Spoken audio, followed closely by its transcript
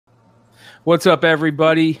What's up,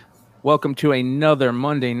 everybody? Welcome to another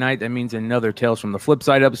Monday night. That means another Tales from the Flip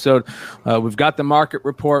Side episode. We've got the market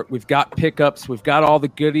report. We've got pickups. We've got all the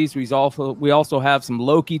goodies. We also have some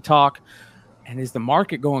Loki talk. And is the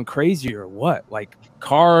market going crazy or what? Like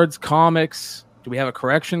cards, comics? Do we have a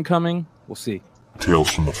correction coming? We'll see. Tales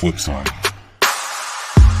from the Flip Side.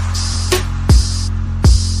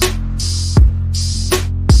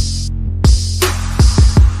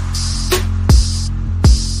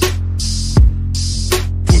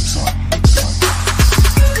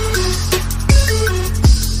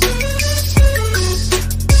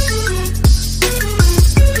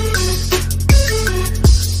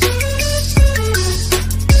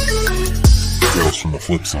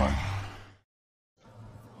 Flip Side.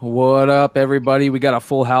 What up, everybody? We got a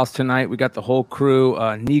full house tonight. We got the whole crew.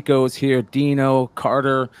 Nico's here, Dino,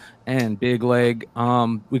 Carter, and Big Leg.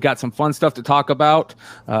 We got some fun stuff to talk about.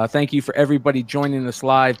 Thank you for everybody joining us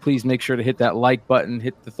live. Please make sure to hit that like button,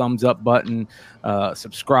 hit the thumbs up button,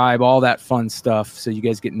 subscribe, all that fun stuff, so you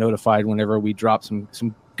guys get notified whenever we drop some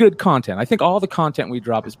good content. I think all the content we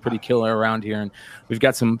drop is pretty killer around here, and we've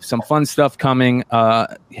got some fun stuff coming.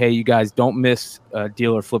 Hey, you guys, don't miss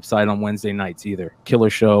Dealer Flip Side on Wednesday nights either. Killer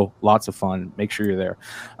show, lots of fun. Make sure you're there.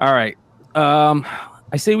 All right.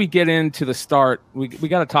 I say we get into the start. We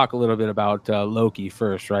got to talk a little bit about Loki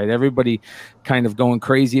first, right? Everybody kind of going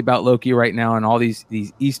crazy about Loki right now, and all these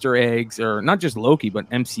Easter eggs, or not just Loki, but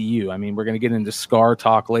MCU. I mean, we're going to get into Scar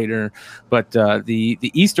talk later, but the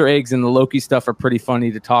Easter eggs and the Loki stuff are pretty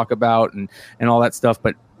funny to talk about, and all that stuff.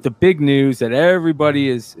 But the big news that everybody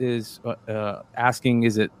is asking,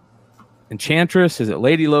 is it Enchantress? Is it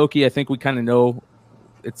Lady Loki? I think we kind of know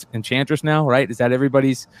it's Enchantress now, right? Is that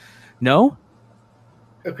everybody's no?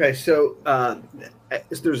 Okay, so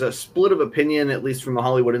there's a split of opinion, at least from the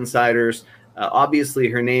Hollywood insiders. Obviously,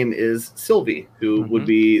 her name is Sylvie, who would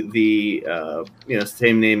be the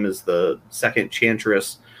same name as the second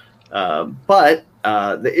Chantress. But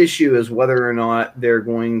the issue is whether or not they're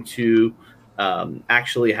going to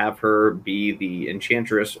actually have her be the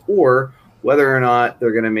Enchantress, or whether or not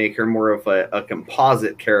they're going to make her more of a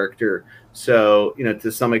composite character. So, to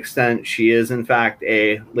some extent, she is, in fact,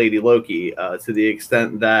 a Lady Loki, to the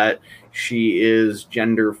extent that she is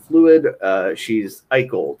gender fluid. She's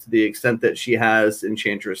Eichel. To the extent that she has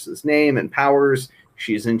Enchantress's name and powers,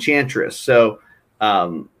 she's Enchantress. So,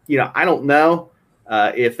 I don't know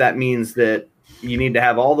if that means that you need to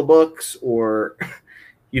have all the books, or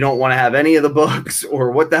you don't want to have any of the books,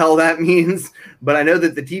 or what the hell that means. But I know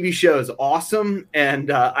that the TV show is awesome,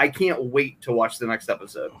 and I can't wait to watch the next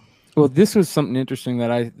episode. Well, this was something interesting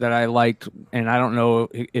that I liked, and I don't know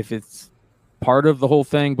if it's part of the whole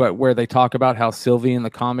thing, but where they talk about how Sylvie in the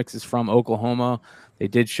comics is from Oklahoma. They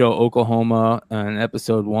did show Oklahoma in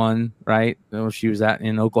episode 1, right? She was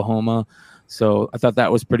in Oklahoma. So I thought that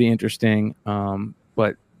was pretty interesting.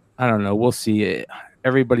 But I don't know. We'll see.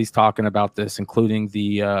 Everybody's talking about this, including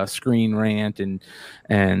the Screen Rant and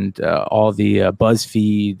all the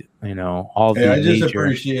BuzzFeed. All the. I just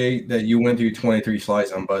appreciate that you went through 23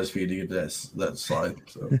 slides on BuzzFeed to get that slide.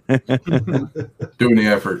 So doing the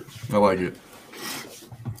effort, I like it.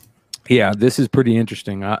 Yeah, this is pretty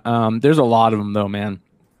interesting. There's a lot of them though, man.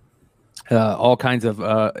 All kinds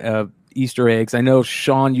of Easter eggs. I know,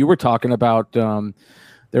 Sean, you were talking about.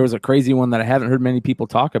 There was a crazy one that I haven't heard many people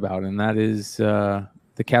talk about, and that is the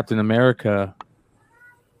Captain America.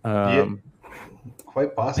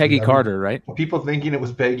 Quite possibly. Peggy Carter, right? People thinking it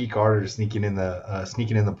was Peggy Carter sneaking in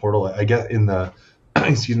the portal. I guess in the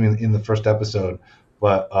in the first episode,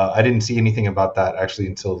 but I didn't see anything about that actually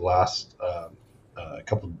until the last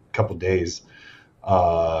couple days.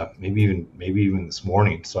 Maybe even this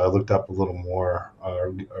morning. So I looked up a little more.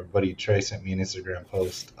 Our buddy Trey sent me an Instagram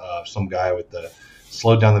post of some guy with the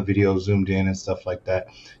slowed down the video, zoomed in and stuff like that.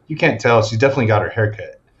 You can't tell. She's definitely got her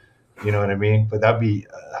haircut. You know what I mean? But that'd be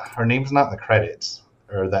her name's not in the credits,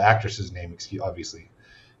 or the actress's name, obviously,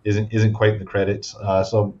 isn't quite in the credits.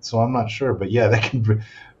 So I'm not sure. But yeah, that can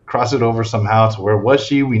cross it over somehow to where was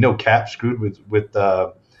she? We know Cap screwed with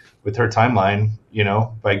her timeline,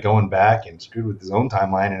 by going back, and screwed with his own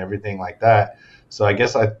timeline and everything like that. So I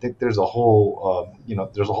think there's a whole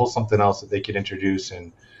something else that they could introduce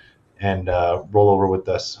and roll over with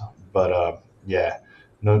us. But yeah,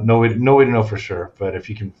 no way to know for sure. But if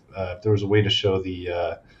you can, if there was a way to show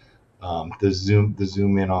the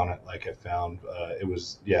zoom in on it, like I found, it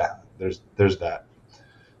was, yeah, there's that.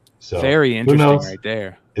 So very interesting right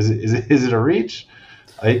there. Is it a reach?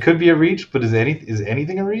 It could be a reach, but is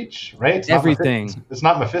anything a reach? Right? Everything. It's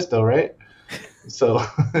not Mephisto, right? So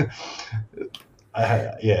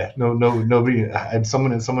Yeah, nobody. And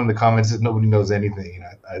someone in the comments said nobody knows anything.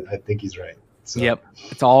 I think he's right. So. Yep,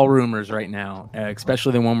 it's all rumors right now,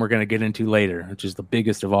 especially the one we're going to get into later, which is the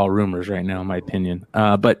biggest of all rumors right now, in my opinion.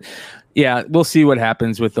 But yeah, we'll see what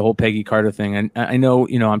happens with the whole Peggy Carter thing. And I know,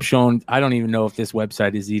 I'm shown. I don't even know if this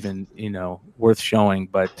website is even, worth showing.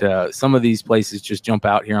 But some of these places just jump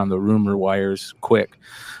out here on the rumor wires quick.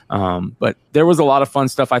 But there was a lot of fun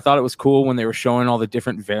stuff. I thought it was cool when they were showing all the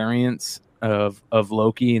different variants of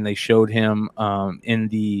Loki, and they showed him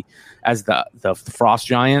as the Frost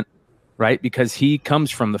Giant. Right, because he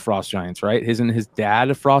comes from the Frost Giants, right? Isn't his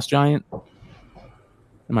dad a Frost Giant?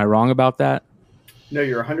 Am I wrong about that? No,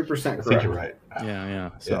 you're 100% correct. I think you're right.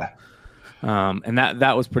 Yeah. So, and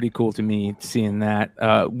that was pretty cool to me seeing that.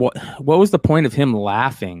 What was the point of him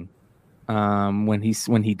laughing when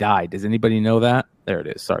he died? Does anybody know that? There it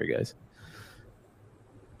is. Sorry, guys.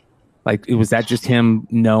 Like, was that just him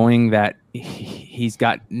knowing that he's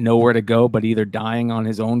got nowhere to go, but either dying on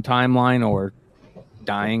his own timeline or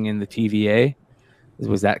dying in the TVA?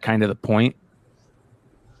 Was that kind of the point?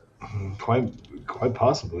 Quite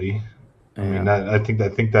possibly. Yeah. I mean, I think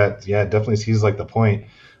that definitely seems like the point.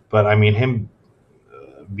 But I mean, him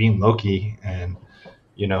being Loki and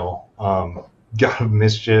God of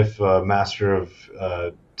Mischief, master of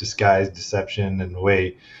disguise, deception, and the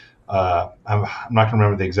way I'm not gonna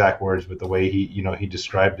remember the exact words, but the way he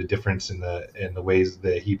described the difference in the ways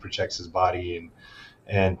that he protects his body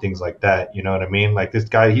and things like that. You know what I mean? Like, this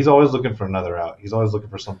guy, he's always looking for another out. He's always looking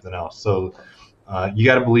for something else. So you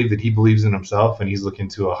got to believe that he believes in himself, and he's looking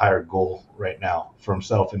to a higher goal right now for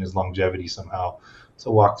himself and his longevity somehow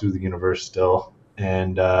to walk through the universe still.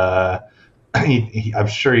 And I'm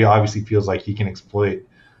sure he obviously feels like he can exploit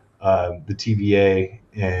the TVA.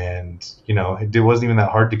 And, it wasn't even that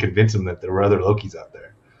hard to convince him that there were other Lokis out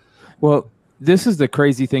there. Well, this is the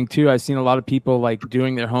crazy thing too. I've seen a lot of people like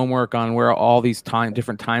doing their homework on where all these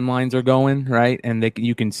different timelines are going, right? And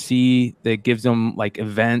you can see that gives them like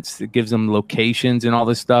events, it gives them locations and all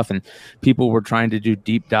this stuff. And people were trying to do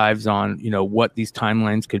deep dives on, what these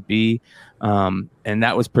timelines could be. And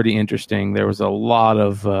that was pretty interesting. There was a lot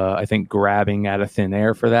of, I think, grabbing out of thin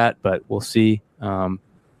air for that, but we'll see.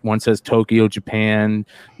 One says Tokyo, Japan,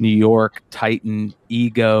 New York, Titan,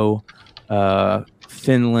 Ego,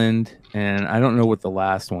 Finland, and I don't know what the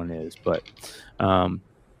last one is, but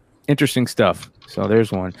interesting stuff. So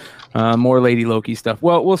there's one. More Lady Loki stuff.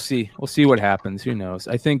 Well, we'll see. We'll see what happens. Who knows?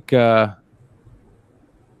 I think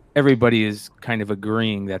everybody is kind of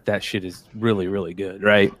agreeing that shit is really, really good,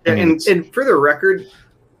 right? And for the record,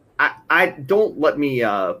 I don't let me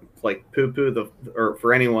poo-poo or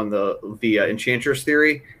for anyone the Enchantress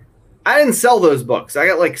theory. I didn't sell those books. I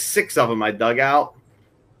got like 6 of them I dug out.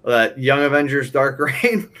 That Young Avengers Dark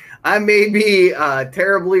Reign. I may be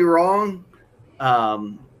terribly wrong,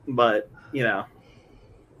 but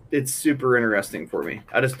it's super interesting for me.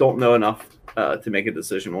 I just don't know enough to make a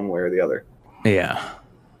decision one way or the other. Yeah.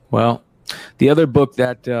 Well, the other book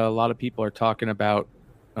that a lot of people are talking about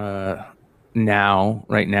right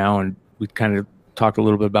now, and we kind of talked a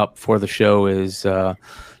little bit about before the show, is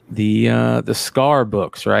the Scar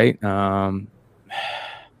books, right?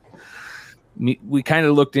 We kind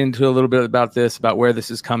of looked into a little bit about where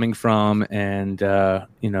this is coming from, and I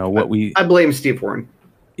blame Steve Horn.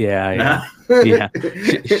 Yeah.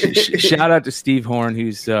 Shout out to Steve Horn,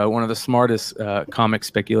 who's one of the smartest comic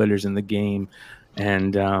speculators in the game,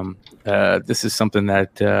 and this is something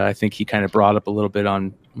that I think he kind of brought up a little bit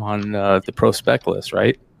on the prospect list,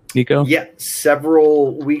 right, Nico? Yeah,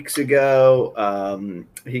 several weeks ago,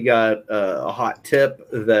 he got a hot tip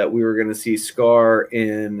that we were going to see Scar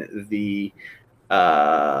in the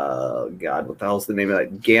God, what the hell's the name of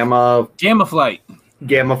that? Gamma Flight.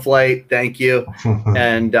 Thank you.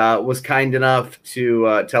 And was kind enough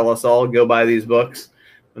to tell us all go buy these books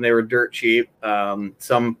when they were dirt cheap.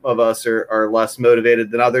 Some of us are less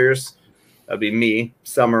motivated than others. That'd be me.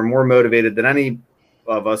 Some are more motivated than any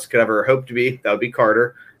of us could ever hope to be. That would be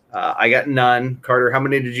Carter. I got none. Carter, how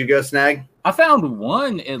many did you go snag? I found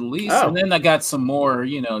one at least, and then I got some more,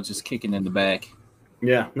 just kicking in the back.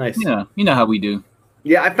 Yeah, nice. Yeah, you know how we do.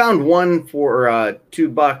 Yeah, I found one for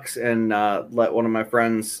 $2 and let one of my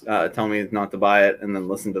friends tell me not to buy it and then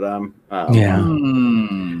listen to them.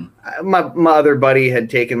 My other buddy had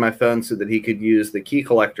taken my phone so that he could use the Key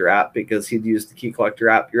Collector app because he'd used the Key Collector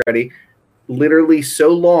app, you ready? Literally so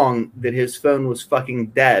long that his phone was fucking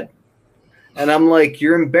dead. And I'm like,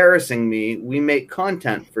 you're embarrassing me. We make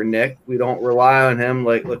content for Nick. We don't rely on him.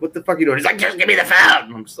 Like what the fuck are you doing? He's like, just give me the phone.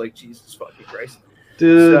 And I'm just like, Jesus fucking Christ.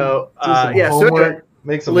 Dude, so, yeah, homework, so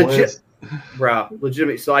make some list. bro,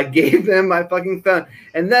 legitimate. So I gave them my fucking phone,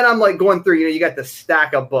 and then I'm like going through. You got the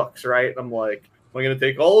stack of books, right? I'm like, am I gonna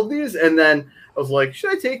take all of these? And then I was like,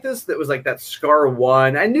 should I take this? That was like that Scar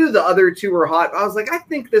one. I knew the other two were hot. I was like, I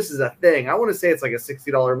think this is a thing. I want to say it's like a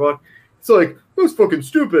 $60 book. It's like, that was fucking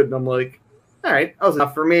stupid. And I'm like, all right, that was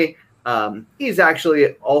enough for me. He's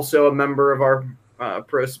actually also a member of our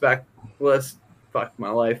prospect list. Fuck my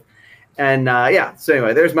life. And yeah, so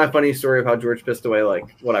anyway, there's my funny story of how George pissed away, like,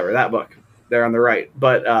 whatever, that book there on the right.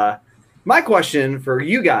 But my question for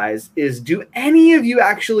you guys is, do any of you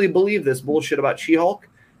actually believe this bullshit about She-Hulk?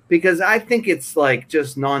 Because I think it's like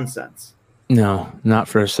just nonsense. No, not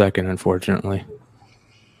for a second, unfortunately.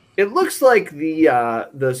 It looks like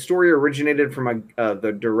the story originated from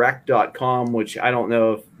the direct.com, which I don't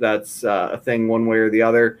know if that's a thing one way or the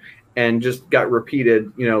other, and just got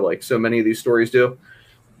repeated, you know, like so many of these stories do.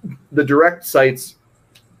 The direct cites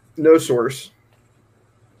no source.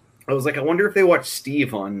 I was like, I wonder if they watched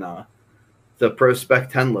Steve on the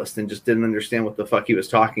Prospect 10 list and just didn't understand what the fuck he was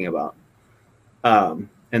talking about.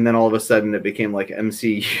 And then all of a sudden it became like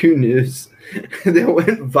MCU news that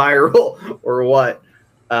went viral or what.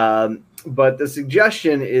 But the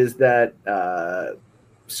suggestion is that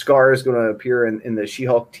Scar is going to appear in the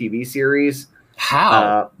She-Hulk TV series.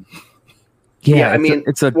 How? Yeah, I mean,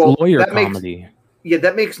 it's a lawyer comedy. Yeah,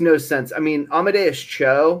 that makes no sense. I mean, Amadeus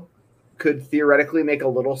Cho could theoretically make a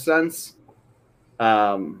little sense.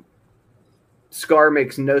 Scar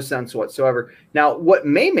makes no sense whatsoever. Now, what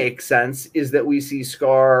may make sense is that we see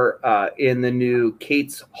Scar in the new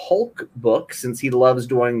Kate's Hulk book, since he loves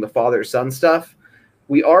doing the father-son stuff.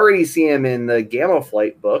 We already see him in the Gamma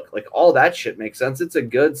Flight book. Like, all that shit makes sense. It's a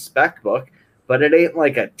good spec book, but it ain't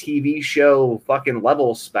like a TV show fucking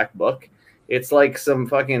level spec book. It's like some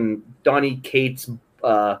fucking Donny Cates,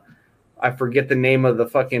 I forget the name of the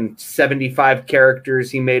fucking 75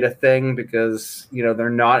 characters he made a thing because, you know, they're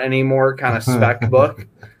not anymore kind of spec book.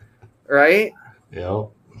 Right? Yep.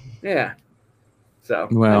 Yeah. So,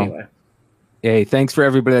 well, anyway. Hey, thanks for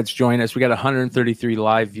everybody that's joined us. We got 133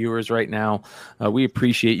 live viewers right now. We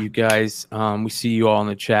appreciate you guys. We see you all in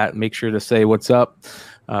the chat. Make sure to say what's up.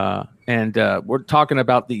 And we're talking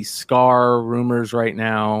about these Scar rumors right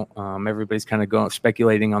now. Everybody's kind of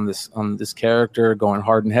speculating on this character, going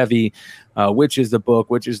hard and heavy. Which is the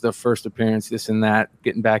book? Which is the first appearance? This and that.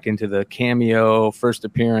 Getting back into the cameo, first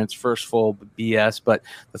appearance, first full BS. But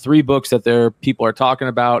the three books that people are talking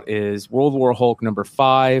about is World War Hulk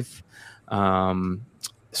 #5,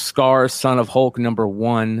 Scar Son of Hulk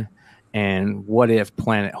 #1, and What If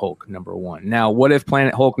Planet Hulk #1. Now, What If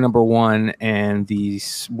Planet Hulk #1 and the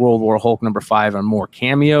World War Hulk #5 are more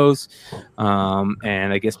cameos,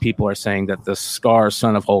 and I guess people are saying that the Scar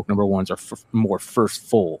Son of Hulk #1s are more first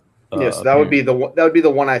full. Yes, that would be the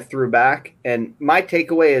one I threw back. And my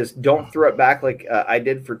takeaway is, don't throw it back like I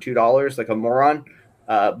did for $2, like a moron.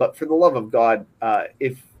 But for the love of God,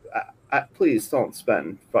 please don't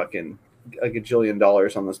spend fucking a gajillion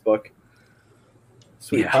dollars on this book.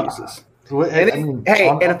 Sweet Jesus. And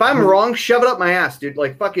if I'm wrong, shove it up my ass, dude.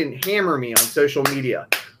 Like, fucking hammer me on social media,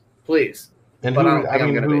 please. And but I don't think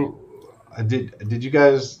I'm gonna be. Did you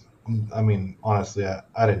guys? I mean, honestly,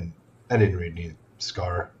 I didn't read any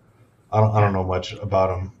Scar. I don't know much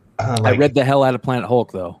about him. I read the hell out of Planet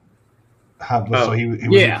Hulk, though. So he was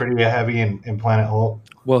pretty heavy in Planet Hulk.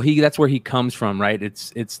 Well, that's where he comes from, right? It's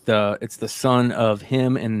the son of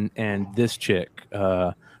him and this chick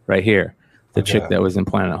right here, the chick that was in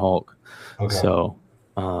Planet Hulk. Okay. So,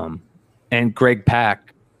 and Greg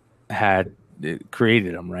Pak had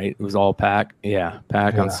created him, right? It was all Pak. Yeah,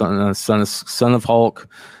 Pak on son of Hulk.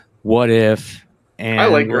 What If? And I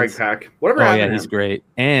like Greg Pak. Whatever happened to him? He's great.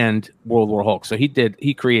 And World War Hulk. So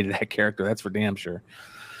he created that character. That's for damn sure.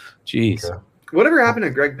 Jeez. Okay. Whatever happened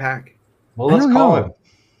to Greg Pak? Well, let's call him.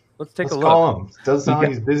 Let's take a look. Call him. Does sound like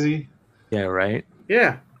he's busy. Yeah, right?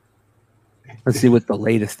 Yeah. Let's see what the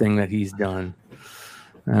latest thing that he's done.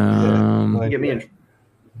 Get me in.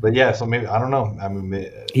 But yeah, so maybe, I don't know. I mean,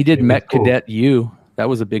 he did Met Cadet U. That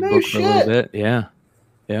was a big book for a little bit. Yeah.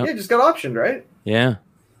 Yeah, it just got optioned, right? Yeah.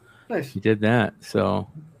 Nice. He did that. So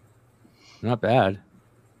not bad.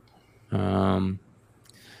 Batman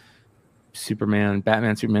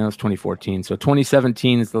Superman was 2014. So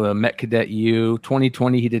 2017 is the Met Cadet U.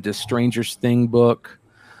 2020 he did the Stranger Thing book.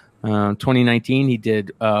 2019 he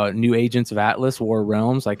did New Agents of Atlas, War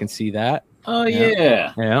Realms. I can see that. Oh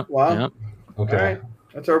yeah. Yeah. Wow. Yeah. Okay. All right.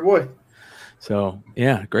 That's our boy. So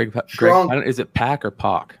yeah, Greg. Is it Pack or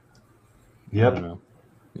Pac? Yep. I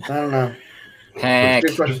don't know. Pack.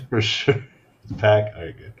 For sure. Pack. All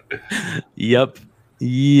right, good. Yep.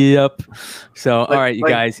 So all right, you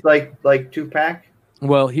guys. Like 2-pack?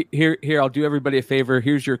 Well, here, I'll do everybody a favor.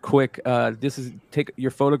 Here's your quick. This is take your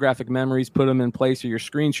photographic memories, put them in place, or your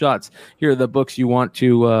screenshots. Here are the books you want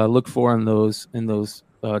to look for in those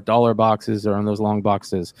dollar boxes or in those long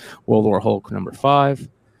boxes. World War Hulk #5,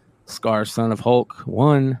 Scar Son of Hulk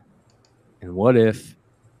 1, and What If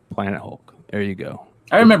Planet Hulk. There you go.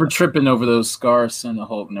 I remember tripping over those Scar Son of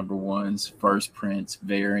Hulk #1s, first prints,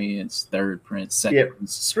 variants, third prints, second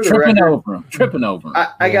prints. Tripping over them.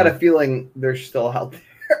 I got a feeling they're still out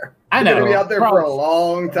there. I know. They're going to be out there for a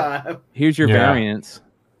long time. Here's your variants.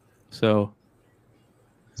 So,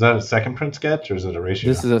 is that a second print sketch or is it a ratio?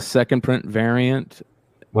 This is a second print variant.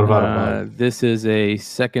 What about this is a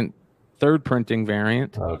third printing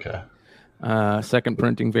variant. Okay. Second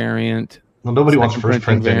printing variant. Well, nobody wants first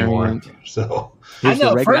print anymore. So I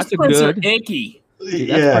know first prints are icky. Dude,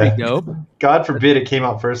 that's pretty dope. God forbid it came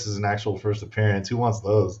out first as an actual first appearance. Who wants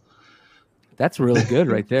those? That's really good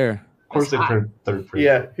right there. Of course, they print third print.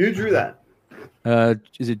 Yeah, who drew that?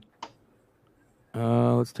 Is it?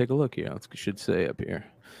 Let's take a look here. It should say up here.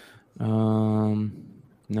 No,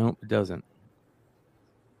 it doesn't.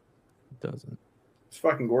 It doesn't. It's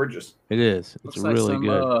fucking gorgeous. It is. It's Looks really like some,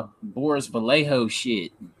 good. Boris Vallejo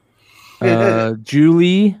shit.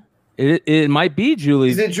 Julie. It might be Julie.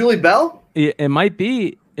 Is it Julie Bell? It might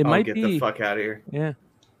be. It might get be. the fuck out of here. Yeah.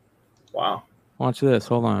 Wow. Watch this.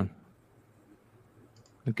 Hold on.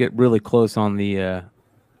 I'll get really close on the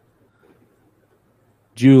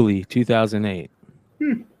Julie 2008.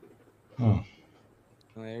 Oh.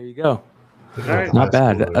 There you go. Right. Not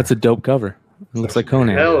bad. That's a dope cover. It looks like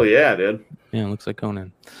Conan. Hell yeah, dude. Yeah, it looks like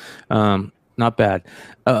Conan. Not bad.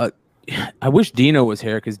 I wish Dino was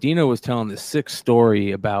here because Dino was telling this sick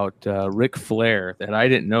story about Ric Flair that I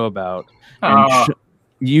didn't know about.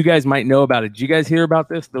 You guys might know about it. Did you guys hear about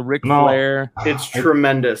this? The Ric Flair? It's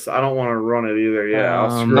tremendous. I don't want to run it either. Yeah,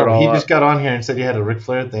 I'll screw it all he up. just got on here and said he had a Ric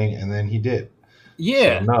Flair thing, and then he did.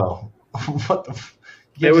 Yeah. So, no. What the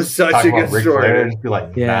it was such a good story. And just be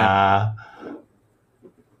like, nah.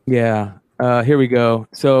 Yeah. Here we go.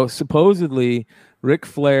 So supposedly Ric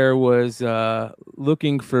Flair was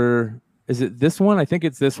looking for, is it this one? I think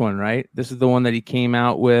it's this one, right? This is the one that he came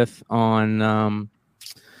out with on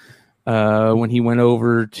when he went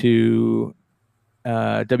over to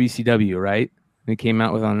WCW, right? And he came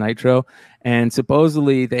out with on Nitro. And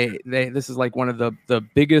supposedly they this is like one of the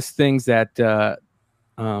biggest things that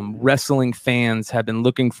wrestling fans have been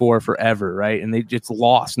looking for forever, right? And it's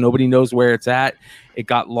lost. Nobody knows where it's at. It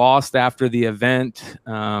got lost after the event.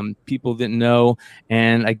 People didn't know.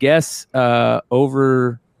 And I guess it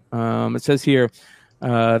says here,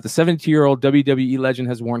 the 70-year-old WWE legend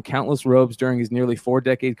has worn countless robes during his nearly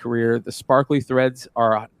 4-decade career. The sparkly threads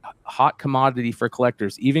are a hot commodity for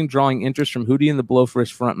collectors, even drawing interest from Hootie and the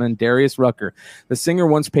Blowfish frontman Darius Rucker. The singer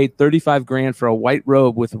once paid $35,000 for a white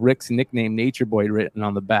robe with Rick's nickname Nature Boy written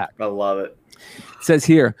on the back. I love it. It says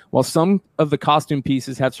here, while some of the costume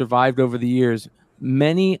pieces have survived over the years,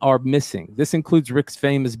 many are missing. This includes Rick's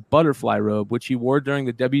famous butterfly robe, which he wore during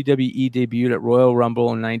the WWE debut at Royal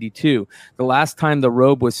Rumble in '92. The last time the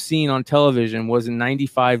robe was seen on television was in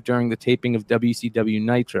 '95 during the taping of WCW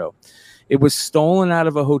Nitro. It was stolen out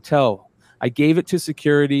of a hotel. I gave it to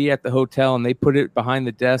security at the hotel, and they put it behind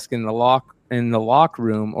the desk in the lock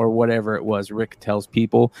room or whatever it was. Rick tells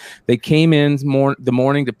people they came in the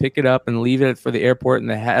morning to pick it up and leave it for the airport, and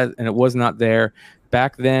it was not there.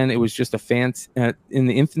 Back then, it was just in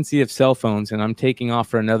the infancy of cell phones, and I'm taking off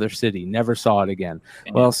for another city. Never saw it again.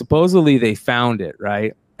 Well, supposedly they found it,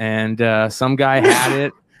 right? And some guy had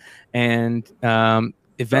it, and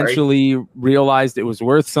eventually realized it was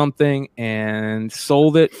worth something and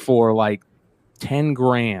sold it for like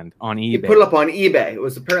 $10,000 on eBay. He put it up on eBay. It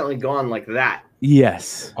was apparently gone like that.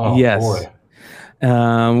 Yes. Oh, yes. Boy.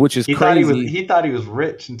 Which is he crazy. He thought he was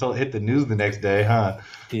rich until it hit the news the next day, huh?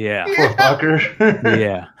 Yeah. Poor fucker.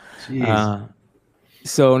 Yeah. Jeez.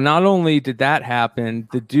 So not only did that happen,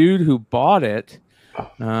 the dude who bought it,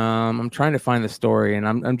 I'm trying to find the story, and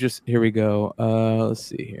I'm just, here we go. Let's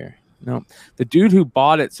see here. No, the dude who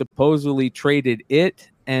bought it supposedly traded it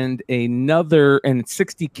and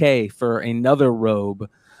 $60,000 for another robe.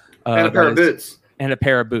 And a pair of boots. And a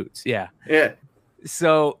pair of boots. Yeah. Yeah.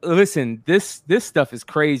 So listen, this stuff is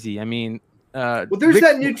crazy. I mean, well, there's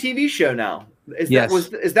that new TV show now. Is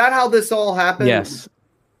that how this all happened? Yes.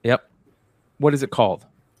 Yep. What is it called?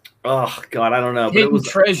 Oh God, I don't know. Hidden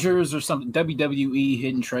Treasures or something. WWE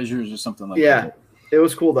Hidden Treasures or something like that. Yeah, it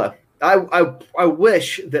was cool though. I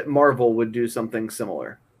wish that Marvel would do something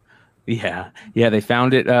similar. Yeah. They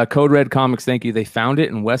found it. Code Red Comics, thank you. They found it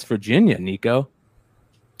in West Virginia, Nico.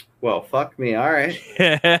 Well, fuck me. All right.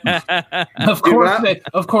 Of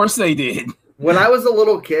course they did. When I was a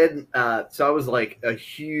little kid, so I was like a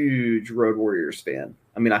huge Road Warriors fan.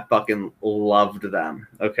 I mean, I fucking loved them.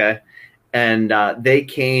 Okay. And they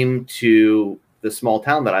came to the small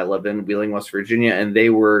town that I live in, Wheeling, West Virginia, and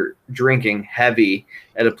they were drinking heavy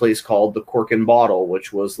at a place called the Cork and Bottle,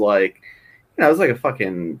 which was like, it was like a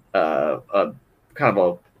fucking a kind of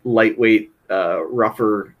a lightweight,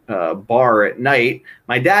 rougher bar at night.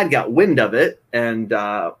 My dad got wind of it and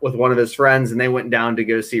with one of his friends, and they went down to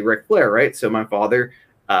go see Ric Flair, right? So my father,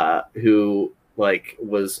 who like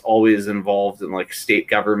was always involved in like state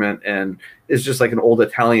government and is just like an old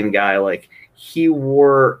Italian guy, like he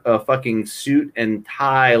wore a fucking suit and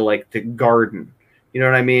tie like to garden. You know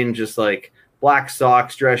what I mean? Just like black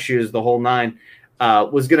socks, dress shoes, the whole nine.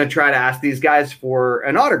 Was going to try to ask these guys for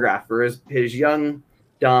an autograph for his young,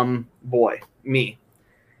 dumb boy, me.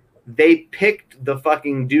 They picked the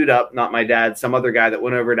fucking dude up, not my dad, some other guy that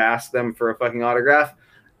went over to ask them for a fucking autograph,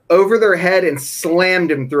 over their head and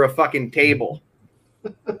slammed him through a fucking table.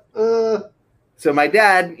 So my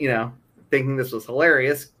dad, thinking this was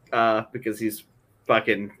hilarious, because he's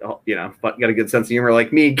fucking, got a good sense of humor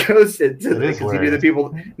like me, goes to because he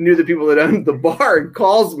knew the people that owned the bar, and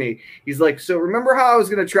calls me. He's like, so remember how I was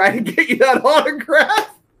going to try to get you that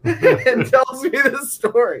autograph? And tells me this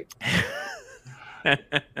story.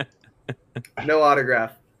 No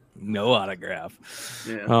autograph. No autograph.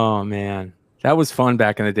 Yeah. Oh man, that was fun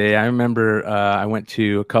back in the day. I remember I went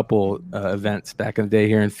to a couple events back in the day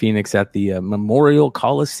here in Phoenix at the Memorial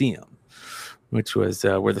Coliseum, which was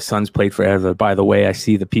where the Suns played forever. By the way, I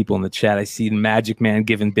see the people in the chat. I see Magic Man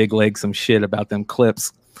giving Big Leg some shit about them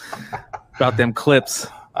clips.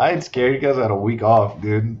 I'd scare you guys had a week off,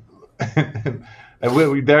 dude. They're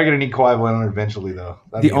gonna need Kawhi Leonard eventually, though.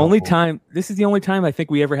 This is the only time I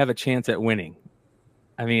think we ever have a chance at winning.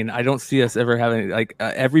 I mean, I don't see us ever having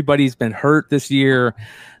everybody's been hurt this year.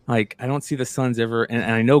 Like, I don't see the Suns ever, and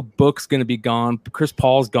I know Book's going to be gone. Chris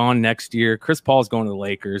Paul's gone next year. Chris Paul's going to the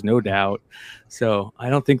Lakers, no doubt. So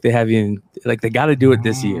I don't think they have even they got to do it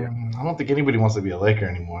this year. I don't think anybody wants to be a Laker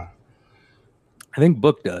anymore. I think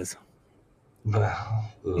Book does.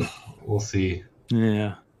 We'll see.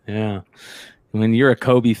 Yeah. When you're a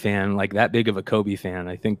Kobe fan, like that big of a Kobe fan,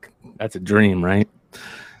 I think that's a dream, right?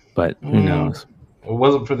 But who knows? It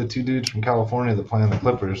wasn't for the two dudes from California that play on the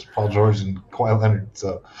Clippers, Paul George and Kawhi Leonard.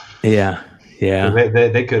 So yeah,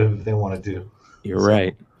 they could have if they wanted to. You're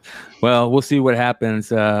right. Well, we'll see what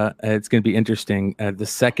happens. It's going to be interesting. The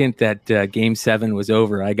second that Game 7 was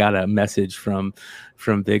over, I got a message from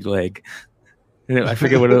Big Leg. I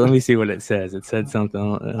forget what. Let me see what it says. It said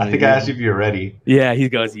something. I think I asked you if you're ready. Yeah, he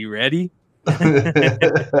goes, "You ready?"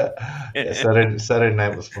 Saturday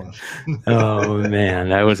night was fun. Oh man,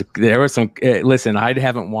 there was some. Listen, I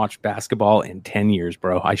haven't watched basketball in 10 years,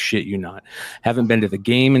 bro. I shit you not. Haven't been to the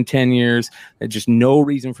game in 10 years. There's just no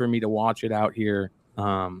reason for me to watch it out here.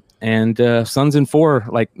 And Suns in 4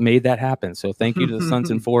 made that happen. So thank you to the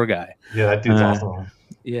Suns in 4 guy. Yeah, that dude's awesome.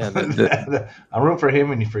 Yeah, I'm rooting for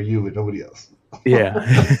him and for you, but nobody else. Yeah.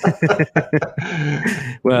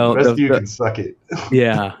 Well, the rest of you can suck it.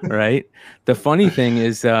 Yeah, right. The funny thing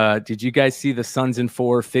is, did you guys see the Suns in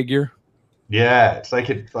 4 figure? Yeah, it's like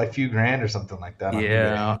a few grand or something like that.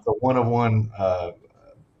 Yeah, it's a 1-of-1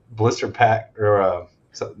 blister pack, or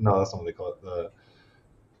no, that's not what they call it.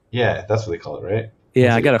 Yeah, that's what they call it, right?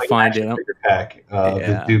 Yeah, I gotta find it. Pack.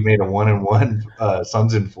 The dude made a 1-in-1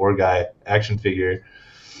 Suns in 4 guy action figure.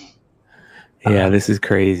 Yeah, this is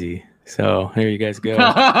crazy. So here you guys go.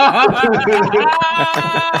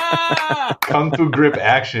 Kung Fu grip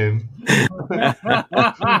action.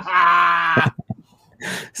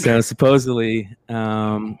 So supposedly,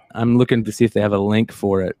 I'm looking to see if they have a link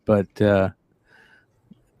for it, but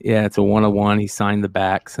yeah, it's a 1-of-1. He signed the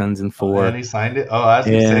back, Suns in 4. And he signed it. Oh, I was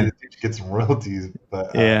gonna say that you should get some royalties, but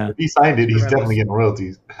if he signed it, he's definitely getting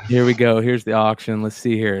royalties. Here we go. Here's the auction. Let's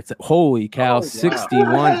see here. It's holy cow, wow.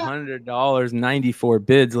 $6,100, 94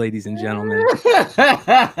 bids, ladies and gentlemen.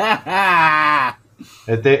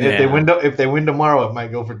 If they win tomorrow, it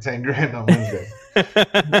might go for 10 grand on Wednesday.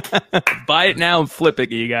 Buy it now and flip it,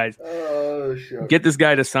 you guys. Oh, sure. Get this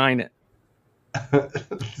guy to sign it.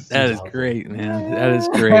 That is great, man. That is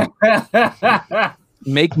great.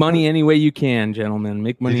 Make money any way you can, gentlemen.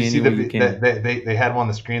 Make money any way you can. They had him on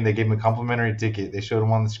the screen. They gave him a complimentary ticket. They showed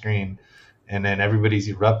him on the screen, and then everybody's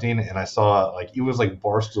erupting. And I saw it was like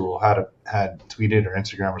Barstool had tweeted or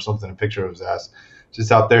Instagram or something a picture of his ass, just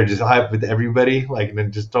out there, just hype with everybody, and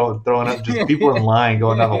then just throwing up, just people in line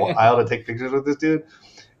going down the aisle to take pictures with this dude.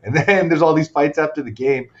 And then there's all these fights after the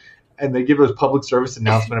game. And they give us public service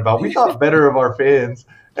announcement about we thought better of our fans,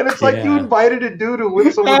 And it's like you invited a dude to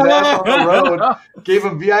whip someone's ass on the road, gave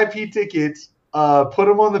him VIP tickets, put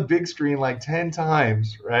him on the big screen like 10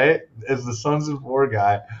 times, right? As the Sons of 4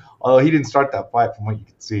 guy. Although he didn't start that fight from what you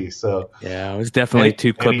could see. So yeah, it was definitely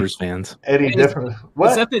two Clippers fans. Eddie definitely.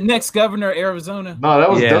 What? Is that the next governor of Arizona? No, that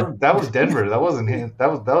was Denver. That wasn't him.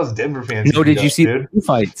 That was Denver fans. No, did you see the new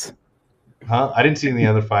fights? Huh? I didn't see any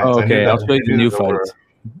other fights. Oh, okay, I'll show you the new fights.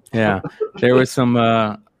 Yeah, there was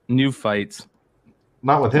some new fights.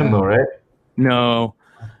 Not with him though, right? No.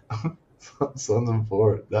 Sons of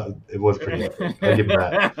 4. It was pretty epic. I give him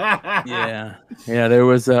that. Yeah. There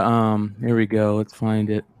was a here we go. Let's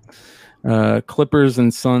find it. Clippers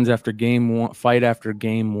and Suns after game 1. Fight after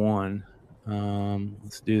game 1.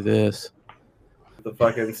 Let's do this. The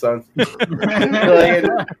fucking Suns.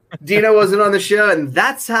 Dino wasn't on the show, and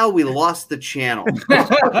that's how we lost the channel.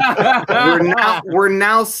 we're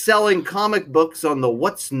now selling comic books on the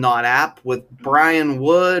What's Not app with Brian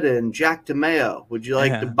Wood and Jack DeMeo. Would you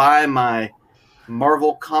like to buy my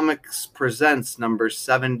Marvel Comics Presents number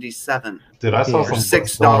 77? Dude, I saw some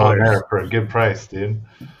 $6 on there for a good price, dude.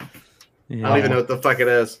 Yeah. I don't even know what the fuck it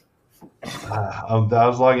is. I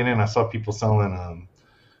was logging in. I saw people selling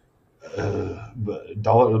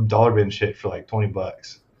dollar bin shit for like $20.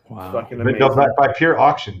 Wow! But by pure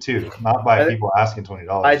auction too, not by people asking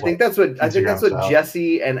 $20. I think that's what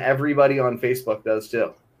Jesse and everybody on Facebook does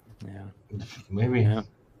too. Yeah, maybe. Yeah.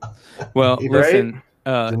 Well, listen.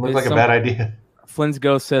 Didn't look like a bad idea. Flynn's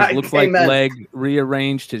Ghost says, looks like Leg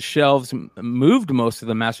rearranged his shelves, moved most of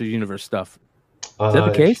the Masters Universe stuff. Is that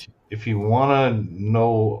the case? If you want to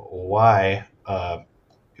know why,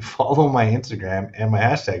 follow my Instagram and my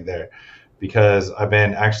hashtag there, because I've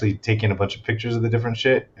been actually taking a bunch of pictures of the different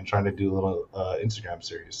shit and trying to do a little Instagram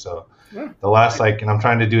series. So the last and I'm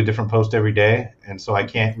trying to do a different post every day, and so I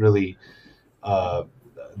can't really.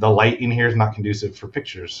 The light in here is not conducive for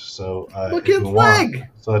pictures. So look at Leg.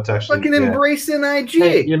 So it's actually fucking embracing IG.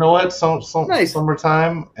 Hey, you know what? Nice.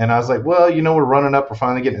 Summertime, and I was like, well, we're running up. We're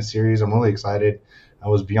finally getting a series. I'm really excited. I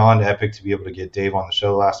was beyond epic to be able to get Dave on the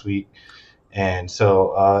show last week, and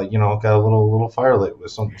so got a little fire lit with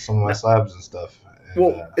some of my slabs and stuff.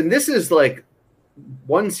 And, and this is like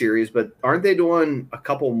one series, but aren't they doing a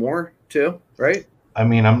couple more too? Right? I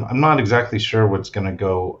mean, I'm not exactly sure what's gonna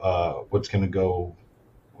go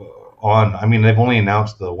on. I mean, they've only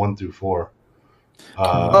announced the 1 through 4.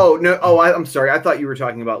 I'm sorry. I thought you were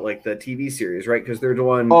talking about like the TV series, right? Because they're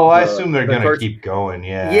doing. I assume they're going to keep going.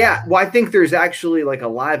 Yeah. Yeah. Well, I think there's actually like a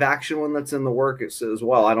live action one that's in the works as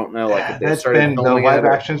well. I don't know. Like if they started the live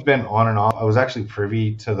action's been on and off. I was actually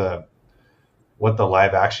privy to what the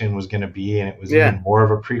live action was going to be, and it was even more of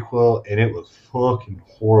a prequel, and it was fucking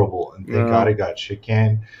horrible. And thank God it got shit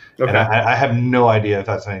canned. Okay. And I have no idea if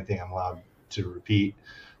that's anything I'm allowed to repeat.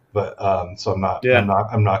 But so I'm not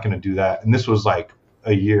going to do that. And this was like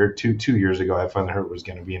a year, 2 years ago. I finally heard it was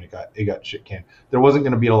going to be, and it got shit canned. There wasn't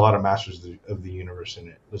going to be a lot of Masters of the Universe in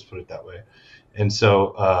it. Let's put it that way. And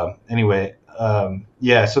so anyway,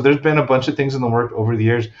 so there's been a bunch of things in the work over the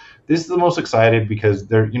years. This is the most excited because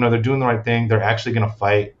they're doing the right thing. They're actually going to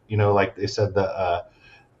fight. Like they said, the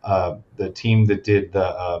team that did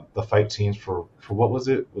the fight scenes for what was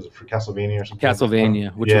it? Was it for Castlevania or something?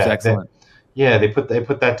 Castlevania, which was excellent. They put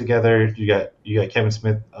that together. You got Kevin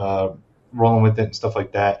Smith rolling with it and stuff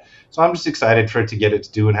like that. So I'm just excited for it to get its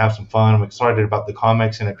due and have some fun. I'm excited about the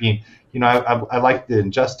comics and it being, I like the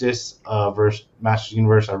Injustice versus Masters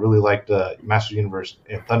Universe. I really liked Masters Universe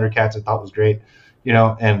and Thundercats. I thought was great,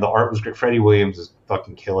 and the art was great. Freddie Williams is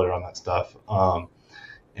fucking killer on that stuff.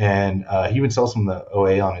 And he even sells some of the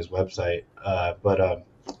OA on his website.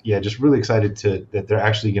 Just really excited that they're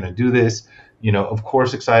actually going to do this. Of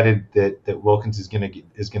course, excited that Wilkins is gonna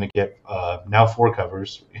get now 4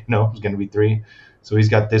 covers. It's gonna be 3, so he's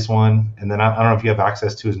got this one, and then I don't know if you have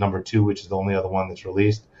access to his number 2, which is the only other one that's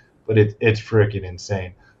released, but it's freaking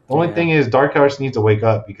insane. The only thing is, Dark Horse needs to wake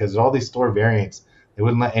up because all these store variants, they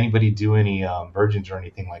wouldn't let anybody do any virgins or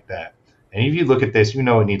anything like that. And if you look at this, it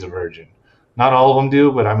needs a virgin. Not all of them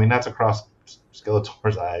do, but I mean that's across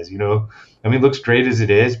Skeletor's eyes. It looks great as it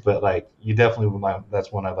is, but like you definitely would like,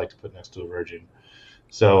 that's one I'd like to put next to a virgin.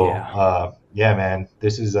 So man,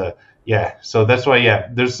 this is so that's why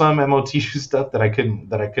there's some MOTU stuff that I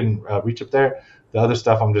couldn't reach up there. The other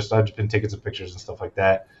stuff I've just been taking some pictures and stuff like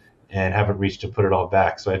that and haven't reached to put it all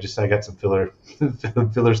back. So I got some filler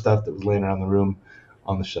stuff that was laying around the room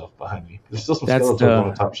on the shelf behind me. There's still some Skeletors on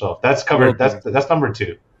the top shelf. That's covered. That's number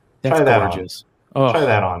 2. That's Try that gorgeous. on. Try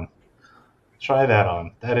that on. Try that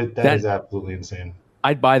on. That is absolutely insane.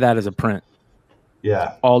 I'd buy that as a print.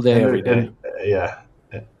 Yeah. All day, every day. Yeah.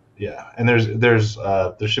 And there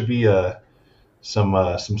should be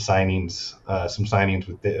signings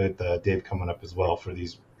with Dave coming up as well for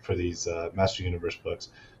these Master Universe books.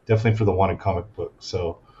 Definitely for the Wanted comic book.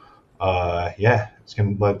 So it's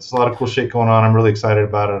a lot of cool shit going on. I'm really excited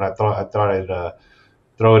about it. I thought I'd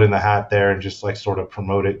throw it in the hat there and just like sort of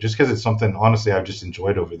promote it, just because it's something honestly I've just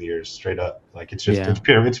enjoyed over the years. Straight up, like it's pure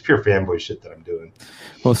fanboy shit that I'm doing.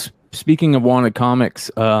 Well, speaking of Wanted comics,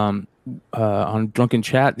 on Drunken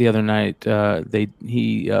Chat the other night,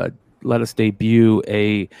 he let us debut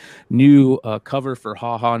a new cover for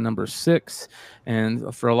HaHa number 6.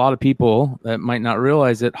 And for a lot of people that might not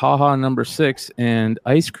realize it, HaHa number 6 and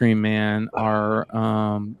Ice Cream Man are,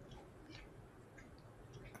 let me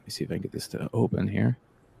see if I can get this to open here.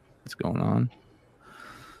 What's going on?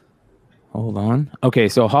 Hold on. Okay,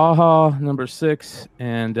 so HaHa number 6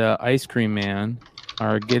 and Ice Cream Man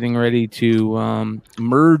are getting ready to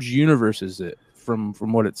merge universes from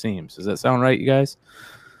what it seems. Does that sound right, you guys?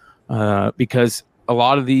 Because a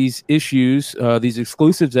lot of these issues, these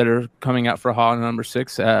exclusives that are coming out for HaHa number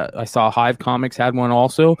 6, I saw Hive Comics had one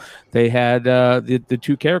also. They had the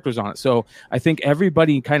 2 characters on it. So I think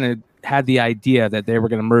everybody kind of had the idea that they were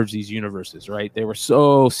going to merge these universes, right? They were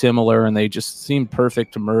so similar and they just seemed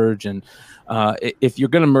perfect to merge. And if you're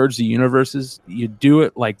going to merge the universes, you do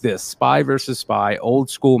it like this: Spy versus Spy, old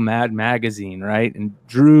school Mad Magazine, right? And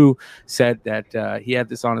Drew said that he had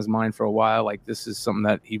this on his mind for a while. Like, this is something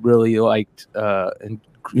that he really liked and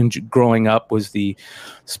growing up, was the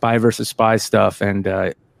Spy versus Spy stuff. And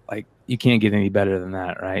like, you can't get any better than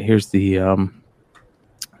that, right? Here's the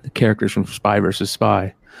characters from Spy versus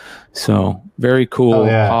Spy. So very cool. Oh,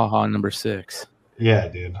 yeah. HaHa number 6. Yeah,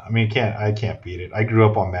 dude. I mean, I can't beat it. I grew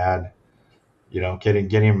up on Mad. You know,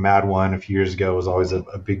 getting Mad 1 a few years ago was always a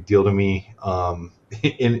big deal to me.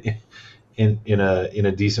 In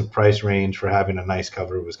a decent price range for having a nice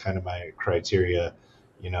cover was kind of my criteria.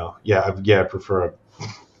 You know, I prefer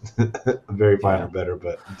a very fine or better,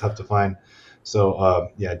 but tough to find. So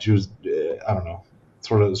Drew's, I don't know,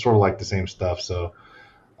 sort of like the same stuff. So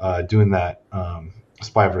doing that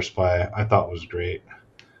Spy vs. Spy, I thought was great.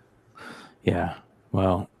 Yeah,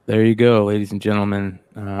 well, there you go, ladies and gentlemen.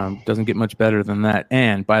 Doesn't get much better than that.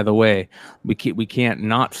 And by the way, we can't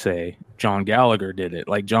not say John Gallagher did it.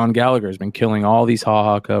 Like, John Gallagher has been killing all these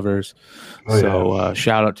HaHa covers.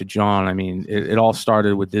 Shout out to John. I mean, it all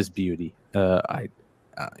started with this beauty. I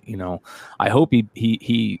hope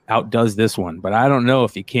he outdoes this one, but I don't know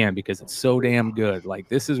if he can, because it's so damn good. Like,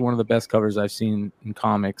 this is one of the best covers I've seen in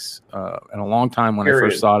comics in a long time. When I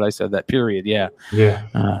first saw it, I said that. Period. Yeah.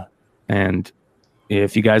 And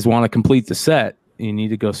if you guys want to complete the set, you need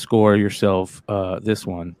to go score yourself this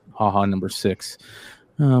one, HaHa number 6,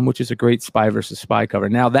 which is a great Spy versus Spy cover.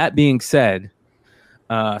 Now, that being said,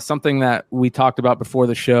 something that we talked about before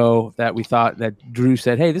the show that we thought that Drew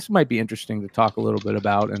said, hey, this might be interesting to talk a little bit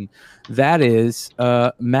about, and that is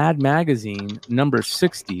Mad Magazine number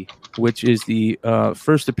 60, which is the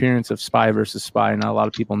first appearance of Spy versus Spy. Not a lot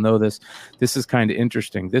of people know this. This is kind of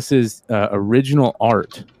interesting. This is original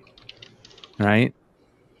art, right?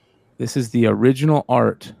 This is the original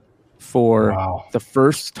art for the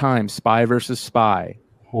first time Spy versus Spy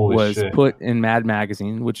was put in Mad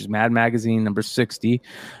Magazine, which is Mad Magazine number 60,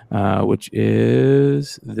 which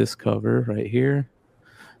is this cover right here.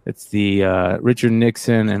 It's the Richard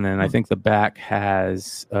Nixon, and then I think the back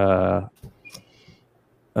has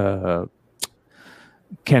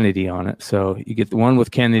Kennedy on it. So you get the one with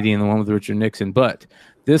Kennedy and the one with Richard Nixon. But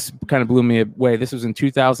this kind of blew me away. This was in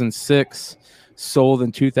 2006. Sold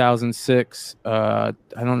in 2006. I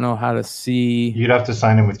don't know how to see. You'd have to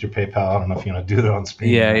sign in with your PayPal. I don't know if you want to do that on screen.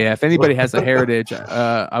 Yeah. If anybody has a heritage,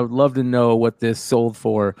 I would love to know what this sold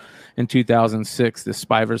for in 2006. This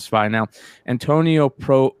Spy vs. Spy. Now, Antonio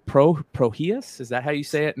Prohias, is that how you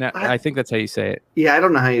say it? Now, I think that's how you say it. Yeah, I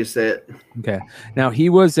don't know how you say it. Okay. Now, he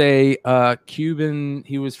was a Cuban.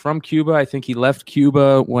 He was from Cuba. I think he left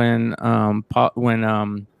Cuba when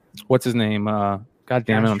what's his name? God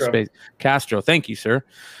damn it, I'm space. Castro. Thank you, sir.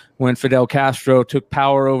 When Fidel Castro took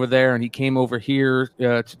power over there, and he came over here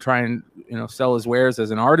to try and sell his wares as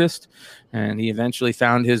an artist, and he eventually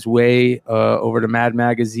found his way over to Mad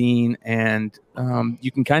Magazine, and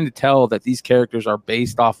you can kind of tell that these characters are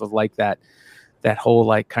based off of like that whole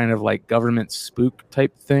like kind of like government spook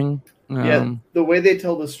type thing. The way they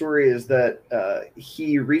tell the story is that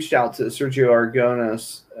he reached out to Sergio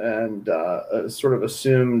Aragonés and sort of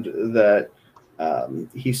assumed that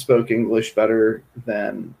he spoke English better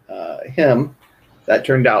than him. That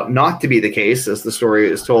turned out not to be the case, as the story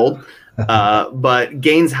is told. But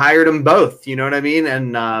Gaines hired them both. You know what I mean?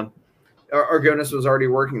 And Argonis was already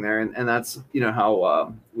working there, and that's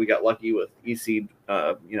how we got lucky with EC,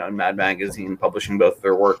 and Mad Magazine publishing both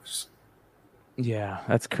their works. Yeah,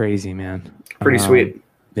 that's crazy, man. Pretty sweet.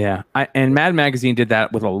 Yeah, and Mad Magazine did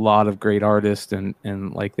that with a lot of great artists, and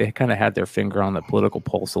like they kind of had their finger on the political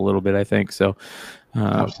pulse a little bit, I think. So,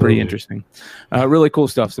 pretty interesting, really cool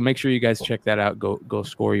stuff. So make sure you guys check that out. Go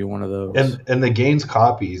score you one of those. And the Gaines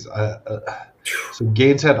copies. So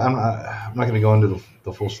Gaines had. I'm not going to go into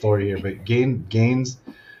the full story here, but Gaines,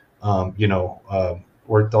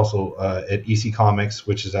 worked also at EC Comics,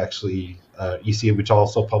 which is actually EC, which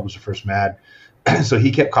also published the first Mad. So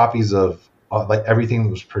he kept copies of like everything that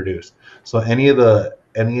was produced. So any of the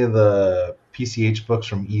PCH books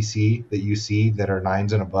from EC that you see that are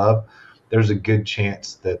 9s and above, there's a good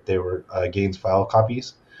chance that they were Gaines file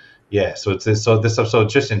copies. Yeah, so this episode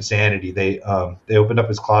is just insanity. They opened up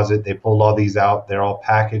his closet, they pulled all these out, they're all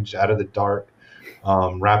packaged out of the dark,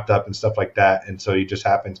 wrapped up and stuff like that. And so it just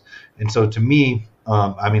happens. And so to me,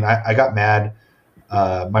 I got Mad.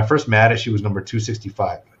 My first Mad issue was number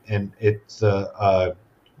 265, and it's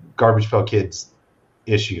Garbage Pail Kids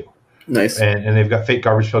issue. Nice. And they've got fake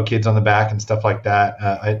Garbage Pail Kids on the back and stuff like that.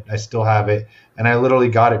 I still have it. And I literally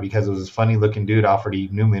got it because it was this funny looking dude, Alfred E.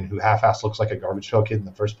 Newman, who half-assed looks like a Garbage Pail Kid in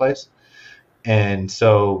the first place. And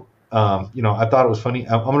so, I thought it was funny.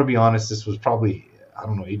 I'm going to be honest. This was probably,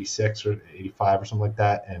 86 or 85 or something like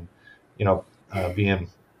that. And, being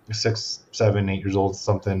 6, 7, 8 years old,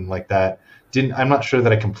 something like that. I'm not sure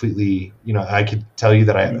that I completely, I could tell you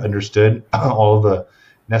that I understood all of the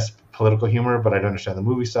political humor, but I don't understand the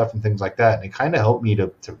movie stuff and things like that. And it kind of helped me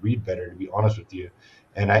to read better, to be honest with you.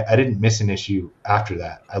 And I didn't miss an issue after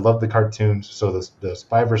that. I love the cartoons. So the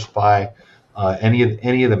Spy vs. Spy, any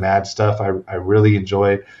of the Mad stuff, I really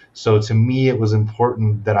enjoyed. So to me, it was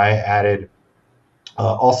important that I added,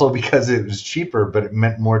 also because it was cheaper, but it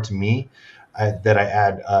meant more to me, that I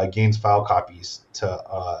add Gaines file copies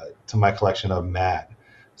to my collection of Mad.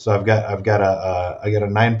 So I've got a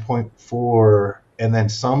 9.4. And then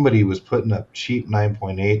somebody was putting up cheap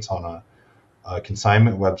 9.8s on a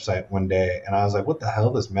consignment website one day, and I was like, "What the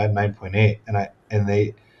hell is Mad 9.8?" And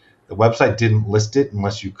the website didn't list it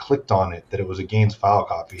unless you clicked on it that it was a Gaines file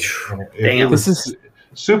copy. And it was this is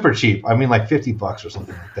super cheap. I mean, like $50 or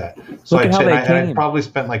something like that. So I probably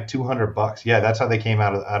spent like $200. Yeah, that's how they came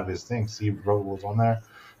out of his thing. See, wrote was on there.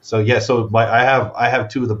 So yeah, I have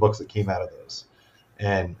 2 of the books that came out of those,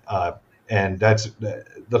 and that's the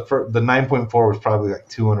 9.4 was probably like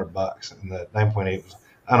 $200, and the 9.8 was,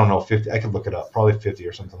 I don't know, 50. I could look it up, probably 50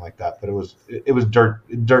 or something like that. But it was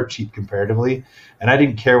dirt cheap comparatively, and I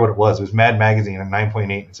didn't care what it was. It was Mad Magazine, and 9.8,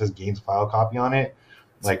 and it says Gaines file copy on it.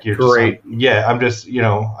 Like you're great. I'm just you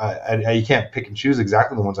can't pick and choose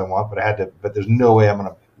exactly the ones I want, but I had to. But there's no way I'm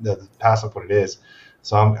gonna pass up what it is.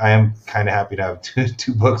 So I am kind of happy to have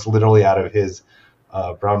two books literally out of his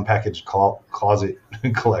brown package closet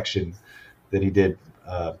collection that he did,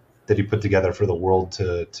 that he put together for the world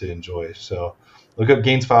to enjoy. So look up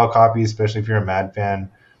Gaines file copy, especially if you're a Mad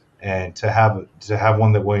fan, and to have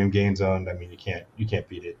one that William Gaines owned. I mean, you can't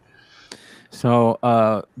beat it.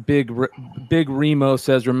 So Big Remo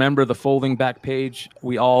says, remember the folding back page?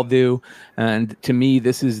 We all do. And to me,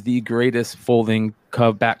 this is the greatest folding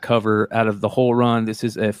back cover out of the whole run. This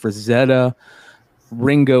is a Frazetta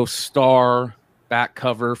Ringo Starr back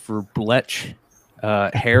cover for Bletch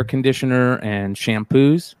hair conditioner and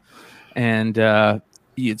shampoos. And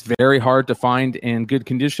it's very hard to find in good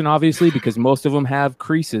condition, obviously, because most of them have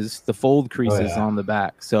creases, the fold creases on the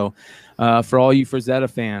back. So for all you Frazetta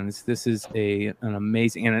fans, this is an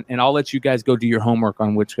amazing, and I'll let you guys go do your homework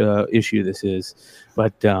on which issue this is,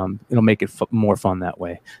 but it'll make it more fun that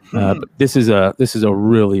way. But this is a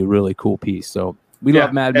really, really cool piece. So we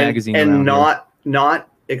love Mad Magazine, and not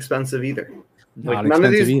expensive either. Like none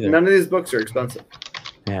of these books are expensive.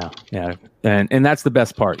 Yeah, and that's the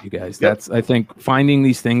best part, you guys. That's, I think, finding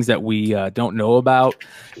these things that we don't know about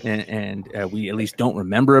and we at least don't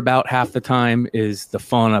remember about half the time is the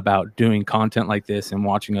fun about doing content like this and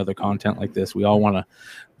watching other content like this. We all want to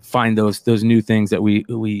find those new things that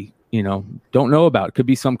we don't know about. It could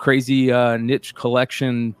be some crazy niche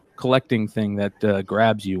collecting thing that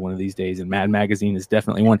grabs you one of these days, and Mad Magazine is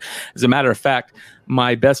definitely one. As a matter of fact, one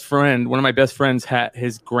of my best friends,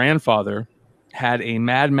 his grandfather had a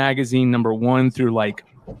Mad Magazine #1 through I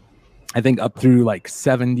think up through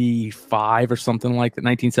 75 or something like that,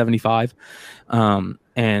 1975.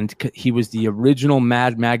 And he was the original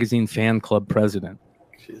Mad Magazine fan club president.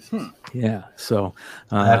 Yeah. So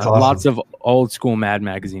that's awesome. Lots of old school Mad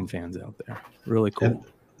Magazine fans out there. Really cool.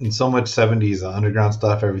 And so much 70s underground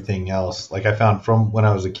stuff, everything else. Like I found from when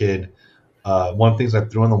I was a kid, one of the things I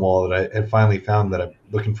threw on the wall that I had finally found that I'm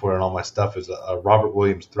looking for in all my stuff is a Robert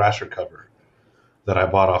Williams Thrasher cover that I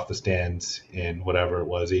bought off the stands in whatever it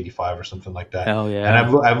was, 85 or something like that. Hell yeah! And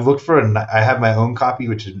I've looked for I have my own copy,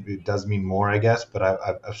 which it does mean more, I guess. But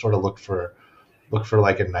I've sort of looked for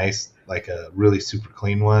like a nice, like a really super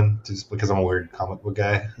clean one, just because I'm a weird comic book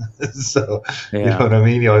guy. So you know what I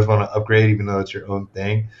mean. You always want to upgrade, even though it's your own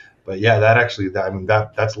thing. But yeah, that's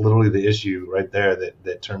literally the issue right there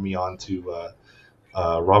that turned me on to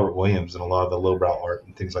Robert Williams and a lot of the lowbrow art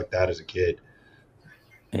and things like that as a kid.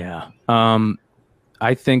 Yeah.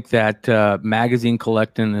 I think that magazine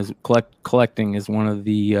collecting is one of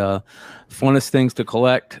the funnest things to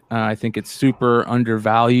collect. I think it's super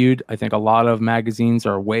undervalued. I think a lot of magazines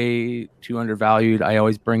are way too undervalued. I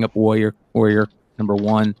always bring up Warrior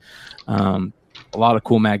 #1. A lot of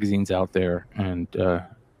cool magazines out there and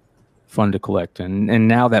fun to collect. And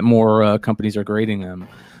now that more companies are grading them,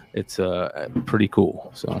 it's pretty cool.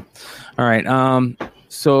 So, all right.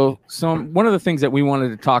 So one of the things that we wanted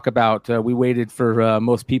to talk about, we waited for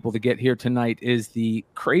most people to get here tonight, is the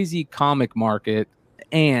crazy comic market,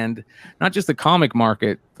 and not just the comic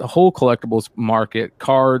market, the whole collectibles market,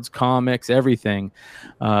 cards, comics, everything.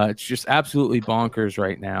 It's just absolutely bonkers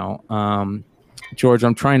right now. George,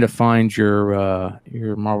 I'm trying to find your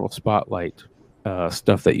Marvel Spotlight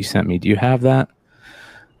stuff that you sent me. Do you have that?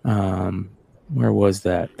 Where was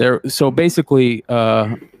that? There. So basically,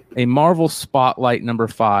 a Marvel Spotlight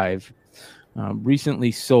 #5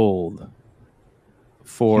 recently sold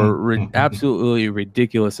for absolutely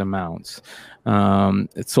ridiculous amounts.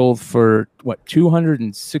 It sold for what,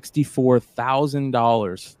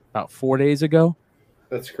 $264,000 about 4 days ago.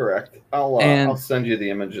 That's correct. I'll send you the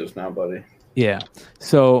images now, buddy. Yeah.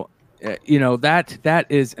 So that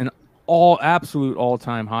is an absolute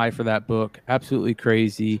all-time high for that book. Absolutely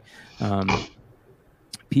crazy.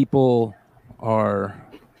 People are.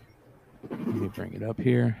 Let me bring it up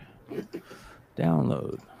here.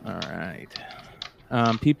 Download. All right.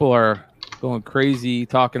 People are going crazy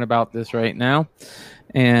talking about this right now.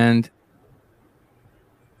 And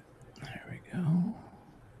there we go.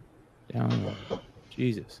 Download.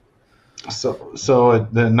 Jesus. So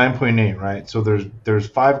the 9.8, right? So there's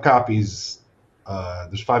 5 copies.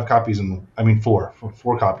 There's 5 copies four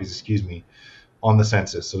copies, excuse me, on the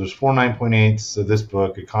census. So there's 4 9.8s of this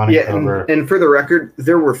book, iconic cover. And for the record,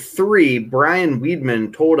 there were 3. Brian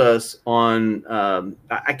Weedman told us on,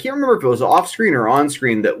 I can't remember if it was off screen or on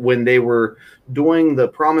screen, that when they were doing the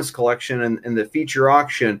Promise collection and the feature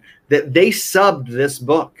auction, that they subbed this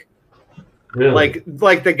book. Really?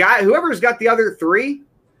 Like the guy, whoever's got the other 3,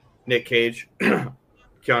 Nick Cage,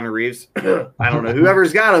 Keanu Reeves, I don't know,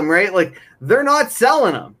 whoever's got them, right? Like, they're not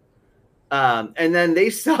selling them. And then they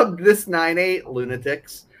subbed this 9.8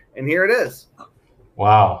 Lunatics, and here it is.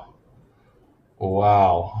 Wow.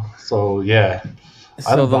 So yeah,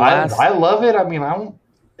 so I love it. I mean,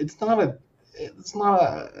 it's not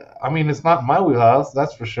my wheelhouse,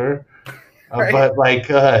 that's for sure. Right? But like,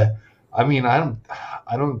 I mean, I don't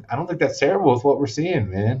think that's terrible with what we're seeing,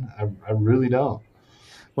 man. I really don't.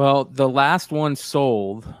 Well, the last one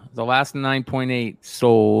sold, the last 9.8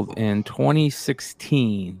 sold in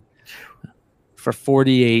 2016 for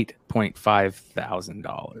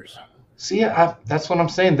 $48,500. See, that's what I'm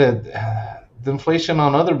saying. That the inflation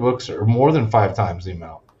on other books are more than 5 times the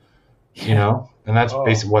amount, you know, and that's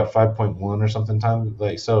basically what, 5.1 or something times.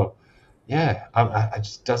 Like, so yeah, I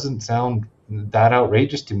just doesn't sound that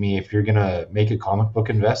outrageous to me if you're gonna make a comic book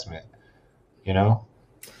investment, you know.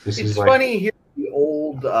 It's funny here. The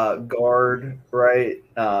old guard, right?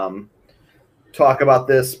 Talk about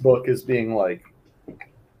this book as being like,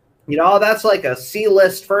 that's like a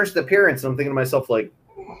C-list first appearance. I'm thinking to myself, like,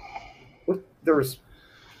 there was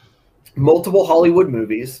multiple Hollywood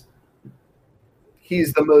movies.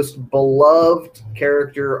 He's the most beloved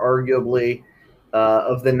character, arguably,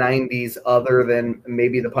 of the 90s, other than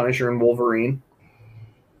maybe the Punisher and Wolverine,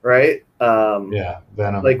 right? Venom. Like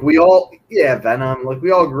Venom. Like, we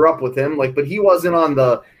all grew up with him. Like, but he wasn't on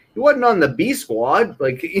the B squad.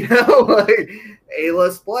 Like, like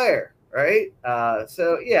A-list player, right?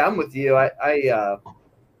 So yeah, I'm with you.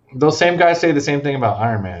 Those same guys say the same thing about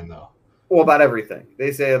Iron Man, though. Well, about everything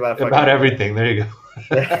they say about everything. There you go.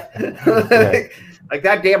 like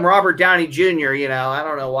that damn Robert Downey Jr. I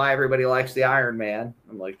don't know why everybody likes the Iron Man.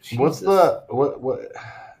 I'm like, Jesus. What's the what?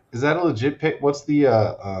 Is that a legit pick? What's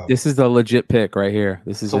the? This is the legit pick right here.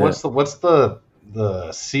 This is. So what's the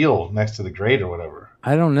seal next to the grade or whatever?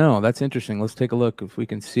 I don't know. That's interesting. Let's take a look if we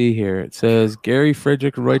can see here. It says Gary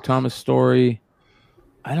Frederick, Roy Thomas story.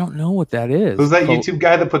 I don't know what that is. Who's that YouTube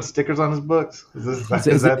guy that puts stickers on his books? Is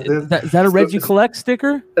that a Reggie Collect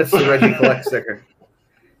sticker? That's the Reggie Collect sticker.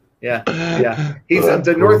 Yeah. He's the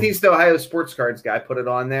cool. Northeast Ohio sports cards guy. Put it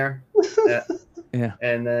on there. Yeah.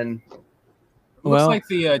 And then looks like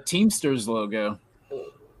the Teamsters logo.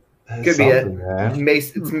 Could be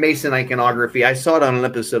it. It's Mason iconography. I saw it on an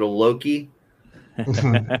episode of Loki.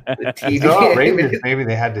 The TV. Maybe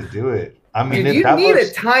they had to do it. I mean, dude, you need a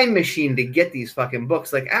time machine to get these fucking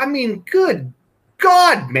books. Like, I mean, good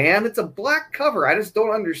God, man, it's a black cover. I just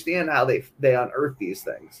don't understand how they unearth these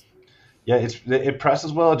things. Yeah, it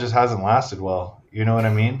presses well. It just hasn't lasted well. You know what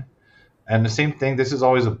I mean? And the same thing. This is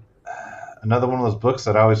always another one of those books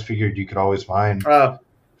that I always figured you could always find.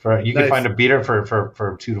 You can find a beater for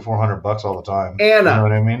 $200 to $400 all the time. Anna, you know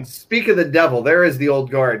what I mean? Speak of the devil. There is the old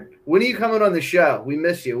guard. When are you coming on the show? We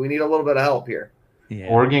miss you. We need a little bit of help here. Yeah.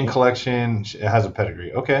 Oregon collection. It has a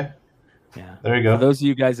pedigree. Okay. Yeah. There you go. For those of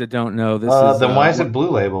you guys that don't know, this is. Then why is it blue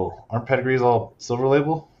label? Aren't pedigrees all silver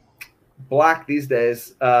label? Black these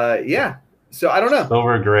days. Yeah. So I don't know.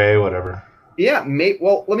 Silver, gray, whatever. Yeah.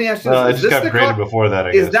 Well, let me ask you this. It just got graded before that,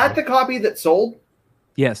 I guess. Is that the copy that sold?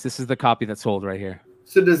 Yes, this is the copy that sold right here.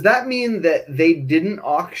 So does that mean that they didn't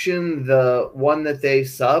auction the one that they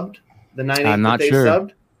subbed? The 9.8 I'm not sure.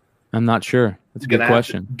 Subbed? I'm not sure. That's a good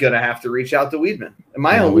question. Gonna have to reach out to Weedman. Am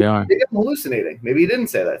I hallucinating? Maybe he didn't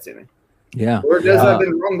say that to me. Yeah. Or does I've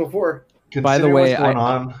been wrong before? By the way,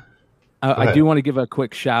 I do want to give a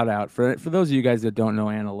quick shout out for those of you guys that don't know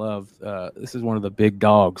Anna Love. This is one of the big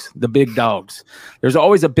dogs. The big dogs. There's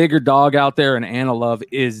always a bigger dog out there, and Anna Love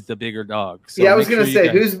is the bigger dog. So yeah, I was going to say,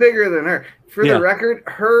 who's bigger than her? For the record,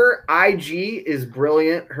 her IG is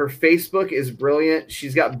brilliant. Her Facebook is brilliant.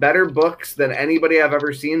 She's got better books than anybody I've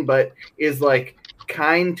ever seen, but is like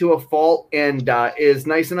kind to a fault and is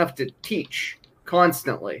nice enough to teach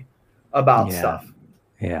constantly about stuff.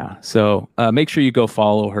 Yeah, so make sure you go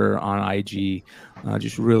follow her on IG.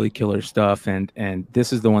 Just really killer stuff, and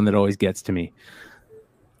this is the one that always gets to me.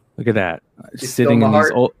 Look at that, sitting in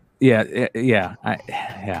these old. Yeah.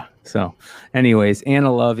 So, anyways,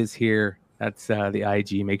 Anna Love is here. That's the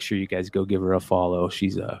IG. Make sure you guys go give her a follow.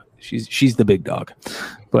 She's the big dog.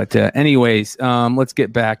 But anyways, let's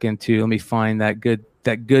get back into. Let me find that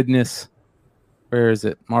goodness. Where is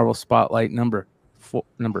it? Marvel Spotlight number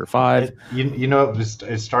 5.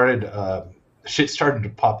 It started. Shit started to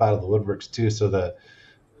pop out of the woodworks too. So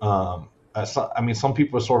some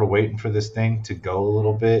people are sort of waiting for this thing to go a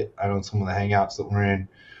little bit. I know in some of the hangouts that we're in,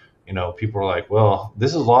 people are like, "Well,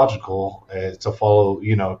 this is logical to follow."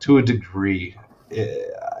 To a degree,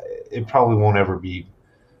 it probably won't ever be.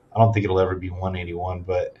 I don't think it'll ever be 181,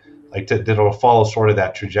 but it'll follow sort of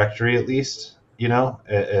that trajectory at least.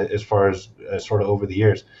 As far as sort of over the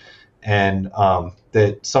years. And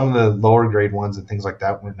that some of the lower grade ones and things like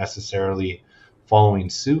that weren't necessarily following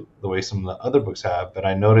suit the way some of the other books have. But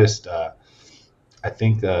I noticed, I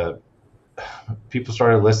think people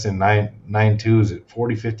started listing 9.2s at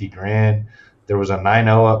 40, 50 grand. There was a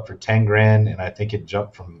 9.0 up for 10 grand, and I think it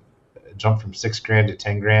jumped from 6 grand to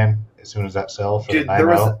 10 grand as soon as that sell for the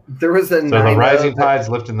 9.0. There was a 9.0. So the rising tide's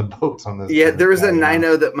lifting the boats on this. Yeah, there was a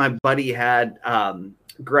 9.0 that my buddy had,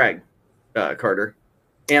 Greg Carter.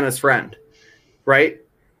 Anna's friend, right?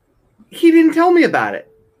 He didn't tell me about it.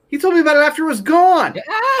 He told me about it after it was gone.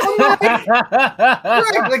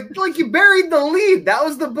 like you buried the lead. That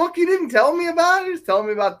was the book you didn't tell me about. He was telling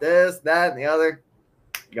me about this, that, and the other.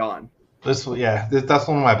 Gone. That's one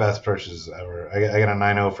of my best purchases ever. I got a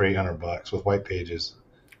 9.0 for $800 with white pages,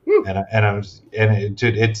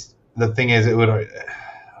 it's the thing is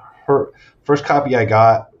her first copy I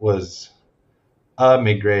got was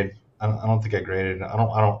mid grade. I don't think I graded it. I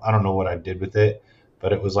don't know what I did with it,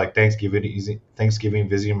 but it was like Thanksgiving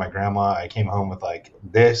visiting my grandma. I came home with like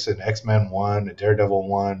this, an X-Men 1, a Daredevil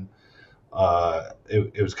 1.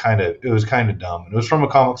 It was kind of dumb. And it was from a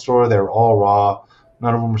comic store. They were all raw.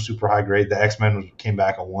 None of them were super high grade. The X-Men came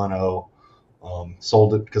back a 1.0.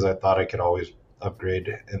 Sold it because I thought I could always upgrade,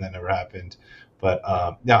 and that never happened. But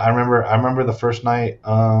I remember the first night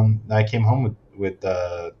I came home with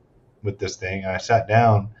this thing, and I sat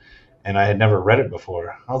down. And I had never read it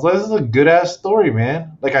before. I was like, this is a good-ass story,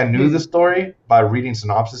 man. Like, I knew the story by reading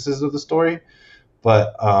synopsises of the story.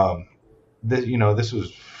 But, this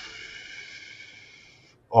was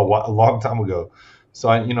a long time ago. So,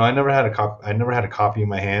 I never had a copy in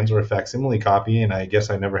my hands or a facsimile copy. And I guess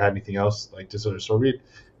I never had anything else like to sort of read.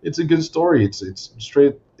 It's a good story. It's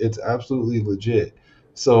straight. It's absolutely legit.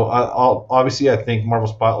 So, obviously, I think Marvel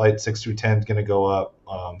Spotlight 6 through 10 is going to go up.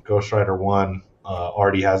 Ghost Rider 1.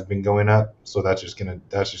 Already has been going up, so that's just gonna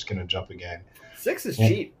jump again. 6 is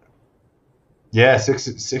cheap. Yeah, six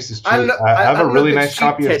is cheap. I have a really if nice it's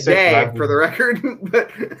copy cheap of six. today, for the record, but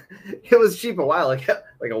it was cheap a while ago,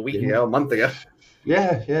 like a week ago, a month ago.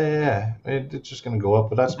 Yeah. It's just gonna go up,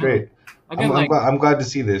 but that's great. I'm glad to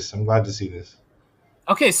see this.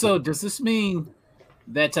 Okay, so does this mean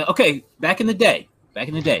that back in the day,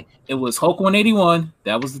 it was Hulk 181.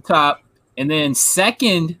 That was the top, and then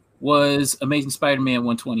second was Amazing Spider-Man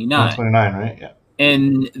 129. 129, right? Yeah.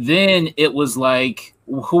 And then it was like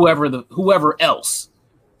whoever else.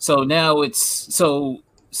 So now it's so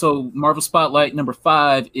Marvel Spotlight number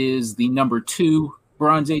 5 is the number 2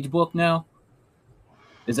 Bronze Age book now.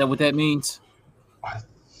 Is that what that means?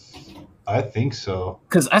 I think so.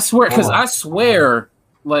 Because I swear,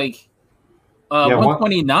 like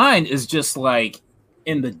 129 is just like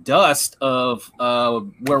in the dust of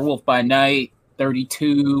Werewolf by Night,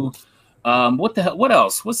 32. What the hell? What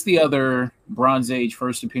else? What's the other Bronze Age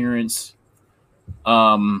first appearance?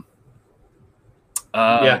 Tomb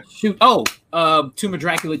of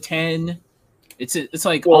Dracula 10. It's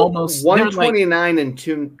like almost 129 and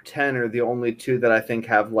Tomb 10 are the only two that I think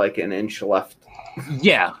have like an inch left.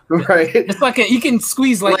 Yeah, right. It's like you can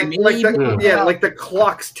squeeze like the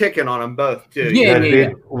clock's ticking on them both too. Yeah.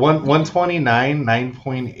 129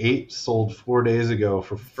 9.8 sold 4 days ago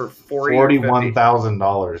for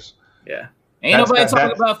 $41,000. Yeah. Ain't nobody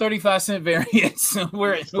talking about 35-cent variants.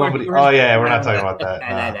 We're not talking about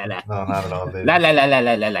that. No, not at all.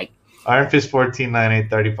 Iron Fist 14, 9.8,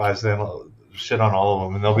 35 cent. Shit on all of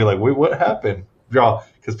them, and they'll be like, "Wait, what happened, y'all?"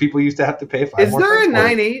 Because people used to have to pay 5. Is there a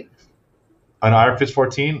 9.8? On Iron Fist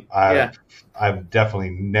 14? I've definitely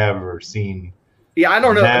never seen. Yeah, I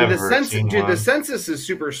don't know. I mean, the census is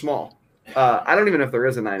super small. I don't even know if there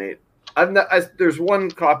is a 9.8. There's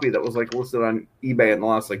one copy that was like listed on eBay in the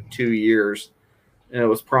last like 2 years, and it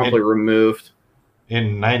was promptly removed.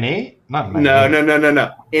 In 9.8? Not 9.8.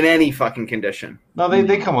 No. In any fucking condition. No,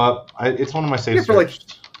 they come up. It's one of my safe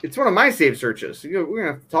searches. It's one of my save searches. We're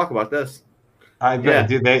gonna have to talk about this.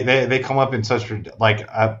 Dude, they come up in such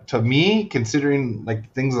to me, considering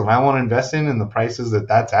like things that I want to invest in and the prices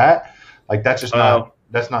that's at, like that's just not.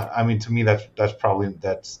 That's not. I mean, to me, that's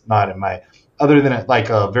not in my. Other than like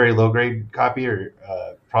a very low grade copy or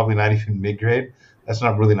probably not even mid grade. That's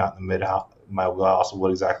not in the mid my wheelhouse of what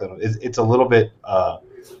exactly it's a little bit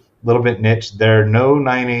niche. There are no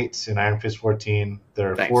 9.8s in Iron Fist 14.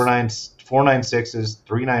 There are 4.96s,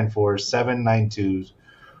 3.94s, 7.92s,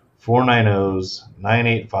 4.90s,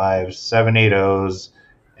 9.85s, 7.80s,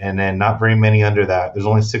 and then not very many under that. There's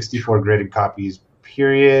only 64 graded copies,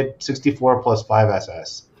 period. 64 plus 5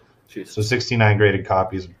 SS. Jeez. So 69 graded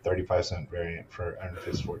copies of 35-cent variant for Iron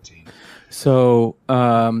Fist 14. So,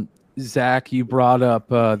 Zach, you brought up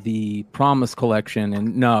the Promise collection,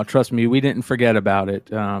 and no, trust me, we didn't forget about it.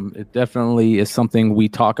 It definitely is something we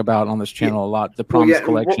talk about on this channel a lot. The Promise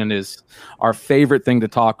collection is our favorite thing to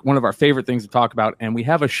talk, one of our favorite things to talk about, and we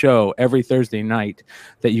have a show every Thursday night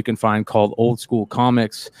that you can find called Old School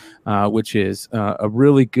Comics, which is a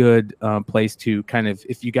really good place to kind of,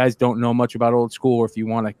 if you guys don't know much about old school, or if you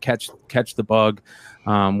want to catch the bug,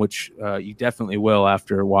 which you definitely will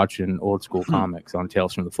after watching Old School Comics on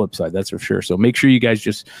Tales from the Flip Side, that's for sure. So make sure you guys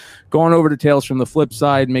just go on over to Tales from the Flip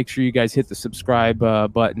Side. Make sure you guys hit the subscribe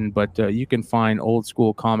button, but you can find Old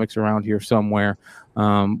School Comics around here somewhere.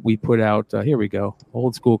 We put out here we go,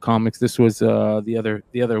 Old School Comics. This was the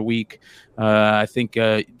other week. I think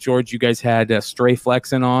George, you guys had Stray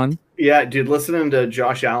Flexin on. Yeah, dude, listening to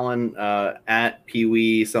Josh Allen at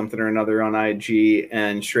Pee-wee something or another on IG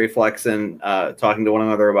and Stray Flexin talking to one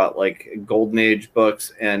another about like Golden Age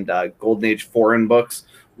books and Golden Age foreign books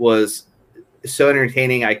was so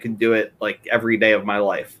entertaining. I could do it like every day of my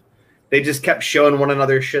life. They just kept showing one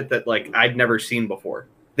another shit that like I'd never seen before,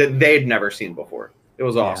 that they'd never seen before. It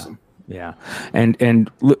was awesome. Yeah. And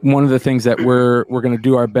one of the things that we're going to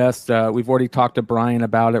do our best, we've already talked to Brian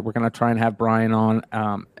about it. We're going to try and have Brian on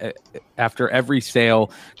after every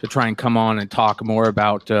sale to try and come on and talk more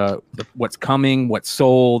about what's coming, what's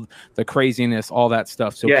sold, the craziness, all that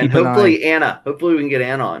stuff. So yeah, and hopefully we can get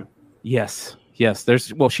Anna on. Yes.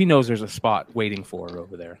 She knows there's a spot waiting for her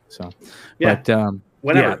over there. So, yeah, but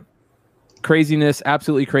whenever. Yeah. Craziness,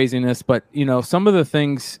 absolutely craziness. But you know, some of the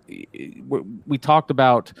things we talked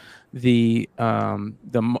about, the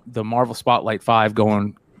Marvel Spotlight 5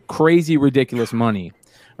 going crazy, ridiculous money,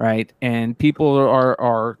 right? And people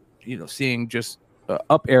are seeing just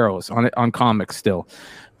up arrows on comics still,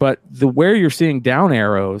 but where you're seeing down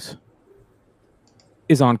arrows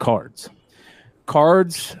is on cards.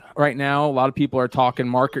 Cards right now, a lot of people are talking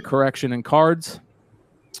market correction in cards.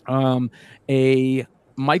 A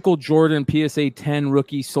Michael Jordan PSA 10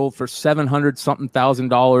 rookie sold for $700-something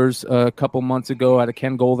thousand a couple months ago at a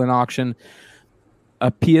Ken Golden auction.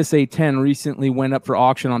 A PSA 10 recently went up for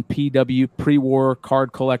auction on PW Pre-War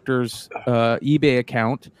Card Collectors eBay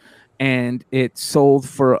account, and it sold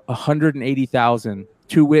for $180,000.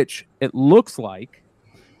 To which it looks like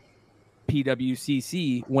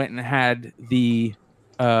PWCC went and had the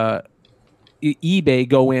eBay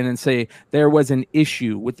go in and say there was an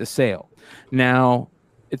issue with the sale. Now,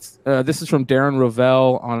 it's this is from Darren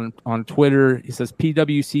Rovell on Twitter. He says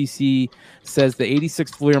PWCC says the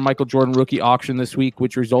 86th Fleer Michael Jordan rookie auction this week,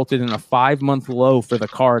 which resulted in a 5-month low for the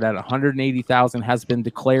card at $180,000, has been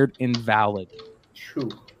declared invalid. True.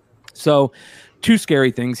 So, two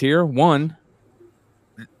scary things here. One,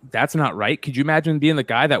 that's not right. Could you imagine being the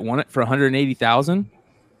guy that won it for $180,000,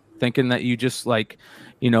 thinking that you just walked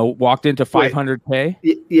into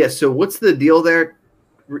 $500K? Yeah. So what's the deal there?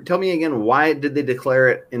 Tell me again. Why did they declare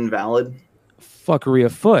it invalid? Fuckery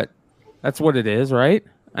afoot. That's what it is, right?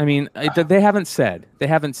 I mean, they haven't said. So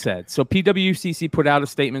PWCC put out a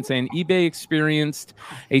statement saying eBay experienced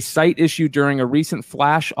a site issue during a recent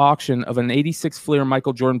flash auction of an 86 Fleer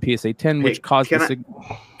Michael Jordan PSA 10, which caused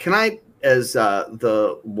Can I, as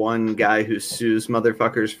the one guy who sues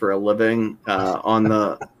motherfuckers for a living on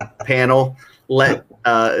the panel, let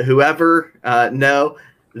whoever know,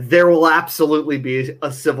 there will absolutely be a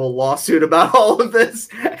civil lawsuit about all of this,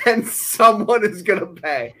 and someone is going to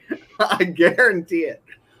pay. I guarantee it.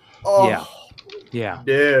 Oh, yeah,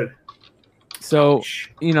 dude. So,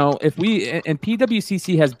 if we, and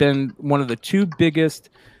PWCC has been one of the two biggest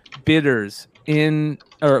bidders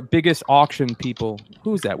biggest auction people.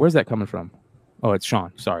 Who's that? Where's that coming from? Oh, it's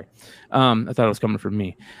Sean. Sorry. I thought it was coming from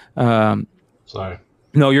me. Sorry.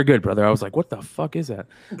 No, you're good, brother. I was like, what the fuck is that?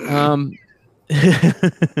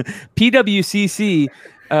 PWCC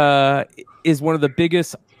is one of the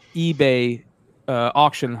biggest eBay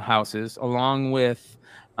auction houses, along with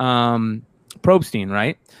Probstein,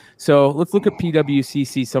 right? So let's look at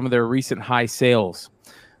PWCC, some of their recent high sales.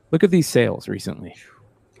 Look at these sales recently.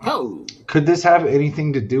 Oh, could this have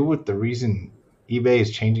anything to do with the reason eBay is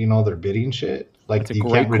changing all their bidding shit? Like, that's a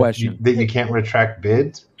great question. That you can't retract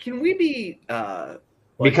bids? Can we be can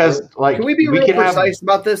we be real precise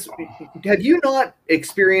about this? Have you not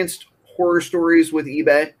experienced horror stories with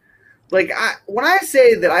eBay? Like, when I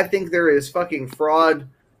say that I think there is fucking fraud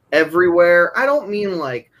everywhere, I don't mean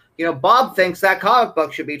Bob thinks that comic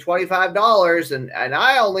book should be $25 and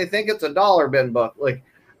I only think it's $1 bin book. Like,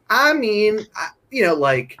 I mean,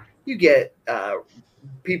 you get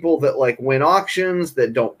people that win auctions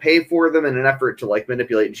that don't pay for them in an effort to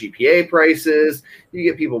manipulate GPA prices. You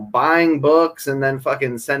get people buying books and then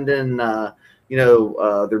fucking sending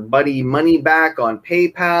their buddy money back on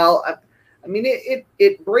PayPal. I mean,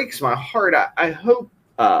 it breaks my heart. I hope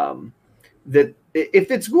that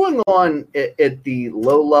if it's going on at the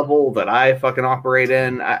low level that I fucking operate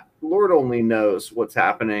in, Lord only knows what's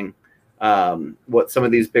happening, what some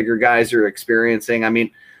of these bigger guys are experiencing. I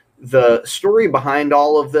mean, the story behind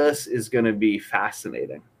all of this is going to be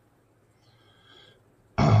fascinating.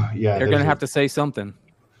 Yeah, they're going to have to say something.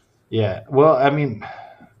 Yeah, well, I mean,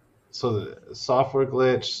 so the software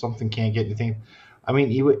glitch, something can't get anything. I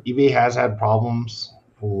mean, eBay has had problems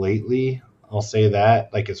lately. I'll say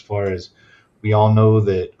that. As far as we all know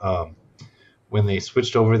that when they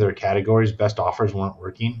switched over their categories, best offers weren't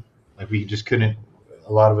working. We just couldn't.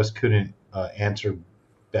 A lot of us couldn't answer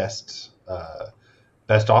best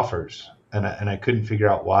offers, and I couldn't figure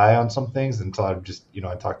out why on some things until I just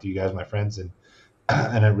I talked to you guys, my friends, and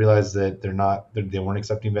I realized that they weren't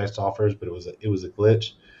accepting best offers, but it was a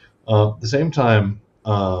glitch. At the same time,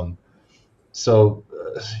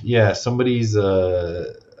 somebody's I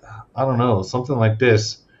don't know, something like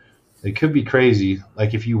this. It could be crazy.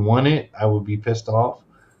 If you won it, I would be pissed off,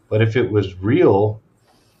 but if it was real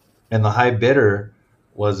and the high bidder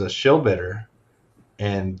was a shill bidder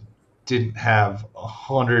and didn't have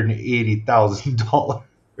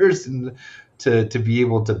 $180,000 to be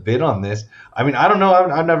able to bid on this. I mean, I don't know.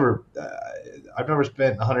 I've never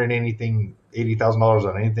spent $180,000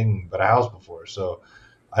 on anything but a house before, so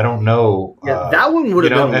I don't know. Yeah, that one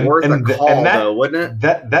would have been worth a call, though, wouldn't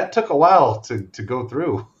it? That took a while to go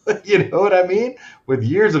through. You know what I mean? With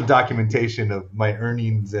years of documentation of my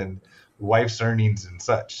earnings and wife's earnings and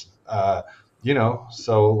such. So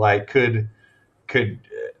could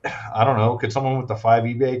I don't know, could someone with a 5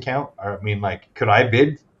 eBay account, or I mean, could I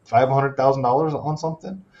bid $500,000 on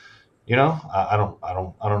something? I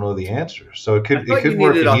don't know the answer. So it could work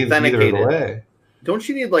in either way. Don't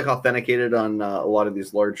you need authenticated on a lot of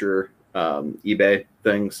these larger eBay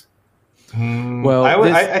things? Well,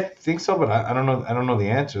 I think so, but I don't know. I don't know the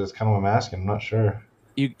answer. That's kind of what I'm asking. I'm not sure.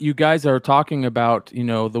 You guys are talking about,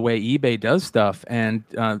 the way eBay does stuff, and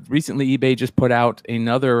recently eBay just put out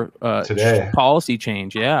another policy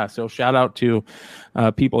change. Yeah, so shout out to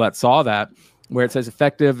people that saw that, where it says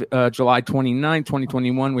effective July 29,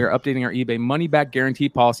 2021, we are updating our eBay money back guarantee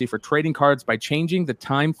policy for trading cards by changing the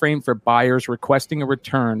time frame for buyers requesting a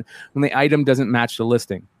return when the item doesn't match the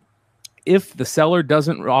listing. If the seller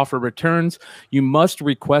doesn't offer returns, you must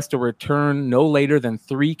request a return no later than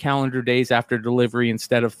 3 calendar days after delivery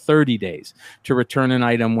instead of 30 days to return an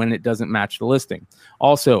item when it doesn't match the listing.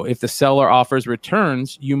 Also, if the seller offers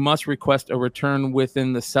returns, you must request a return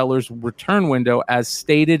within the seller's return window as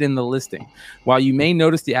stated in the listing. While you may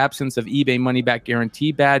notice the absence of eBay money back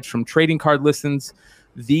guarantee badge from trading card listings,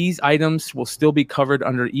 these items will still be covered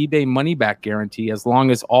under eBay money back guarantee as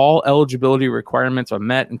long as all eligibility requirements are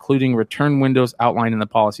met, including return windows outlined in the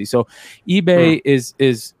policy. So eBay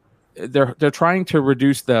is they're trying to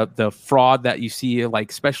reduce the fraud that you see,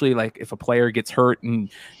 like especially like if a player gets hurt and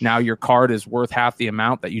now your card is worth half the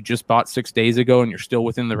amount that you just bought 6 days ago and you're still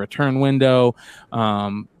within the return window.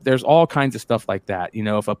 There's all kinds of stuff like that.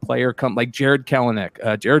 If a player like Jared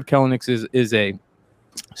Kelenic, Jared Kelenic is a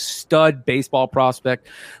stud baseball prospect,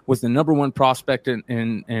 was the number one prospect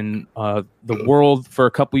in the world for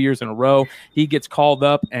a couple years in a row. He gets called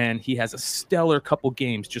up and he has a stellar couple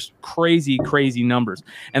games, just crazy numbers,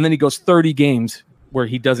 and then he goes 30 games where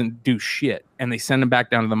he doesn't do shit, and they send him back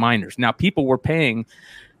down to the minors. Now people were paying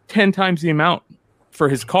 10 times the amount for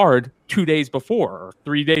his card 2 days before or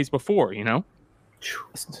 3 days before,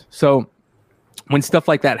 so when stuff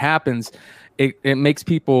like that happens, it makes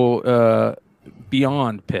people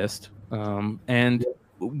beyond pissed. And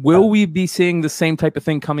will we be seeing the same type of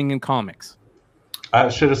thing coming in comics? I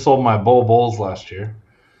should have sold my Bulls last year.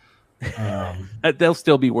 They'll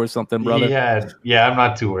still be worth something, brother. Yeah, I'm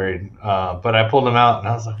not too worried. But I pulled them out and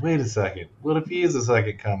I was like, wait a second, what if he is a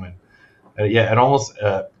second coming? It almost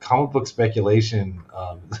comic book speculation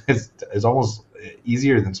is almost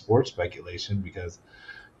easier than sports speculation because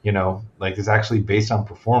like it's actually based on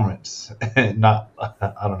performance, not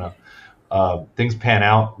I don't know. Things pan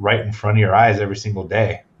out right in front of your eyes every single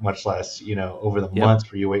day, much less, over the months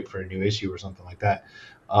where you wait for a new issue or something like that.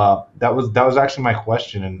 That was actually my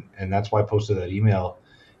question. And that's why I posted that email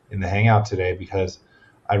in the Hangout today, because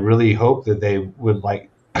I really hope that they would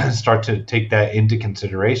start to take that into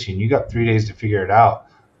consideration. You got 3 days to figure it out,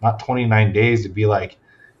 not 29 days to be like,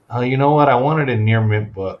 oh, you know what? I wanted a near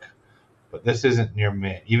mint book, but this isn't near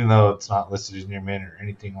mint, even though it's not listed as near mint or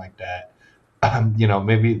anything like that.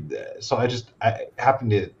 Maybe so. I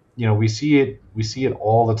happen to, we see it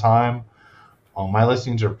all the time. My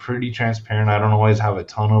listings are pretty transparent. I don't always have a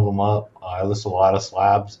ton of them up. I list a lot of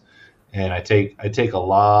slabs, and I take a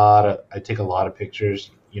lot of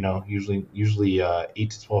pictures. Usually 8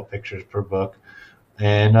 to 12 pictures per book.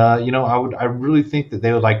 And I really think that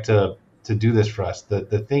they would like to do this for us.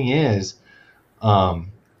 The thing is,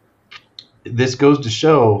 this goes to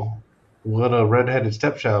show what a redheaded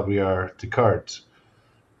stepchild we are to cards.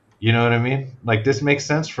 You know what I mean? Like, this makes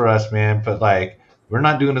sense for us, man, but we're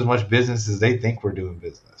not doing as much business as they think we're doing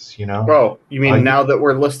business, Bro, you mean now that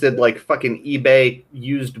we're listed like fucking eBay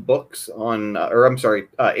used books on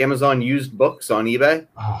Amazon used books on eBay?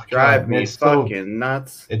 Oh, drive me fucking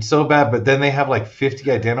nuts. It's so bad, but then they have 50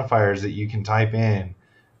 identifiers that you can type in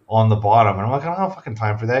on the bottom, and I'm like, I don't have fucking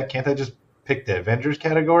time for that. Can't I just pick the Avengers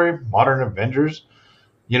category, Modern Avengers?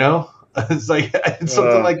 It's it's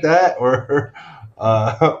something like that, or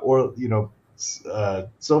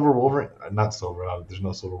Silver Wolverine, not Silver. There's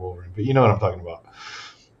no Silver Wolverine, but you know what I'm talking about.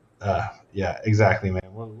 Yeah, exactly, man.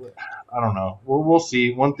 I don't know. We'll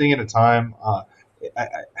see. One thing at a time. I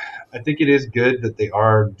think it is good that they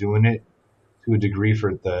are doing it to a degree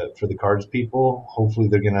for the cards people. Hopefully,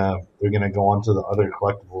 they're gonna go on to the other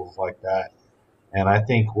collectibles like that, and I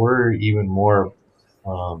think we're even more.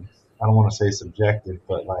 I don't want to say subjective,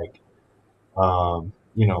 but a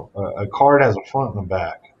card has a front and a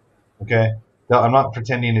back. Okay, I'm not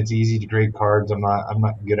pretending it's easy to grade cards. I'm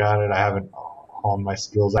not good at it. I haven't honed my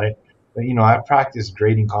skills at it. But I've practiced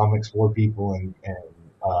grading comics for people and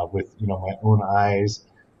with my own eyes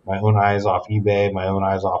off eBay, my own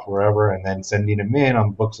eyes off wherever, and then sending them in on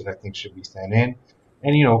books that I think should be sent in.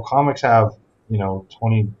 And comics have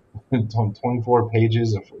 24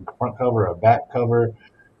 pages, a front cover, a back cover.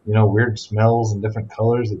 Weird smells and different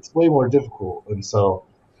colors. It's way more difficult. And so,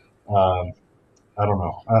 I don't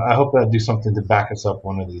know. I hope that do something to back us up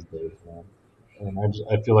one of these days, man. And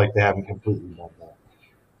I feel like they haven't completely done that.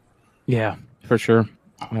 Yeah, for sure.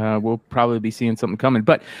 We'll probably be seeing something coming.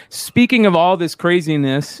 But speaking of all this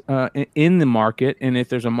craziness in the market, and if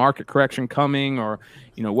there's a market correction coming, or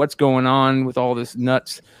what's going on with all this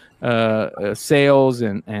nuts sales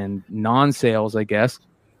and non-sales, I guess,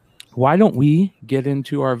 why don't we get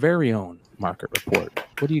into our very own market report?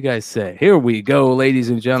 What do you guys say? Here we go, ladies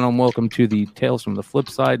and gentlemen. Welcome to the Tales from the Flip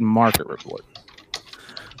Side market report.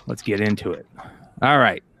 Let's get into it. All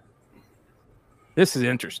right. This is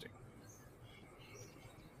interesting.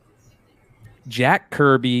 Jack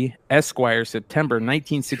Kirby, Esquire, September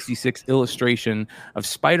 1966 illustration of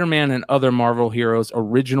Spider-Man and other Marvel heroes,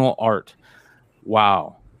 original art.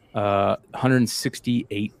 Wow.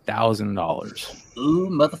 $168,000. Ooh,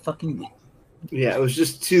 motherfucking. Yeah, it was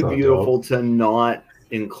just too beautiful to not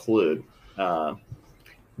include. There'll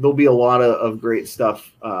be a lot of great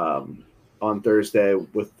stuff on Thursday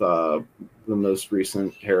with the most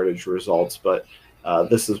recent Heritage results, but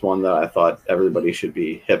this is one that I thought everybody should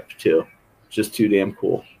be hip to. Just too damn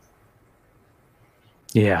cool.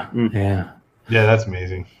 Yeah. Yeah, that's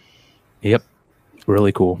amazing. Yep.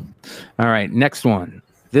 Really cool. All right, next one.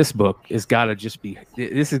 This book has got to just be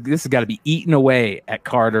this has got to be eaten away at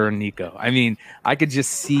Carter and Nico. I mean, I could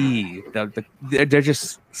just see they're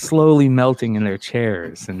just slowly melting in their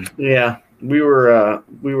chairs. And yeah, we were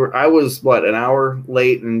I was an hour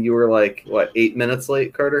late, and you were 8 minutes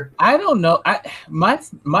late, Carter? I don't know. My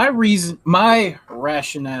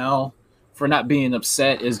rationale for not being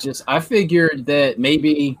upset is just I figured that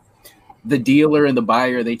maybe the dealer and the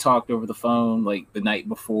buyer, they talked over the phone the night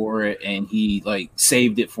before, and he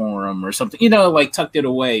saved it for him or something, tucked it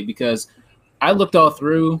away, because I looked all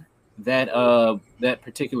through that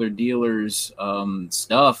particular dealer's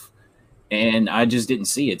stuff, and I just didn't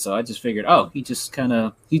see it. So I just figured, he just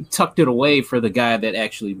he tucked it away for the guy that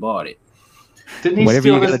actually bought it. Whatever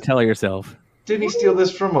you gotta tell yourself. Didn't he steal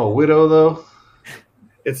this from a widow though?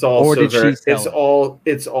 It's also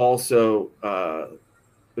it's also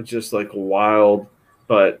just wild,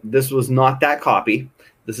 but this was not that copy.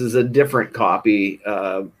 This is a different copy.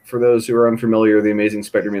 For those who are unfamiliar, the Amazing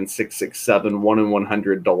Spider-Man 667 1 in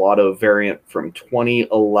 100 Delato variant from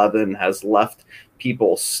 2011 has left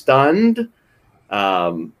people stunned.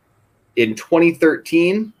 In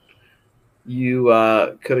 2013, you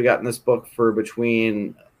could have gotten this book for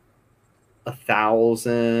between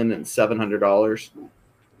 $1,000 and $700.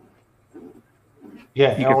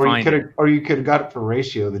 Yeah, or you could have got it for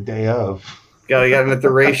Ratio the day of. Got it at the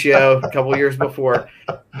Ratio a couple years before.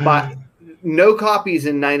 But no copies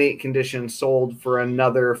in 9.8 condition sold for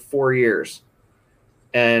another 4 years.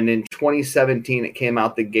 And in 2017, it came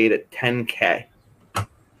out the gate at $10K.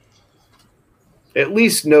 At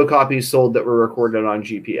least no copies sold that were recorded on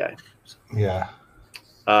GPA. Yeah.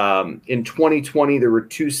 In 2020, there were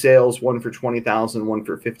 2 sales, one for $20,000, one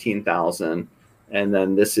for $15,000. And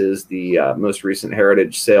then this is the most recent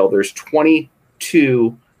Heritage sale. There's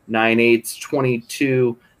 22 9.8s,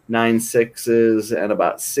 22 9.6s, and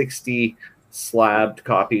about 60 slabbed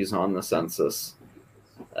copies on the census.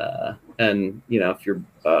 And if you're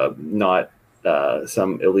not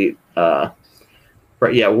some elite, right?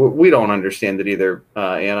 Yeah, we don't understand it either,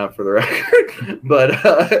 Anna, for the record. But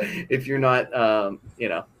if you're not, I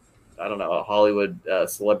don't know, a Hollywood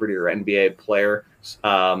celebrity or NBA player.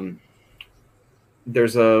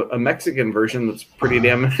 There's a Mexican version that's pretty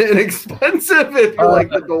damn inexpensive if you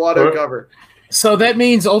like the Delato cover. So that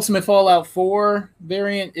means Ultimate Fallout 4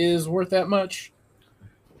 variant is worth that much?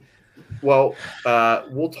 Well,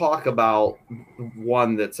 we'll talk about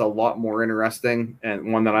one that's a lot more interesting,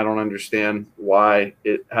 and one that I don't understand why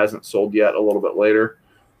it hasn't sold yet a little bit later.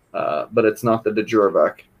 But it's not the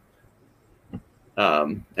Djurvec.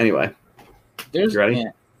 Anyway. You ready?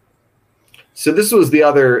 Yeah. So this was the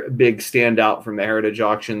other big standout from the Heritage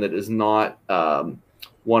auction that is not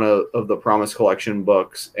one of the Promise Collection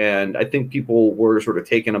books. And I think people were sort of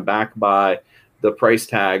taken aback by the price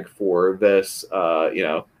tag for this,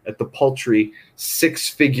 at the paltry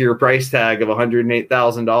 6-figure price tag of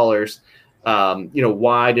 $108,000.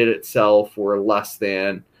 Why did it sell for less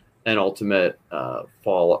than an Ultimate a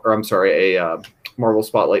Marvel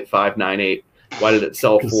Spotlight 598? Why did it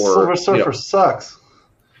sell for? Silver Surfer sucks.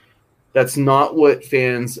 That's not what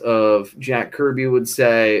fans of Jack Kirby would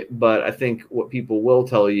say, but I think what people will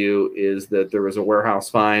tell you is that there was a warehouse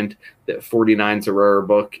find that 49's a rare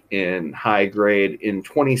book in high grade. In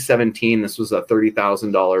 2017, this was a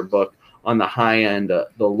 $30,000 book on the high end.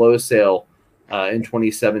 The low sale in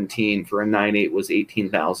 2017 for a 9.8 was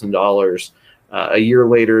 $18,000. A year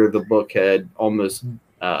later, the book had almost,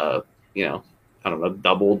 doubled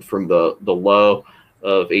from the low.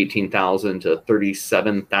 of $18,000 to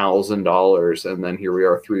 $37,000, and then here we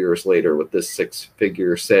are 3 years later with this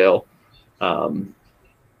 6-figure sale.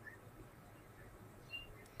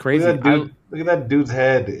 Crazy. Look at that dude's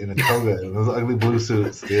head in a toga and those ugly blue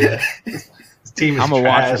suits, dude. This team is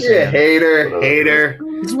trash. Yeah, hater.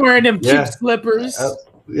 He's wearing them cheap slippers.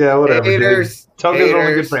 Yeah, whatever. Haters. Togas are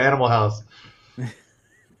only good for Animal House.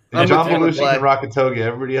 I'm John with you, Belushi McClay. can rock a toga.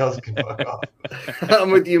 Everybody else can fuck off.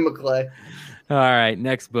 I'm with you, McClay. All right,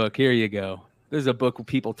 next book. Here you go. This is a book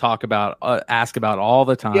people talk about, ask about all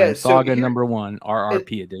the time. Yeah, so Saga here- #1,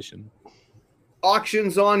 RRP edition.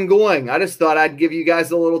 Auction's ongoing. I just thought I'd give you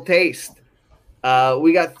guys a little taste.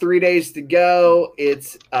 We got 3 days to go.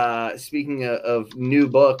 It's speaking of new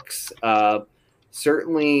books,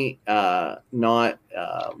 certainly not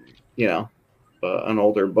an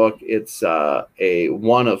older book. It's a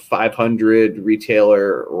one of 500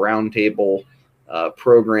 retailer roundtable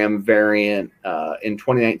program variant. In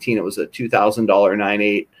 2019, it was a $2,000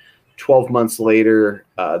 9.8. 12 months later,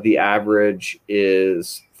 the average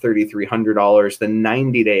is $3,300. The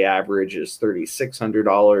 90-day average is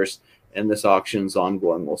 $3,600, and this auction's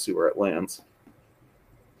ongoing. We'll see where it lands.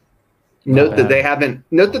 Note that there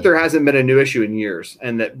hasn't been a new issue in years,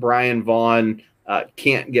 and that Brian Vaughn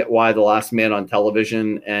can't get Why the Last Man on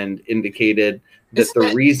Television, and indicated that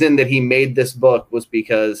the reason that he made this book was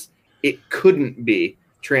because it couldn't be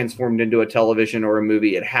transformed into a television or a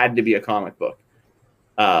movie. It had to be a comic book.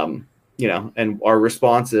 And our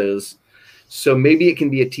response is, so maybe it can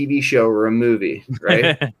be a TV show or a movie,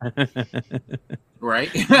 right? Right.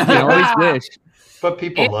 I always wish. But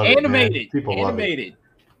people love it. Animated. Man. People love it.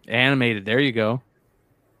 Animated. There you go.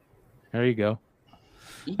 All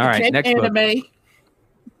right, next anime. book.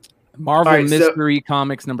 Marvel All right, Mystery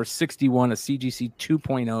Comics #61, a CGC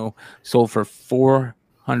 2.0, sold for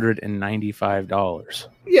 $495.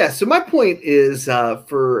 Yeah, so my point is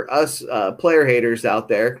for us player haters out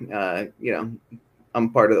there, I'm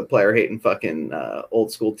part of the player hating fucking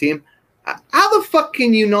old school team. How the fuck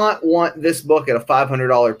can you not want this book at a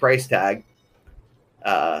 $500 price tag,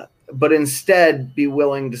 but instead be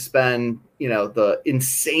willing to spend, the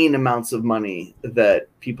insane amounts of money that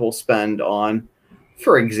people spend on,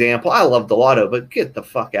 for example, I love the lotto, but get the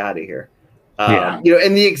fuck out of here. And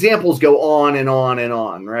the examples go on and on and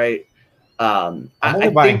on, right? I'm only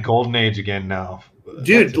buying Golden Age again now.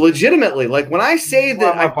 Dude, legitimately, like when I say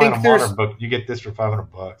that I think there's book, you get this for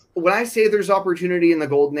 $500. When I say there's opportunity in the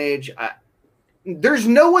Golden Age, there's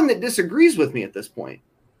no one that disagrees with me at this point.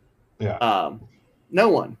 Yeah. No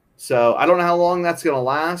one. So I don't know how long that's going to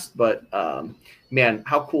last, but man,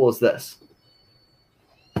 how cool is this?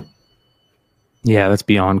 Yeah, that's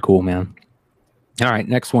beyond cool, man. All right,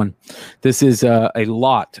 next one. This is a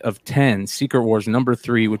lot of 10, Secret Wars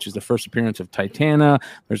 #3, which is the first appearance of Titania.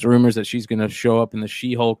 There's rumors that she's going to show up in the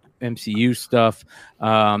She-Hulk MCU stuff.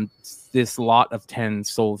 This lot of 10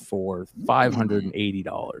 sold for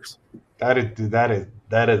 $580. That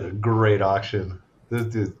is a great auction. This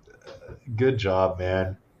dude, good job,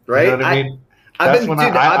 man. Right? You know what I mean? I've been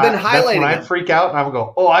highlighting. That's when I freak out and I would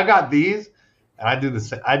go, "Oh, I got these," and I do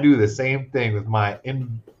the same thing with my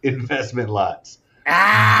investment lots.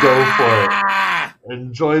 Go for it.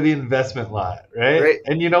 Enjoy the investment lot, right?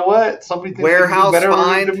 And you know what? Somebody thinks Warehouse better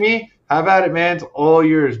find to me. How about it, man? It's all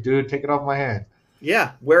yours, dude. Take it off my hands.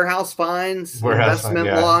 Yeah, warehouse finds, investment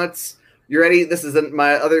lots. You ready? This is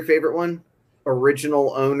my other favorite one.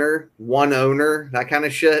 Original owner, one owner, that kind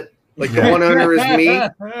of shit. Like the one owner is me.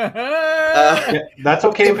 That's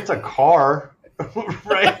okay if it's a car,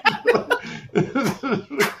 right?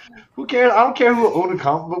 Who cares? I don't care who owned a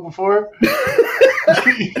comic book before.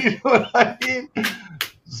 You know what I mean?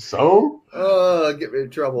 So? Get me in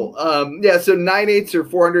trouble. So 9/8 are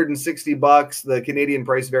 $460. The Canadian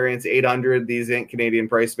price variance $800. These ain't Canadian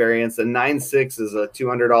price variance. The 9/6 is a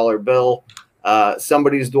 $200 bill.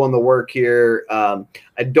 Somebody's doing the work here. I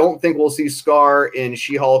don't think we'll see Scar in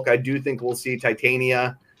She-Hulk. I do think we'll see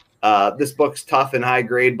Titania. This book's tough and high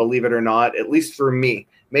grade, believe it or not, at least for me.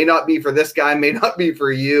 May not be for this guy, may not be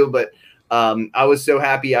for you, but I was so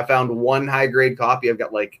happy I found one high grade copy. I've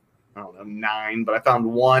got 9, but I found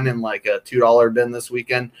one in a $2 bin this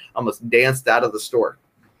weekend. Almost danced out of the store.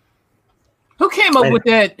 Who came up with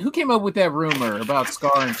that? Who came up with that rumor about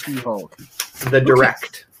Scar and She-Hulk? The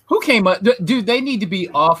Direct. Who came up? Dude, they need to be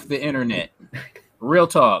off the internet. Real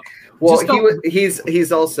talk. Well,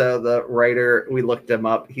 he's also the writer. We looked him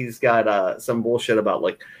up. He's got some bullshit about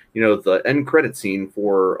the end credit scene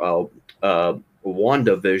for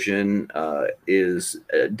WandaVision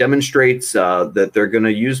demonstrates that they're going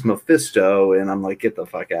to use Mephisto, and I'm like, get the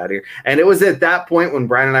fuck out of here. And it was at that point when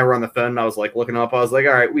Brian and I were on the phone, and I was like looking up, I was like,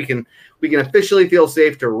 all right, we can officially feel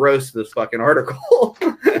safe to roast this fucking article.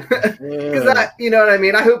 Because you know what I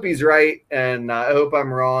mean? I hope he's right, and I hope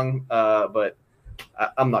I'm wrong, but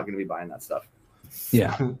I'm not going to be buying that stuff.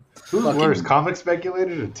 Yeah. Who's worse, comic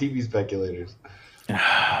speculators or TV speculators? TV.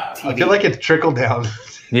 I feel like it's trickled down.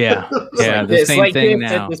 Yeah. Yeah. The It's same like thing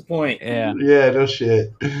this now. at this point. Yeah. Yeah, no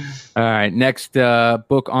shit. All right. Next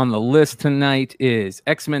book on the list tonight is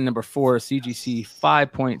X-Men #4, CGC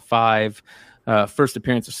 5.5. First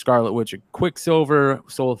appearance of Scarlet Witch and Quicksilver,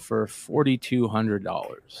 sold for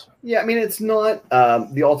 $4,200. Yeah, I mean, it's not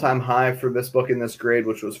the all-time high for this book in this grade,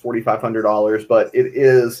 which was $4,500, but it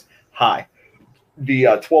is high. The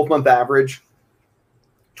 12-month average,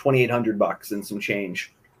 $2,800 and some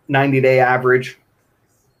change. 90-day average,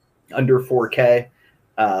 under 4K.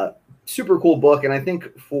 Super cool book, and I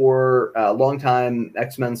think for longtime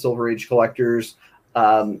X-Men Silver Age collectors,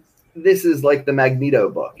 this is like the Magneto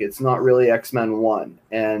book. It's not really X-Men 1,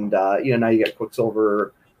 and now you get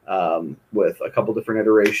Quicksilver with a couple different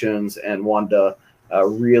iterations, and Wanda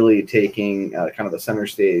really taking kind of the center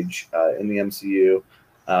stage in the MCU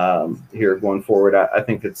here going forward. I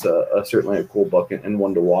think it's certainly a cool book and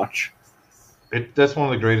one to watch. That's one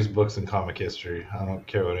of the greatest books in comic history. I don't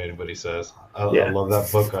care what anybody says. I love that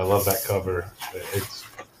book. I love that cover. It's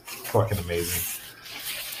fucking amazing.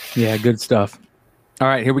 Yeah, good stuff. All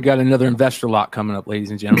right, here we got another investor lot coming up,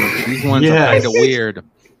 ladies and gentlemen. These ones Yes. are kind of weird.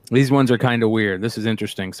 These ones are kind of weird. This is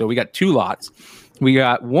interesting. So we got two lots. We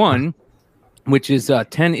got one, which is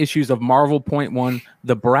 10 issues of Marvel .1,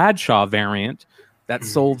 the Bradshaw variant. That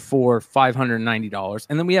sold for $590.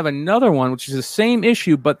 And then we have another one, which is the same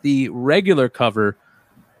issue, but the regular cover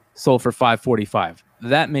sold for $545.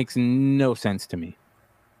 That makes no sense to me.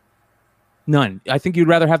 None. I think you'd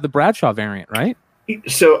rather have the Bradshaw variant, right?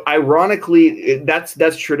 So ironically, that's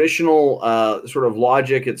traditional sort of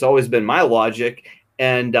logic. It's always been my logic.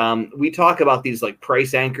 And we talk about these like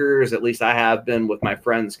price anchors. At least I have been with my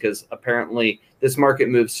friends, because apparently this market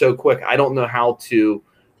moves so quick. I don't know how to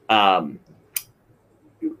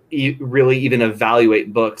really even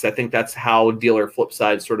evaluate books. I think that's how Dealer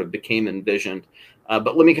Flipside sort of became envisioned.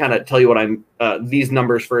 But let me kind of tell you what I'm these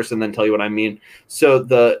numbers first, and then tell you what I mean. So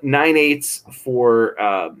the 9/8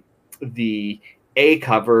 for the A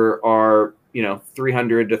cover are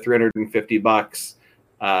 $300 to $350.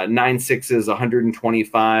 9/6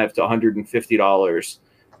 $125 to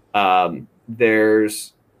 $150.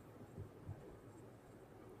 There's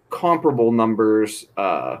comparable numbers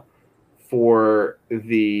for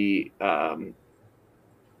the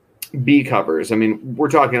B covers. I mean, we're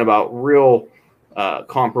talking about real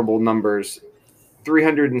comparable numbers.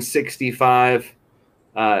 365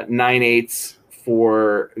 9/8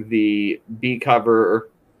 for the B cover,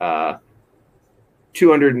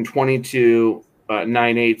 222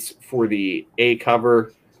 9/8 for the A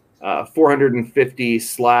cover, 450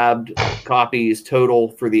 slabbed copies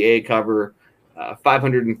total for the A cover,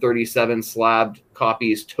 537 slabbed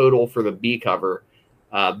copies total for the B cover.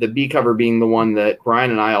 The B cover being the one that Brian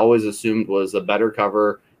and I always assumed was a better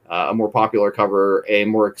cover, a more popular cover, a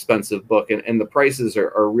more expensive book, and the prices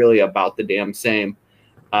are really about the damn same.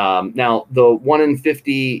 Now, the 1 in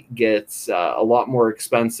 50 gets a lot more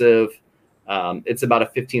expensive. It's about a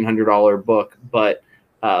 $1,500 book, but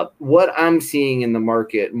what I'm seeing in the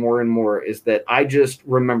market more and more is that I just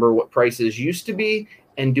remember what prices used to be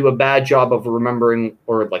and do a bad job of remembering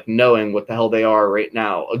or like knowing what the hell they are right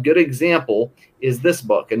now. A good example is this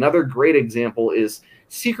book. Another great example is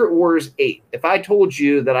Secret Wars 8. If I told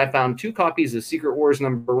you that I found 2 copies of Secret Wars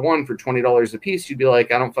 #1 for $20 a piece, you'd be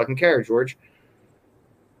like, I don't fucking care, George.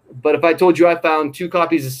 But if I told you I found 2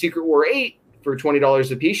 copies of Secret War 8 for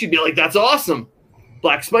 $20 a piece, you'd be like, that's awesome.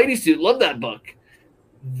 Black Spidey suit, love that book.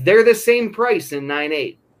 They're the same price in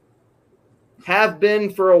 9/8. Have been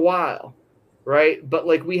for a while, right? But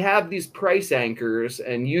like we have these price anchors,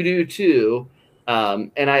 and you do too.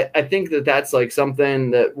 And I think that that's like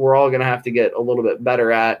something that we're all going to have to get a little bit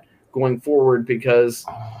better at going forward, because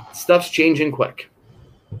stuff's changing quick.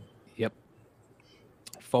 Yep.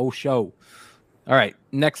 Faux show. All right.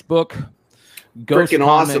 Next book. Ghost Freaking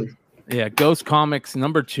awesome. Yeah, Ghost Comics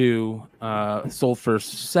 #2 sold for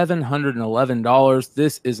 $711.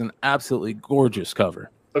 This is an absolutely gorgeous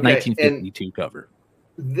cover. Okay, 1952 cover.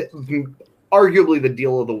 Arguably the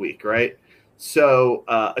deal of the week, right? So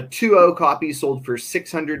a 2.0 copy sold for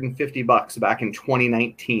 $650 back in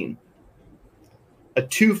 2019. A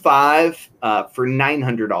 2.5 for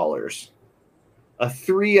 $900. A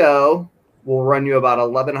 3.0 will run you about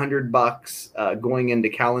 $1,100 going into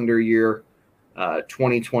calendar year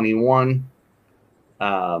 2021.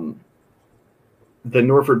 The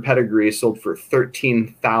Norford Pedigree sold for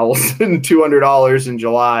 $13,200 in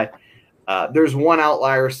July. There's one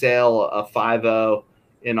outlier sale, a 5.0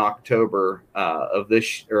 in October of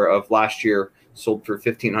last year, sold for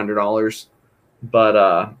 $1,500.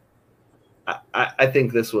 But I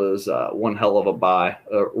think this was one hell of a buy,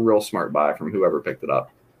 a real smart buy from whoever picked it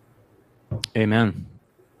up. Amen.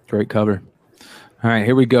 Great cover. All right,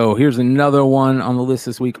 here we go. Here's another one on the list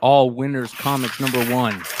this week. All Winners Comics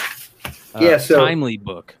 #1. So timely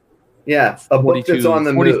book. Yeah, a book that's on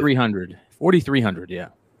the 4,300. 4,300, yeah.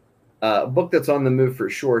 A book that's on the move for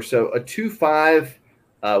sure. So a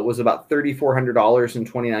 2.5 was about $3,400 in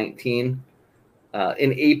 2019.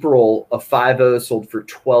 In April, a 5.0 sold for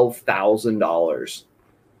 $12,000.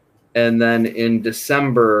 And then in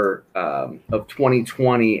December of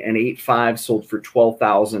 2020, an 8.5 sold for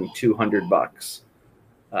 $12,200.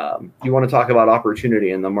 You want to talk about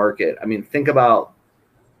opportunity in the market? I mean, think about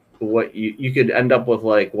what you could end up with,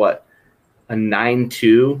 like what, a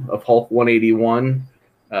 9.2 of Hulk 181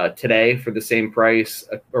 today for the same price.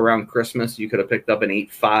 Around Christmas, you could have picked up an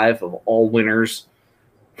 8.5 of All Winners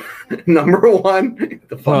 #1. Get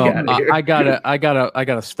the fuck out of here. I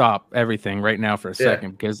gotta stop everything right now for a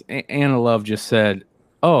second because Anna Love just said,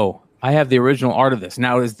 "Oh, I have the original art of this."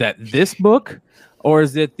 Now, is that this book, or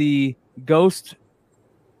is it the Ghost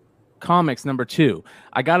Comics #2?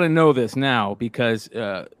 I gotta know this now because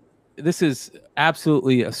this is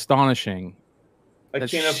absolutely astonishing. I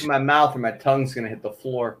can't open my mouth or my tongue's gonna hit the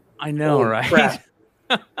floor. I know, Holy right? crap.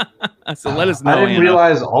 So let us know. I didn't Anna.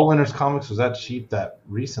 realize All Winners Comics was that cheap that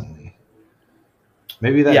recently.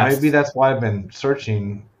 Maybe that's why I've been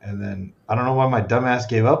searching, and then I don't know why my dumbass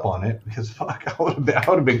gave up on it because fuck, I would have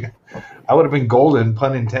been golden,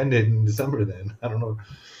 pun intended, in December. Then I don't know.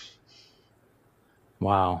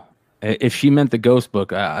 Wow, if she meant the Ghost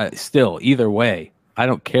book, still either way, I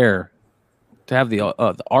don't care to have the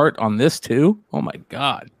art on this too. Oh my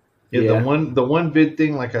god. Yeah, the one bid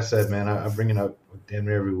thing, like I said, man, I bring it up damn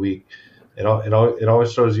near every week. It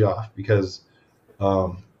always throws you off because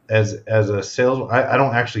as a salesman, I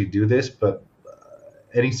don't actually do this, but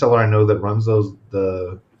any seller I know that runs those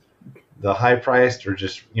the high priced or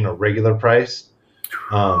just regular price,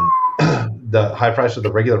 the high price or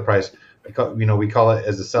the regular price, we call it,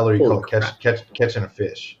 as a seller, you call it catching a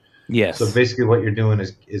fish. Yes. So basically, what you're doing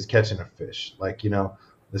is catching a fish. Like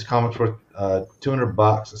this comic's worth $200.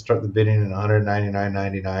 Let's start the bidding at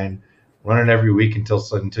 $199.99. Run it every week until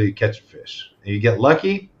you catch a fish. And you get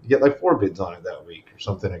lucky, you get like 4 bids on it that week or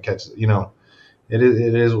something. It catches. It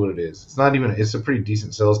is what it is. It's a pretty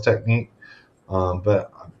decent sales technique.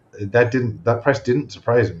 But that price didn't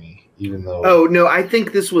surprise me. Even though, oh no, I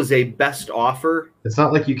think this was a best offer. It's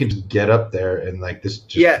not like you can just get up there and like this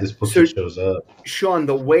book just shows up. Sean,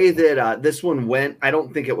 the way that this one went, I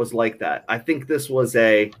don't think it was like that. I think this was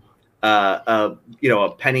a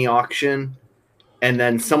penny auction, and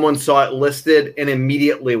then someone saw it listed and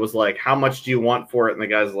immediately was like, "How much do you want for it?" And the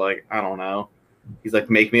guy's like, "I don't know." He's like,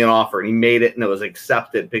 "Make me an offer," and he made it, and it was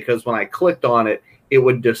accepted because when I clicked on it, it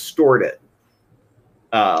would distort it.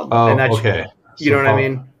 Okay. You know what I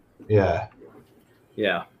mean? Yeah.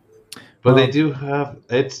 Yeah. But they do have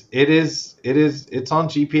it's on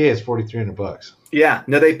GPA. It's $4,300. Yeah.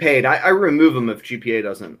 No, they paid. I remove them if GPA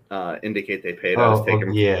doesn't indicate they paid. I just take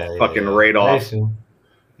them fucking right off. And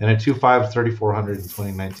a 2.5 $3,400 in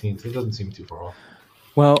 2019, so it doesn't seem too far off.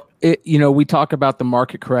 Well, we talk about the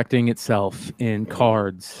market correcting itself in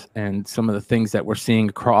cards and some of the things that we're seeing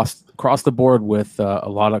across the board with a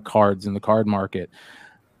lot of cards in the card market.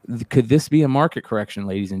 Could this be a market correction,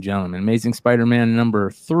 ladies and gentlemen? Amazing Spider-Man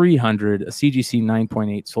 #300, a CGC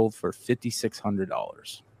 9.8, sold for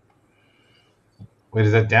 $5,600. Wait,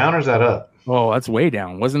 is that down or is that up? Oh, that's way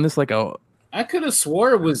down. Wasn't this like a? I could have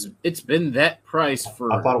swore it's been that price for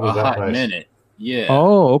a hot minute. Yeah.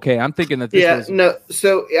 Oh, okay. I'm thinking that this was... no.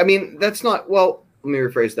 So, I mean, that's not... Well, let me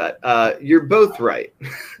rephrase that. You're both right.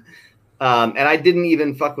 And I didn't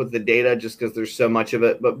even fuck with the data just because there's so much of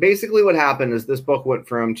it. But basically what happened is this book went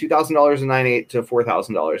from $2,000 in 9.8 to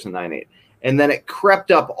 $4,000 in 9.8. And then it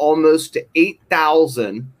crept up almost to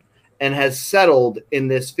 $8,000 and has settled in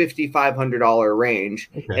this $5,500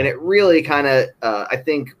 range. Okay. And it really kind of, I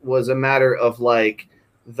think, was a matter of like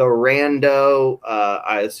the rando,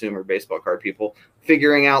 I assume, or baseball card people,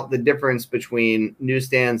 figuring out the difference between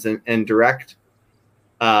newsstands and direct.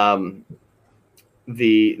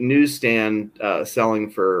 The newsstand selling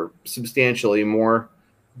for substantially more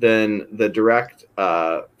than the direct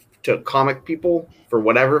to comic people for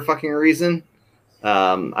whatever fucking reason.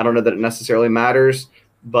 I don't know that it necessarily matters,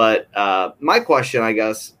 but my question, I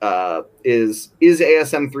guess, is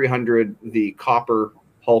ASM 300 the copper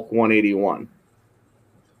Hulk 181?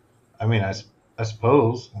 I mean, I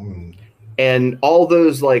suppose. And all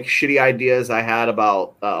those like shitty ideas I had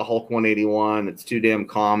about Hulk 181, it's too damn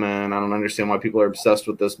common. I don't understand why people are obsessed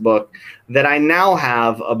with this book that I now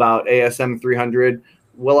have about ASM 300.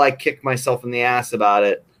 Will I kick myself in the ass about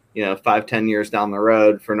it, 5-10 years down the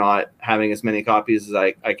road for not having as many copies as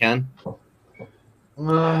I can?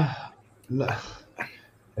 No. I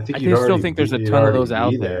still think there's a ton of those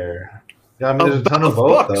out there. Yeah, I mean, there's a ton of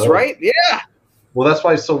both, books, though. Right? Yeah. Well, that's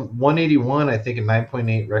why. So 181, I think a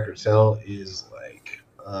 9.8 record sale is like,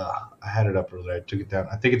 I had it up earlier. I took it down.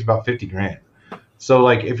 I think it's about $50,000. So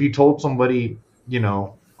like, if you told somebody,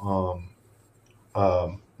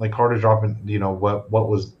 like Carter dropping, what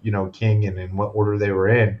was, King and in what order they were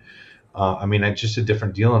in. I mean, it's just a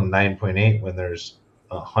different deal in 9.8 when there's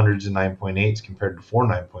hundreds of 9.8s compared to 4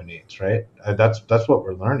 9.8s, right? That's what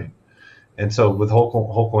we're learning. And so with Hulk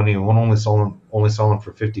 181 only selling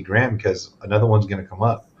for $50,000 because another one's going to come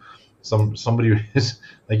up. Somebody is,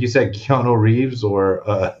 like you said, Keanu Reeves or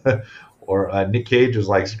Nick Cage was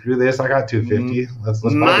like, screw this, I got $250. Let's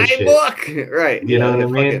buy this shit. Book, right? You know what I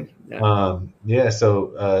mean? Yeah.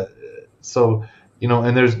 So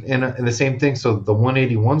and there's and the same thing. So the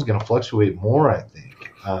 181 is going to fluctuate more, I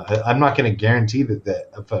think. I'm not going to guarantee that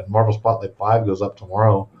if a Marvel Spotlight 5 goes up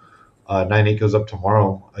tomorrow, 9.8 goes up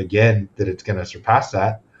tomorrow again, that it's going to surpass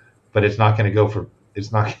that, but it's not going to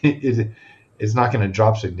it's not going to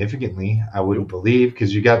drop significantly, I wouldn't believe,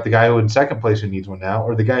 because you got the guy who in second place who needs one now,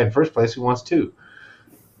 or the guy in first place who wants two,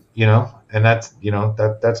 and that's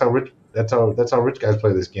how rich guys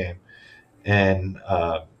play this game, and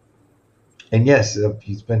yes, if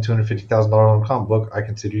you spend $250,000 on a comic book, I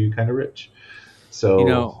consider you kind of rich.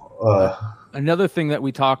 So another thing that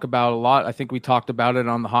we talk about a lot, I think we talked about it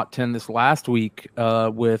on the Hot 10 this last week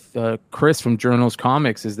with Chris from Journals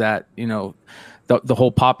Comics, is that, the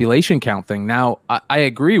whole population count thing. Now, I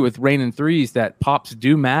agree with Rain and Threes that pops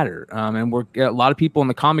do matter. And a lot of people in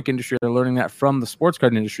the comic industry are learning that from the sports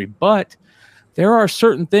card industry. But there are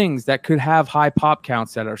certain things that could have high pop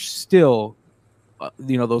counts that are still,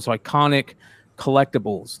 those iconic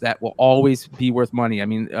collectibles that will always be worth money. I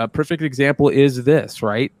mean, a perfect example is this,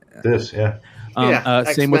 right?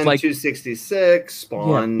 Same with like 266,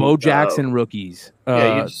 Spawn, Bo Jackson rookies.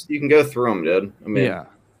 You can go through them, dude. I mean,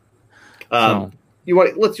 you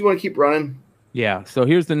want to keep running? Yeah. So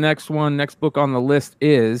here's the next one. Next book on the list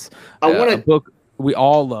is a book we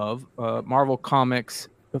all love, Marvel Comics.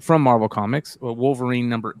 From Marvel Comics, Wolverine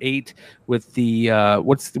 #8 with the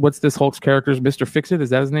what's this Hulk's character's Mr. Fix-It? Is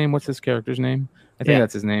that his name? What's this character's name? I think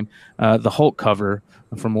that's his name. The Hulk cover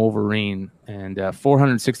from Wolverine, and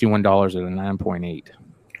 $461 at a 9.8.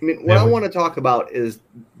 I mean, what I want to talk about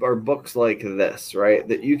are books like this, right?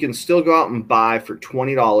 That you can still go out and buy for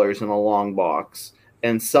 $20 in a long box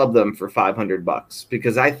and sub them for $500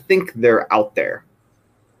 because I think they're out there.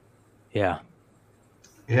 Yeah.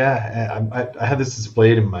 Yeah, I had this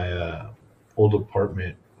displayed in my old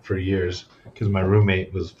apartment for years because my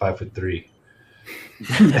roommate was 5'3".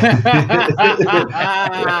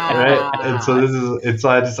 Right, and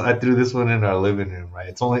so I threw this one in our living room. Right,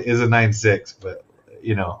 it's a 9.6, but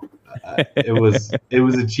it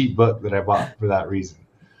was a cheap book that I bought for that reason.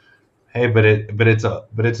 Hey, but it's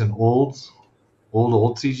an old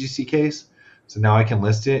CGC case, so now I can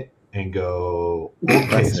list it and go old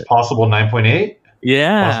case, possible 9.8.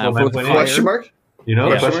 Yeah, question mark.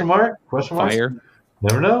 Question mark. Fire.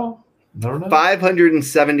 Never know.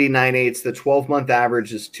 579/8. The 12-month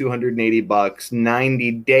average is $280.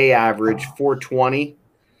 90-day average $420.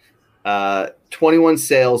 21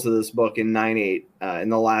 sales of this book in 9.8 in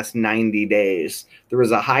the last 90 days. There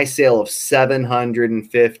was a high sale of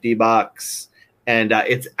 $750, and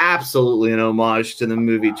it's absolutely an homage to the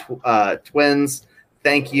movie Twins.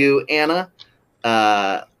 Thank you, Anna.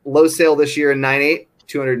 Low sale this year in 9.8,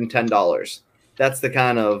 $210. That's the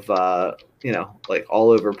kind of like all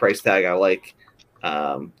over price tag I like.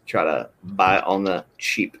 Try to buy on the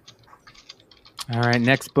cheap. All right,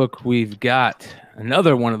 next book we've got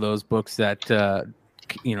another one of those books that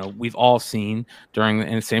we've all seen during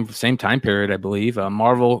the same time period, I believe. From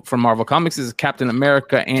Marvel Comics is Captain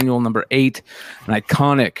America Annual #8, an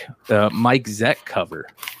iconic Mike Zeck cover,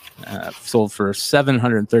 sold for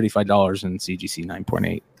 $735 in CGC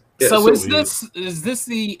 9.8. So is this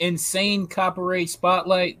the insane copyright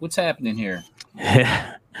spotlight? What's happening here?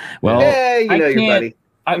 Well, hey, your buddy.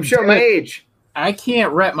 I'm showing my age. I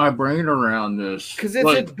can't wrap my brain around this. Because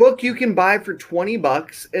it's a book you can buy for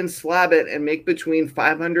 $20 and slab it and make between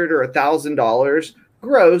 $500 or $1,000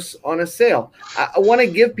 gross on a sale. I want to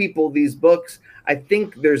give people these books. I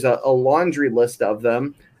think there's a laundry list of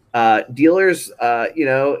them. Dealers,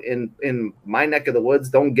 in my neck of the woods,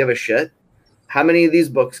 don't give a shit. How many of these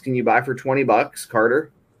books can you buy for $20,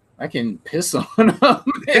 Carter? I can piss on them.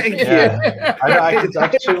 Yeah, I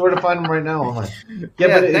can show you where to find them right now online.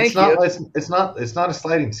 Yeah, but it's not a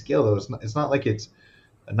sliding scale though. It's not like it's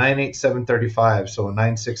a 9.8 735, so a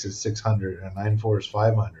 9.6 is 600, and a 9.4 is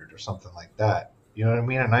 500 or something like that. You know what I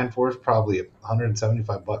mean? A 9.4 is probably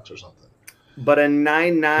 $175 or something. But a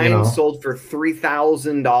 9.9 sold for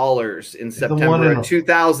 $3,000 in September of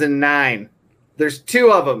 2009. There's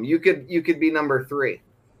two of them. You could be number 3.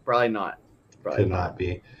 Probably not. Could not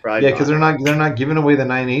be. Probably because they're not giving away the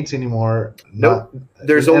 9.8s anymore. Nope.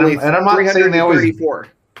 There's only and I'm not saying they always.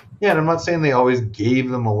 Yeah, and I'm not saying they always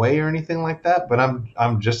gave them away or anything like that. But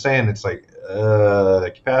I'm just saying it's like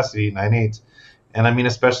capacity 9.8s, and I mean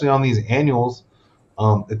especially on these annuals,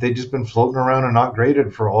 if they've just been floating around and not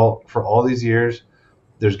graded for all these years.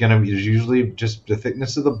 There's usually just the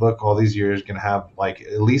thickness of the book all these years going to have like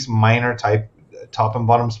at least minor type top and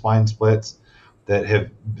bottom spine splits that have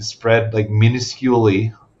spread like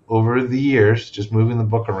minusculely over the years, just moving the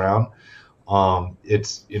book around.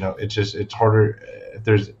 It's harder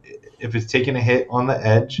if it's taking a hit on the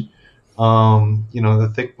edge.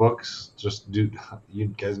 The thick books you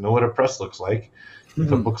guys know what a press looks like. If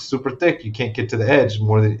the book's super thick, you can't get to the edge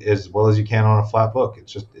as well as you can on a flat book.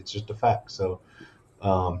 It's just a fact. So,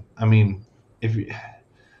 I mean,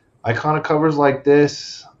 iconic covers like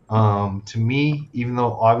this, to me, even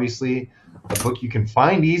though obviously a book you can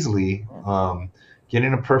find easily,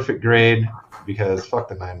 getting a perfect grade, because fuck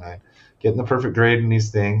the 9.9, getting the perfect grade in these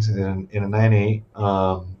things in a 9.8,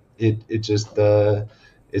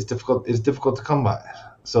 it's difficult to come by.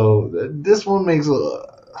 So this one makes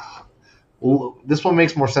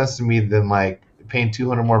more sense to me than like paying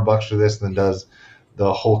 $200 more for this than does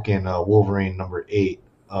the Hulk and Wolverine number 8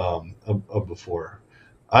 of before.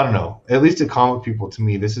 I don't know. At least to comic people, to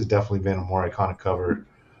me, this has definitely been a more iconic cover,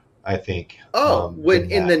 I think. When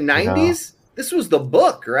in the 90s, this was the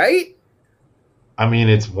book, right? I mean,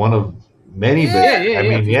 it's one of many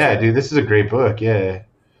books. Dude, this is a great book. Yeah.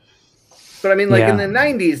 But I mean, like in the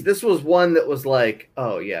 90s, this was one that was like,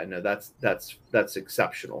 oh yeah, no, that's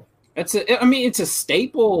exceptional. It's a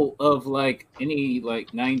staple of like any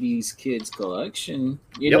like 90s kids collection.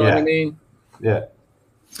 You know what I mean? Yeah.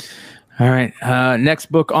 All right.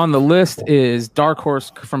 Next book on the list is Dark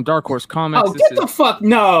Horse from Dark Horse Comics. Oh, get the fuck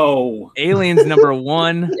no! Aliens number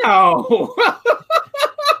 1. No.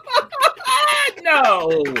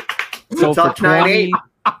 No. So for $2,200.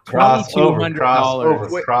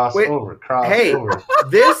 Crossover.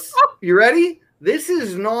 This, you ready? This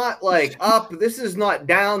is not like up. This is not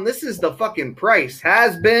down. This is the fucking price.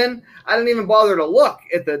 Has been. I didn't even bother to look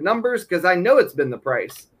at the numbers because I know it's been the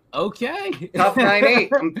price. Okay. Tough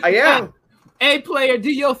 9.8. Yeah. Hey, player,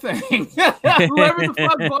 do your thing. Whoever the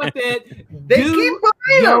fuck bought that, they keep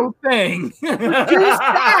buying your thing. Two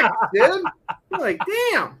stacks, dude. You're like,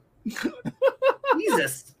 damn.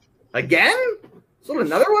 Jesus. Again? Sold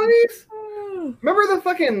another one of these? Remember the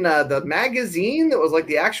fucking the magazine that was like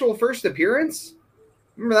the actual first appearance?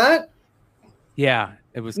 Remember that? Yeah,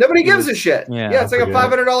 it was. Nobody gives a shit. Yeah, it's like a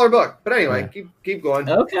 $500 book. But anyway, keep going.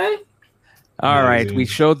 Okay. All right, we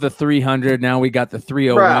showed the 300. Now we got the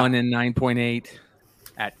 301 and 9.8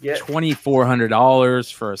 at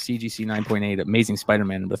 $2,400 for a CGC 9.8 Amazing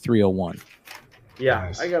Spider-Man number 301. Yeah,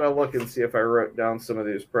 nice. I gotta look and see if I wrote down some of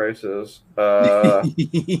these prices. Hold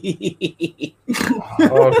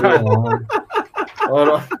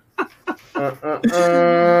on.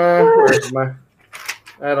 Where's my?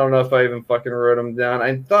 I don't know if I even fucking wrote them down.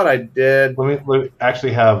 I thought I did. Let me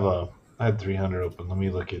actually have. I had 300 open. Let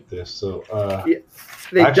me look at this. So,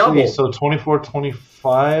 they doubled. So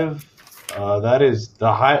 24.25. That is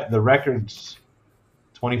the high. The record's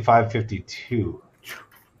 25.52.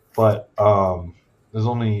 But there's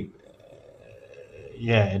only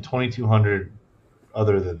and 2,200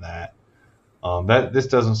 other than that. This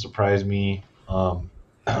doesn't surprise me.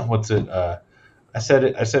 What's it? I said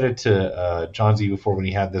it to John Z before when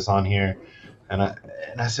he had this on here, and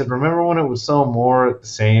I said, remember when it was so more the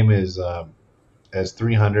same as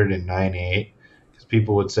 300 and 9.8? Because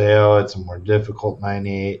people would say, oh, it's a more difficult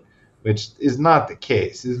 9.8, which is not the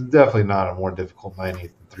case. It's definitely not a more difficult 9.8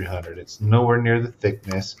 than 300. It's nowhere near the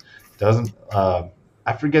thickness. It doesn't.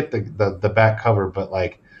 I forget the back cover, but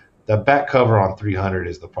like the back cover on 300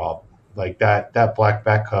 is the problem. Like that black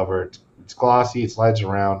back cover, it's glossy, it slides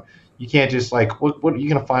around. You can't just like what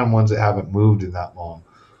you're gonna find ones that haven't moved in that long.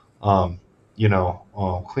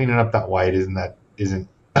 Cleaning up that white isn't that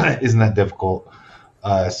difficult.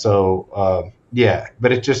 Yeah,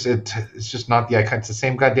 but it's just not the icon. It's the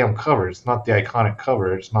same goddamn cover. It's not the iconic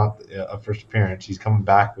cover. It's not a first appearance. He's coming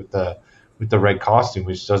back with the red costume,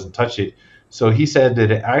 which doesn't touch it. So he said that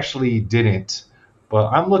it actually didn't. But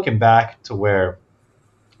I'm looking back to where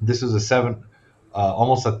this is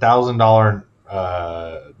almost $1,000,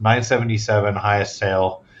 $977 highest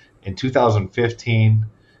sale in 2015,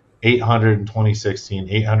 800 in 2016,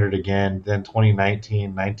 800 again, then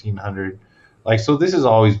 2019, 1900. Like, so this has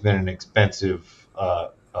always been an expensive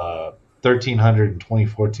 1,300 in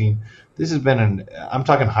 2014. This has been I'm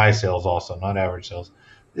talking high sales also, not average sales.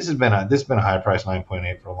 This has been a high price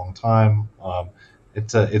 9.8 for a long time.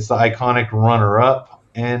 It's the iconic runner up,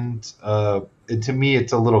 and to me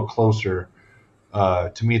it's a little closer.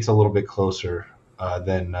 To me it's a little bit closer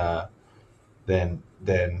than I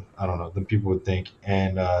don't know, than people would think.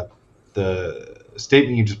 And the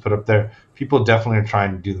statement you just put up there, people definitely are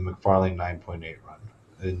trying to do the McFarlane 9.8 run,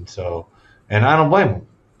 and I don't blame them.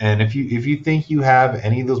 And if you think you have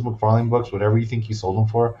any of those McFarlane books, whatever you think you sold them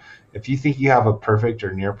for, if you think you have a perfect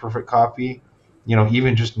or near perfect copy,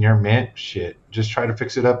 even just near mint, shit, just try to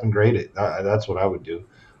fix it up and grade it. That's what I would do.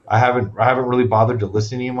 I haven't really bothered to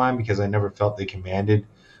list any of mine because I never felt they commanded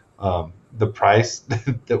the price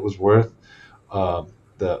that was worth the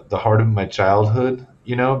heart of my childhood,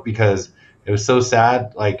 because it was so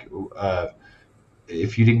sad. Like,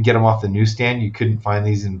 if you didn't get them off the newsstand, you couldn't find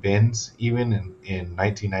these in bins even in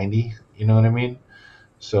 1990. You know what I mean?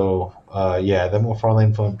 So yeah, the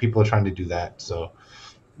McFarlane fund, people are trying to do that. So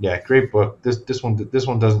yeah, great book. This one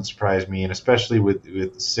doesn't surprise me, and especially with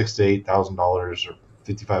 $6,000 to $8,000 or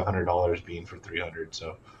 $5,500 being for $300.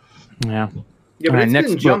 So yeah. Yeah, but it's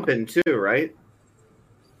been jumping too, right?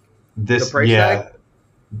 The price tag?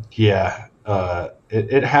 Yeah.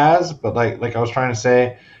 It has, but like I was trying to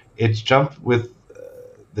say, it's jumped with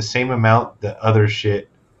the same amount that other shit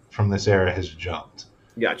from this era has jumped.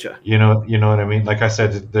 Gotcha. You know what I mean? Like I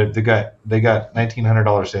said, they got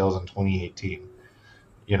 $1,900 sales in 2018.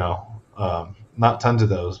 Not tons of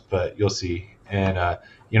those, but you'll see. And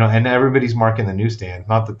and everybody's marking the newsstand.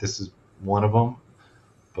 Not that this is one of them,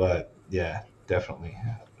 but yeah, definitely.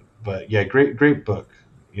 But yeah, great book.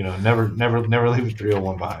 Never leave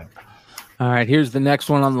 301 behind. All right, here's the next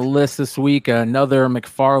one on the list this week. Another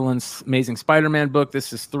McFarlane's Amazing Spider-Man book.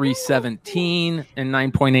 This is $317 and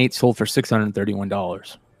 9.8, sold for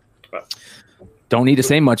 $631. Don't need to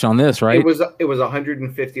say much on this, right? It was $150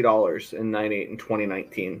 in 9.8 in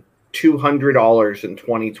 2019, $200 in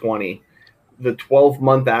 2020. The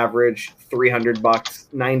 12-month average $300,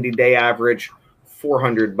 90-day average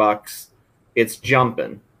 $400. It's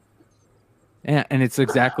jumping. Yeah, and it's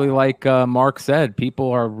exactly like Mark said.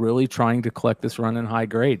 People are really trying to collect this run in high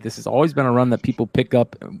grade. This has always been a run that people pick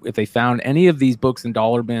up if they found any of these books in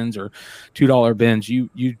dollar bins or $2 bins.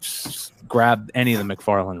 You grab any of the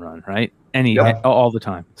McFarlane run, right? All the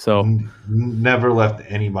time. So never left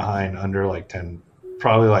any behind under like 10,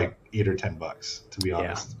 probably like $8 or $10, to be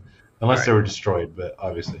honest. Unless they were destroyed, but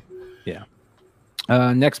obviously. Yeah.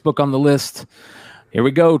 Next book on the list. Here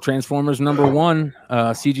we go. Transformers #1,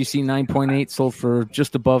 CGC 9.8, sold for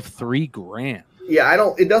just above $3,000.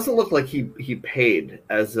 Yeah, it doesn't look like he paid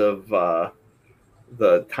as of the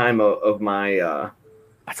time of my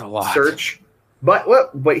that's a lot search. But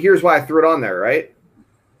here's why I threw it on there, right?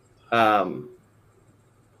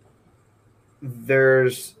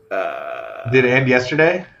 There's Did it end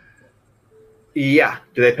yesterday? Yeah.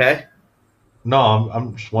 Do they pay? No,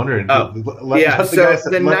 I'm just wondering. Oh, let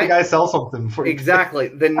the guy sell something for you. Exactly.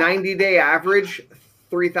 The 90-day average,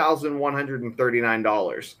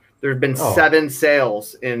 $3,139. There have been 7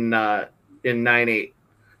 sales in 9.8.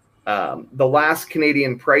 The last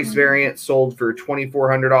Canadian price variant sold for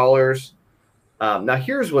 $2,400. Now,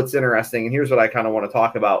 here's what's interesting, and here's what I kind of want to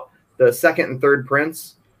talk about. The second and third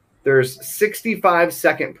prints, there's 65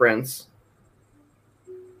 second prints,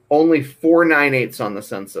 only 4 9.8s on the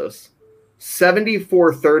census.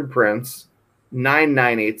 74 third prints, 9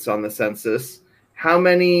 9.8s on the census. How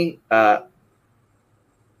many?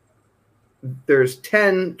 There's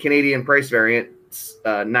 10 Canadian price variants,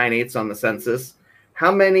 9.8s on the census.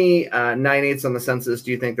 How many 9.8s on the census do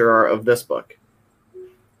you think there are of this book?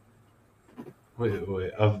 Wait.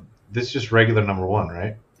 Of this, just regular #1,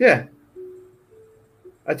 right? Yeah.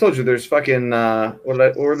 I told you there's fucking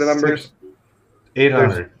what were the numbers?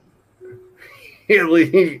 800.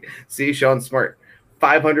 See, Sean's smart.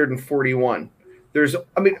 541. There's,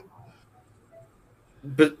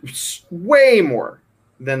 but way more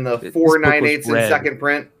than the 4 9.8s in second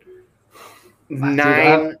print.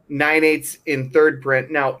 9/8 in third print.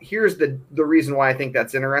 Now, here's the reason why I think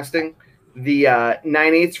that's interesting. The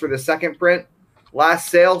 9/8 for the second print, last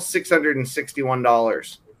sale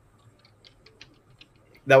 $661.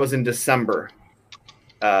 That was in December.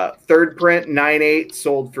 Third print 9/8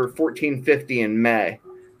 sold for $14.50 in May.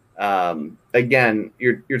 Again,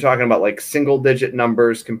 you're talking about like single digit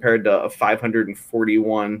numbers compared to a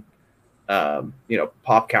 541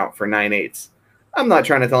 pop count for 9/8. I'm not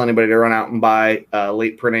trying to tell anybody to run out and buy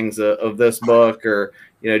late printings of this book or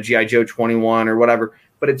G.I. Joe 21 or whatever,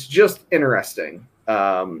 but it's just interesting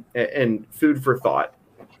and food for thought.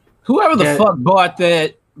 Whoever the fuck bought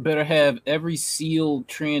that better have every sealed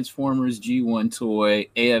Transformers G1 toy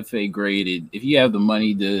AFA graded. If you have the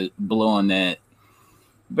money to blow on that,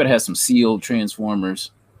 you better have some sealed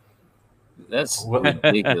Transformers. That's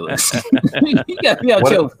ridiculous. You got to be out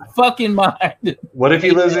your fucking mind. What if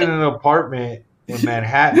he lives in an apartment in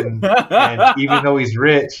Manhattan, and even though he's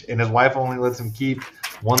rich, and his wife only lets him keep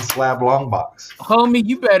one slab long box? Homie,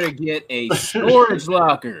 you better get a storage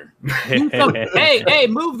locker. Hey,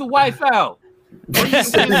 move the wife out. Dark.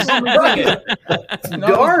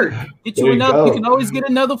 Get you another. You can always get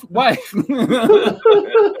another wife.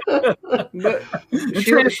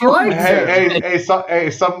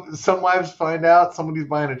 Some wives find out somebody's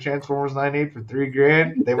buying a Transformers 9/8 for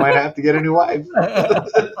 $3,000. They might have to get a new wife.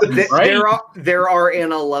 Right? There are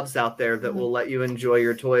Anna Loves out there that will let you enjoy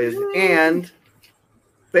your toys, and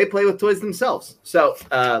they play with toys themselves. So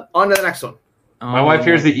on to the next one. My wife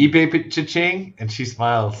hears the eBay cha-ching, and she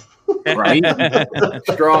smiles. Right?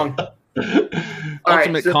 Strong.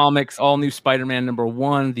 Ultimate Comics, all new Spider-Man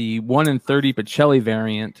 #1, the 1 in 30 Pacelli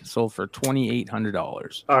variant, sold for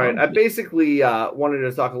 $2,800. All right, I basically wanted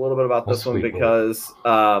to talk a little bit about this one because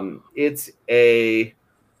it's a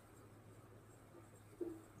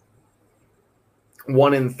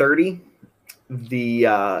 1 in 30.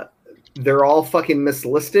 They're all fucking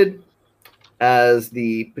mislisted as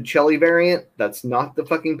the Pacelli variant. That's not the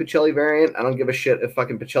fucking Pacelli variant. I don't give a shit if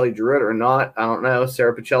fucking Pacelli drew it or not. I don't know.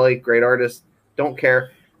 Sarah Pacelli, great artist. Don't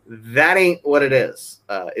care. That ain't what it is.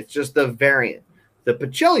 It's just the variant. The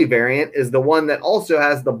Pacelli variant is the one that also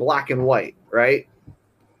has the black and white, right?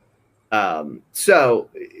 So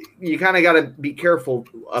you kind of got to be careful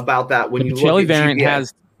about that when you look at Pacelli variant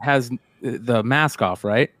GPA. has the mask off,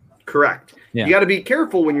 right? Correct. Yeah. You got to be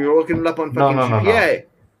careful when you're looking it up on fucking GPA.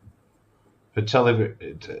 Pacelli,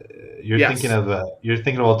 you're thinking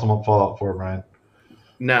of Ultimate Fallout 4, Brian.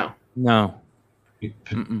 No.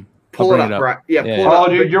 Pull it up, Brian. Yeah, pull it up.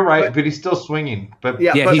 Oh, you're right, but he's still swinging. But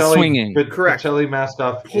he's swinging. But correct. Pacelli mask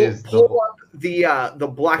off pull up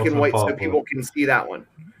the black and white so people can see that one.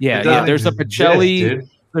 Yeah. There's a Pacelli.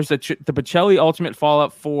 There's the Pacelli Ultimate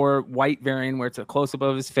Fallout 4 white variant where it's a close up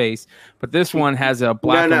of his face, but this one has a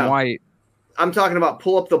black and white. I'm talking about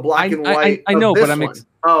pull up the black and white. I know, but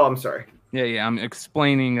I'm sorry. Yeah. I'm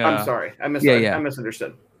explaining. I'm sorry. I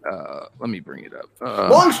misunderstood. Let me bring it up.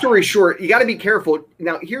 Long story short, you got to be careful.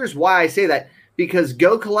 Now, here's why I say that. Because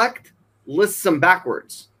Go Collect lists them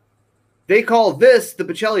backwards. They call this the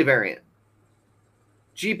Pacelli variant.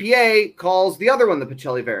 GPA calls the other one the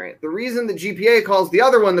Pacelli variant. The reason the GPA calls the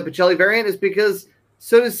other one the Pacelli variant is because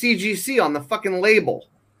so does CGC on the fucking label.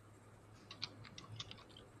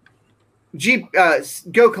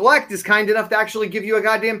 Go Collect is kind enough to actually give you a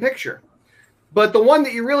goddamn picture. But the one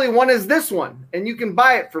that you really want is this one, and you can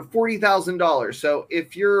buy it for $40,000. So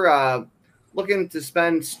if you're looking to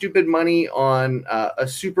spend stupid money on a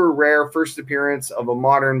super rare first appearance of a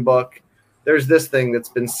modern book, there's this thing that's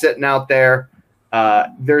been sitting out there.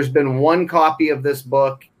 There's been one copy of this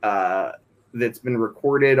book that's been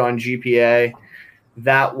recorded on GPA.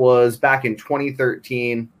 That was back in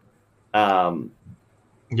 2013.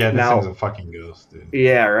 Yeah, this thing's a fucking ghost, dude.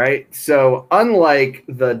 Yeah, right. So unlike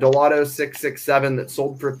the Delato 667 that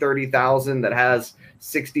sold for $30,000, that has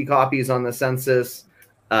 60 copies on the census,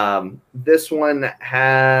 this one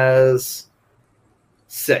has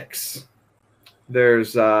 6.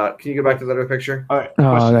 There's can you go back to that other picture? All right.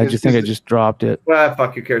 I just dropped it. Well,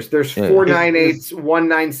 fuck, who cares? There's 498s,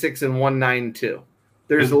 196, and 192.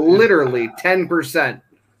 There's literally 10%,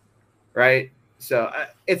 right? So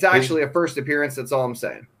it's actually a first appearance. That's all I'm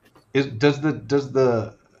saying. Does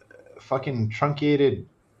the fucking truncated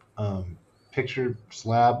picture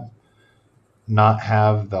slab not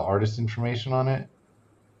have the artist information on it?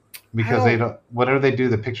 Because they don't. Whatever they do,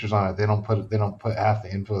 the pictures on it, they don't put half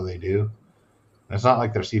the info they do. And it's not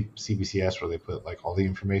like their CBCS where they put like all the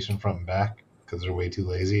information front and back because they're way too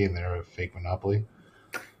lazy and they're a fake monopoly.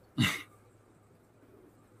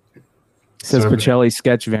 Says Pacelli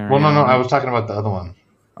sketch variant. Well, no, I was talking about the other one.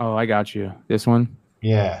 Oh, I got you. This one?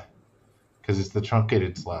 Yeah. because it's the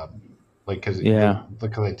truncated slab. Like, because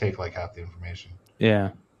they take like half the information.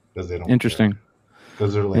 Yeah. Because they don't. Interesting.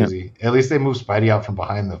 Because they're lazy. At least they move Spidey out from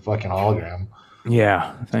behind the fucking hologram.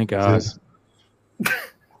 Yeah. Thank God.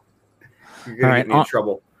 You're gonna get me in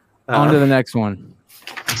trouble. On to the next one.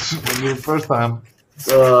 First time.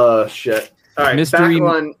 Oh shit! All right, mystery back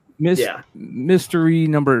on. Mystery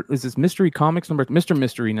number is this Mystery Comics number Mr.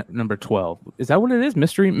 Mystery number 12. Is that what it is?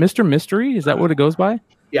 Mr. Mystery? Is that what it goes by?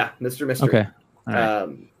 Yeah, Mr. Mystery. Okay. All right.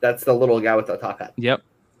 That's the little guy with the top hat. Yep.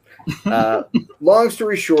 Long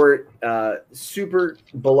story short, super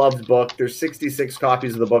beloved book. There's 66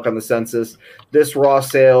 copies of the book on the census. This raw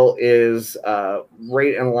sale is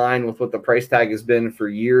right in line with what the price tag has been for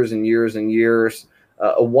years and years and years.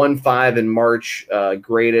 A 1.5 in March,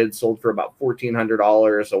 graded, sold for about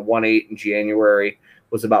 $1,400. A 1.8 in January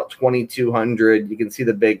was about $2,200. You can see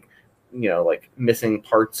the big, like missing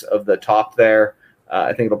parts of the top there.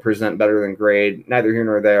 I think it'll present better than grade. Neither here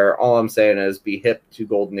nor there. All I'm saying is be hip to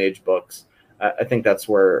Golden Age books. I think that's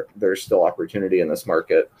where there's still opportunity in this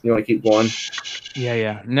market. You want to keep going?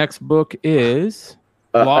 Yeah. Next book is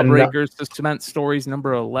Lawbreakers: Suspense Stories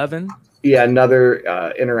number 11. Yeah,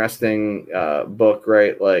 another interesting book,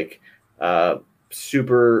 right? Like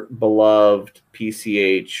super beloved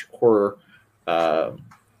PCH horror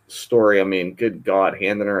story. I mean, good God,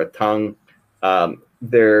 handing her a tongue.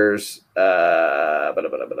 There's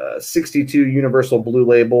 62 Universal Blue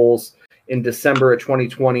Labels. In December of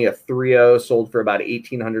 2020, a 3.0 sold for about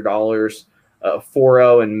 $1,800. A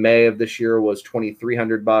 4.0 in May of this year was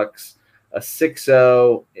 $2,300. A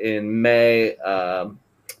 6.0 in May,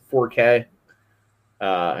 4K.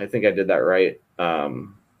 I think I did that right.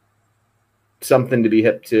 Something to be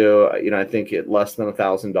hip to. I think at less than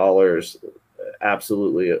 $1,000,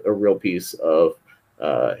 absolutely a real piece of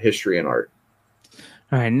history and art.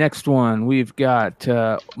 All right, next one. We've got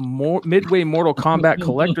Midway Mortal Kombat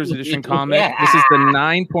Collector's Edition comic. Yeah. This is the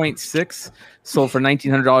 9.6, sold for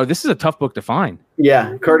 $1,900. This is a tough book to find.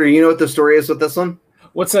 Yeah, Carter, you know what the story is with this one?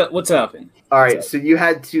 What's up? All right, so you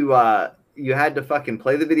had to fucking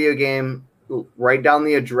play the video game, write down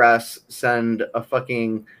the address, send a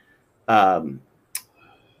fucking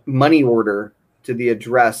money order to the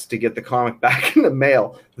address to get the comic back in the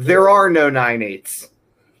mail. There are no 9/8s.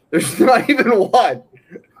 There's not even one.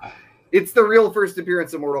 It's the real first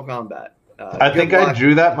appearance of Mortal Kombat. I think I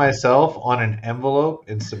drew that myself on an envelope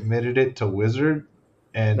and submitted it to Wizard,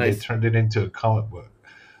 and they turned it into a comic book.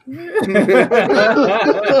 When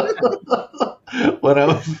I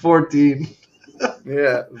was 14.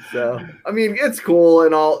 Yeah, so I mean, it's cool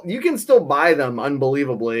and all. You can still buy them,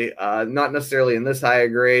 unbelievably. Not necessarily in this higher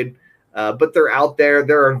grade, but they're out there.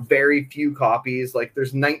 There are very few copies. Like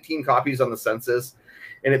there's 19 copies on the census,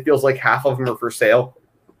 and it feels like half of them are for sale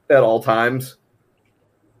at all times.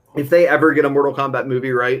 If they ever get a Mortal Kombat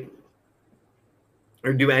movie right,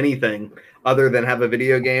 or do anything other than have a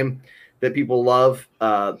video game that people love,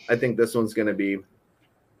 I think this one's going to be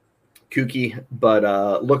kooky,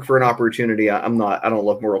 but look for an opportunity. I don't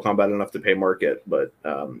love Mortal Kombat enough to pay market, but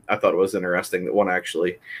I thought it was interesting that one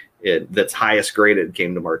actually that's highest graded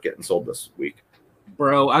came to market and sold this week.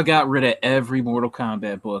 Bro, I got rid of every Mortal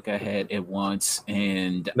Kombat book I had at once,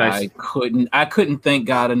 and nice. I couldn't thank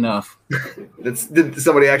God enough. Did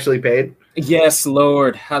somebody actually paid? Yes,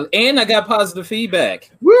 Lord. And I got positive feedback.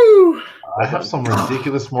 Woo! I have some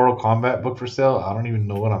ridiculous Mortal Kombat book for sale. I don't even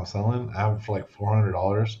know what I'm selling. I have it for like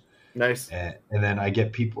 $400. Nice. And then I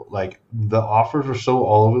get people, like, the offers were so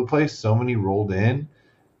all over the place. So many rolled in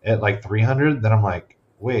at like 300 that I'm like,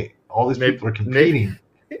 wait, all these people are competing.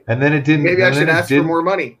 And then it didn't. Maybe I should ask for more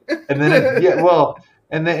money. And then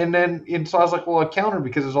so I was like, well, I counter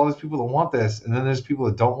because there's all these people that want this, and then there's people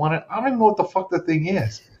that don't want it. I don't even know what the fuck the thing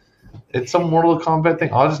is. It's some Mortal Kombat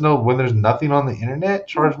thing. I'll just know when there's nothing on the internet,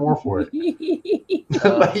 charge more for it.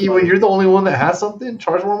 Like, when you're the only one that has something,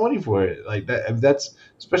 charge more money for it. Like that's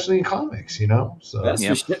especially in comics, So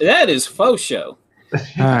that is faux show.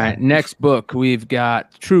 All right, next book we've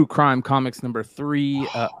got True Crime Comics number 3,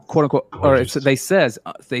 quote unquote, or they say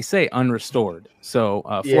unrestored, so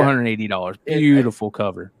 $480. Beautiful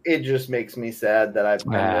cover. It just makes me sad that I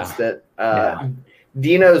missed it.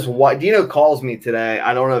 Dino calls me today.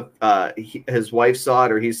 I don't know if his wife saw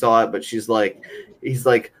it or he saw it, but he's like,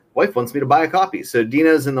 wife wants me to buy a copy. So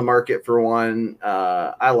Dino's in the market for one.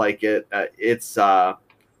 I like it. It's tough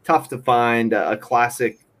to find a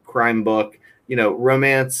classic crime book.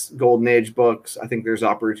 Romance, Golden Age books, I think there's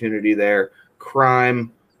opportunity there.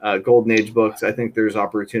 Crime, Golden Age books, I think there's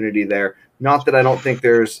opportunity there. Not that I don't think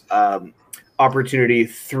there's opportunity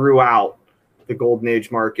throughout the Golden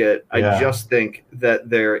Age market. I just think that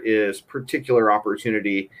there is particular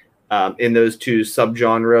opportunity in those two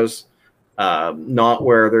subgenres. Not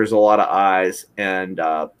where there's a lot of eyes, and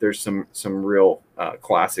there's some real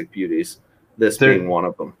classic beauties. This being one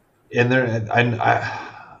of them. And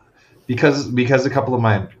because a couple of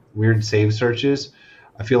my weird save searches,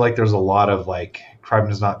 I feel like there's a lot of like Crime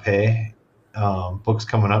Does Not Pay books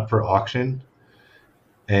coming up for auction,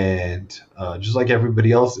 and just like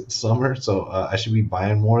everybody else, it's summer, so I should be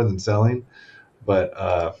buying more than selling.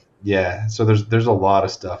 But yeah, so there's a lot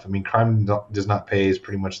of stuff. I mean, Crime Does Not Pay is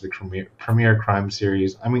pretty much the premier crime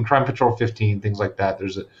series. I mean, Crime Patrol 15, things like that.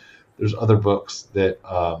 There's other books that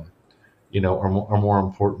are more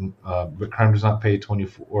important. But Crime Does Not Pay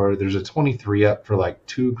 24. There's a 23 up for like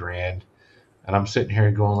 $2,000, and I'm sitting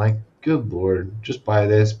here going like, good Lord, just buy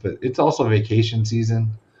this. But it's also vacation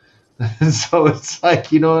season, so it's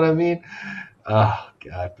like, you know what I mean? Oh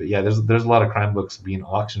God, but yeah, there's a lot of crime books being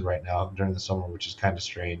auctioned right now during the summer, which is kind of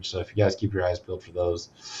strange. So if you guys keep your eyes peeled for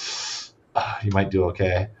those, you might do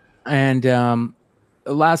okay. And the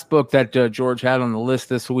last book that George had on the list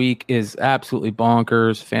this week is absolutely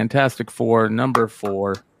bonkers. Fantastic Four, number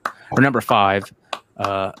 5,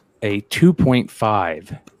 a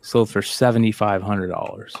 2.5, sold for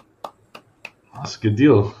 $7,500. That's a good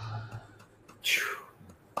deal.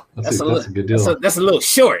 That's a good deal. That's a little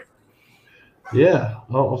short. Yeah,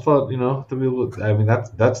 I thought, I mean,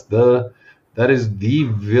 that is the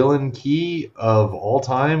villain key of all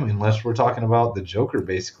time, unless we're talking about the Joker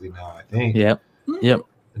basically now, I think. Yep.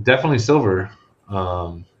 Definitely silver.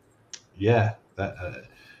 Yeah, that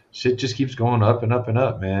shit just keeps going up and up and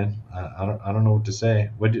up, man. I don't know what to say.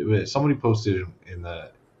 Somebody posted in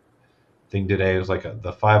the thing today, it was like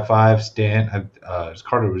the 5.5 stand.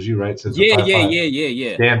 Carter, was you right? Says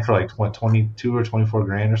yeah. Stand for like 22 or 24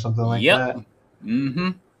 grand or something like that. Mm-hmm.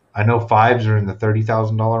 I know 5s are in the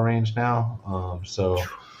 $30,000 range now. So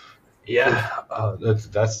yeah,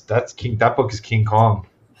 that's King. That book is King Kong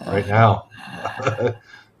right now.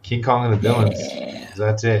 King Kong and the Villains.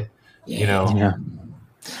 That's it. Yeah.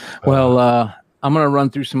 Well, I'm going to run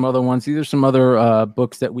through some other ones. These are some other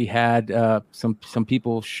books that we had. Some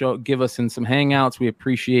people give us in some hangouts. We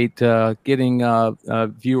appreciate getting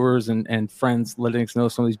viewers and friends letting us know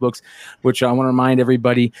some of these books, which I want to remind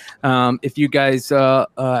everybody. If you guys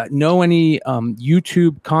know any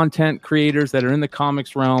YouTube content creators that are in the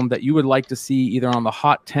comics realm that you would like to see either on the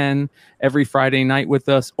Hot 10 every Friday night with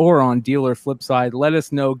us or on Dealer Flipside, let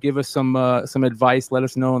us know. Give us some advice. Let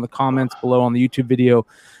us know in the comments below on the YouTube video.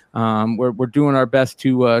 We're doing our best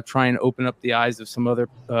to try and open up the eyes of some other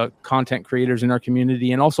content creators in our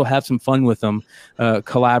community and also have some fun with them,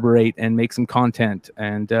 collaborate and make some content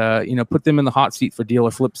and, put them in the hot seat for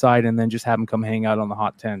Dealer Flipside and then just have them come hang out on the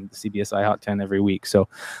Hot 10, the CBSI Hot 10 every week. So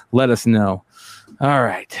let us know. All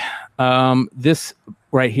right. This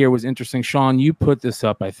right here was interesting. Sean, you put this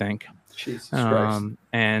up, I think. Jesus Christ.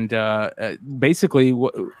 And basically,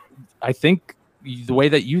 I think the way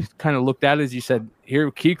that you kind of looked at it is you said, here,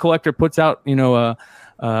 Key Collector puts out,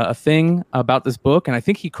 a thing about this book, and I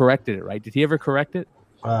think he corrected it, right? Did he ever correct it?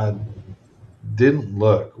 Didn't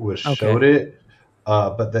look. Showed it.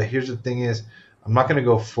 But here's the thing is, I'm not going to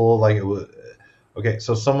go full like it was. Okay,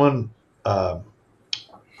 so someone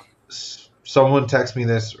texted me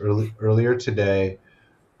this earlier today.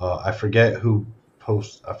 I forget who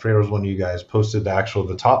posted. I forget it was one of you guys posted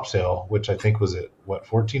the top sale, which I think was at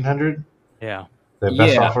what, 1,400. Yeah. The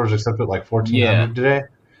best offers accepted like 1,400 today.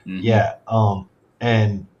 Mm-hmm. Yeah.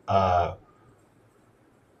 And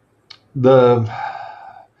the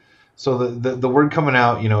word coming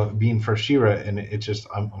out, being for She-Ra, and it's just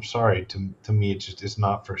I'm sorry, to me it's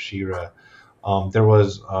not for She-Ra. There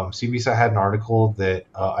was CBSI had an article that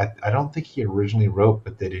I don't think he originally wrote,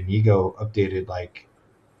 but that Inigo updated like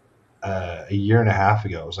a year and a half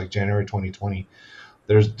ago. It was like January 2020.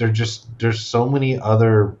 There's so many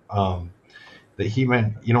other that he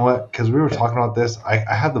meant, you know what? Because we were talking about this. I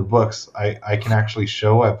have the books. I can actually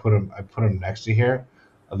show. I put them next to here.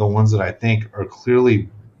 The ones that I think are clearly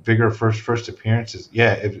bigger first appearances.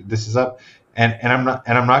 Yeah, if this is up, and I'm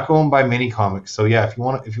not going by mini comics. So yeah, if you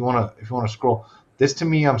want to scroll this to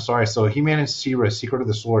me, I'm sorry. So He-Man and She-Ra, Secret of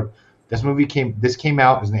the Sword. This came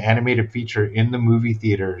out as an animated feature in the movie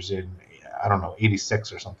theaters in, I don't know,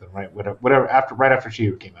 86 or something, right? Whatever right after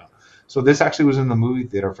She-Ra came out. So this actually was in the movie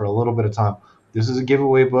theater for a little bit of time. This is a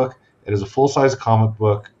giveaway book. It is a full-size comic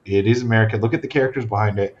book. It is American. Look at the characters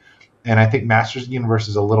behind it. And I think Masters of the Universe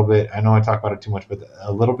is a little bit, I know I talk about it too much, but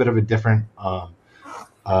a little bit of a different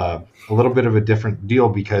deal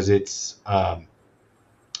because it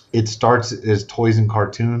starts as toys and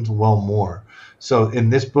cartoons, more. So in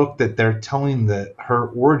this book that they're telling her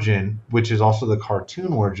origin, which is also the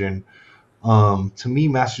cartoon origin, To me,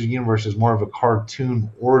 Masters of the Universe is more of a cartoon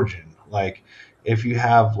origin. Like, if you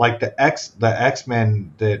have like the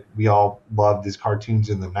X-Men that we all loved as cartoons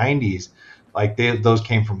in the 90s, like those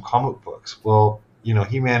came from comic books. Well, you know,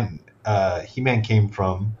 He-Man came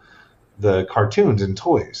from the cartoons and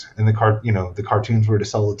toys, and the cartoons were to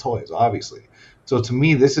sell the toys, obviously. So to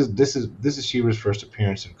me, this is She-Ra's first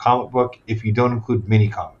appearance in comic book, if you don't include mini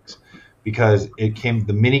comics, because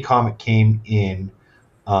the mini comic came in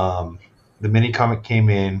the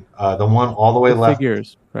one all the way left.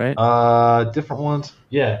 Figures, right? Different ones.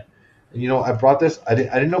 Yeah. And, you know, I brought this. I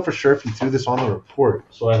didn't know for sure if you threw this on the report,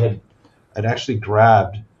 so I'd actually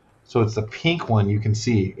grabbed. So it's the pink one. You can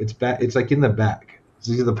see it's back. It's like in the back.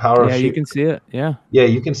 So these are the power. Yeah, you can see it. Yeah. Yeah,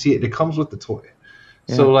 you can see it. It comes with the toy.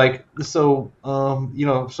 Yeah. So you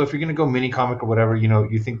know, so if you're gonna go mini comic or whatever, you know,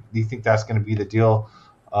 you think that's gonna be the deal,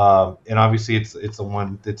 and obviously it's the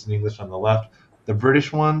one that's in English on the left. The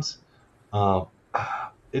British ones,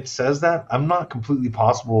 it says that. I'm not completely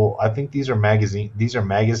possible. I think these are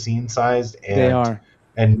magazine sized, and they are,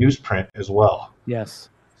 and newsprint as well. Yes.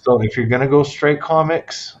 So if you're gonna go straight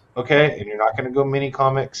comics, okay, and you're not gonna go mini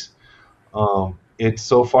comics, it's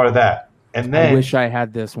so far that. And then I wish I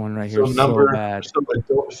had this one right here. So bad.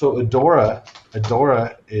 So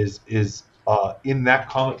Adora is in that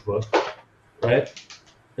comic book, right?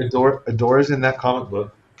 Adora's in that comic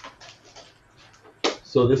book.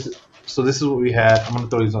 So this is what we had. I'm gonna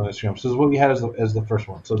throw these on Instagram. So this is what we had as the first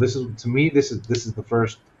one. So this is, to me, this is the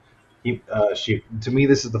first She. To me,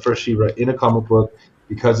 this is the first She-Ra in a comic book,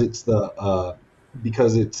 because it's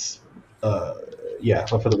yeah,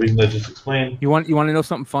 but for the reason I just explained. You want to know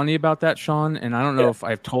something funny about that, Sean? And I don't know if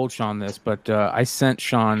I've told Sean this, but I sent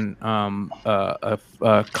Sean a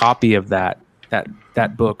copy of that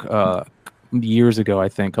book years ago. I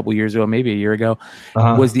think a couple years ago, maybe a year ago.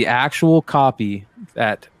 Was the actual copy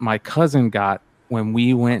that my cousin got when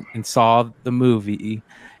we went and saw the movie.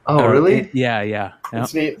 Oh, really? Yeah.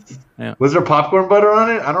 That's neat. Yeah. Was there popcorn butter on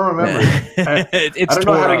it? I don't remember. I don't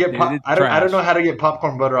know how to get I don't know how to get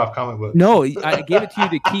popcorn butter off comic books. No, I gave it to you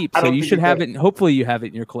to keep, so you should have it. Hopefully, you have it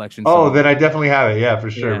in your collection. Oh, then I definitely have it. Yeah, for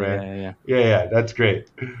sure, man. Yeah. That's great.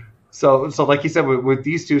 So like you said, with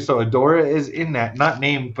these two, so Adora is in that, not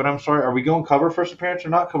named, but I'm sorry, are we going cover first appearance or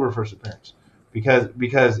not cover first appearance?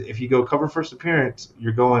 Because if you go cover first appearance,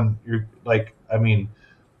 if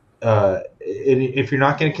you're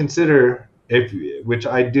not going to consider, which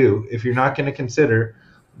I do, if you're not going to consider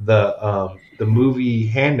the movie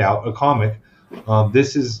handout, a comic,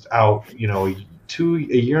 this is out, you know, a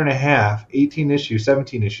year and a half, 18 issues,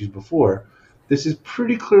 17 issues before. This is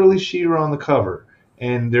pretty clearly She-Ra on the cover,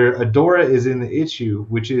 and Adora is in the issue,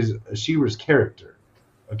 which is She-Ra's character.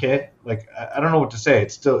 Okay, like I don't know what to say.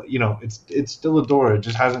 It's still, you know, it's still Adora. It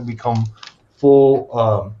just hasn't become full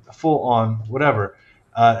on whatever.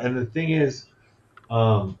 And the thing is,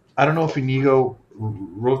 I don't know if Inigo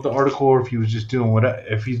wrote the article or if he was just doing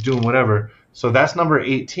if he's doing whatever. So that's number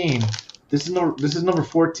 18. This is number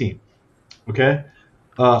 14. Okay.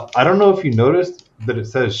 I don't know if you noticed that it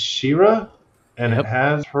says She-Ra, and it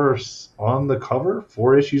has her on the cover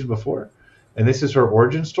 4 issues before, and this is her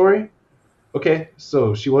origin story. Okay,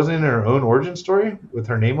 so she wasn't in her own origin story with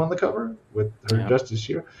her name on the cover, with her just as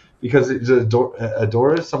She-Ra, because it's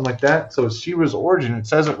Adora, something like that. So it's She-Ra's origin. It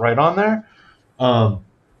says it right on there. Now,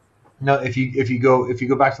 if you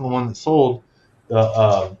go back to the one that sold,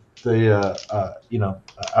 I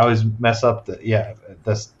always mess up the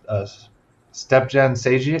Stepgen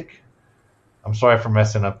Sajic. I'm sorry for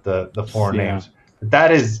messing up the foreign names. But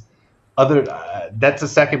that is that's a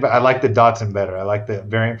second, but I like the Dotson better. I like the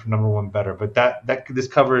variant from number 1 better. But this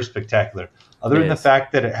cover is spectacular. Other than the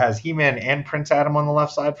fact that it has He-Man and Prince Adam on the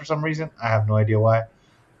left side for some reason, I have no idea why.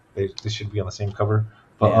 They should be on the same cover.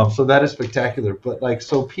 But so that is spectacular. But like,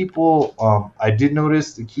 so people, I did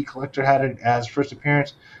notice the Key Collector had it as first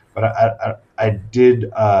appearance, but I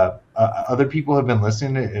did. Other people have been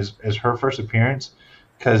listing it as her first appearance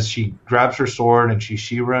because she grabs her sword and she's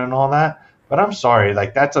She-Ra and all that. But I'm sorry,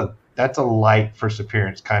 like that's a light first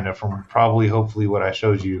appearance, kind of, from hopefully what I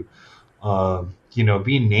showed you. You know,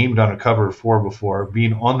 being named on a cover 4 before,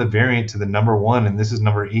 being on the variant to the number 1, and this is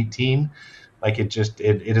number 18. Like, it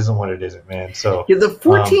isn't what it isn't, man. So yeah, the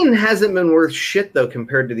 14 hasn't been worth shit though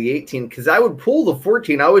compared to the 18, because I would pull the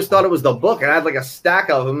 14. I always thought it was the book, and I had like a stack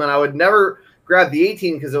of them, and I would never grab the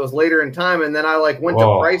 18 because it was later in time. And then I like went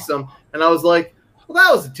to price them, and I was like, well,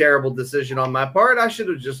 that was a terrible decision on my part. I should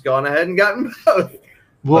have just gone ahead and gotten both.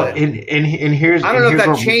 Well, and here's, I don't know if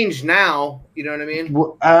that changed now. You know what I mean?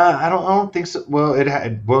 Well, I don't think so. Well, it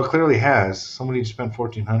clearly has. Somebody spent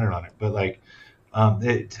 $1,400 on it, but like,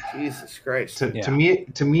 Jesus Christ. To me,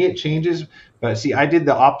 it changes. But see, I did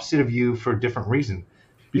the opposite of you for a different reason.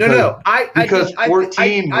 Because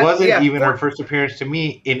 14 wasn't even her first appearance to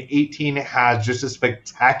me. In 18, it has just a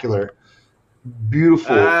spectacular,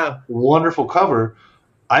 beautiful, wonderful cover.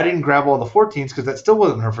 I didn't grab all the 14s because that still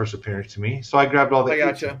wasn't her first appearance to me. So I grabbed all the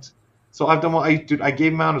 18s. So I've done. I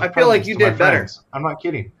gave them out as I feel like you did better. Friends. I'm not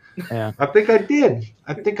kidding. Yeah, I think I did.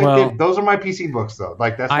 I did. Those are my PC books, though.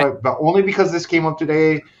 Like that's why, but only because this came up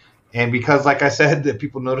today, and because, like I said, that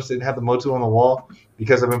people noticed it didn't have the Motu on the wall.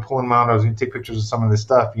 Because I've been pulling them out, I was going to take pictures of some of this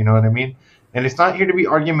stuff. You know what I mean? And it's not here to be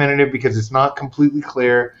argumentative because it's not completely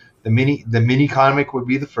clear. The mini comic would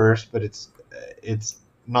be the first, but it's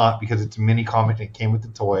not because it's a mini comic and it came with the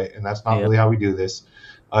toy, and that's not really how we do this.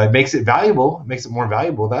 It makes it valuable. It makes it more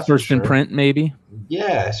valuable. That's first in print, maybe.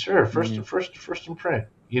 Yeah, sure. First in print.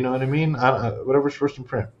 You know what I mean? Whatever's first in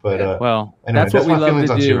print. But anyway, that's what we love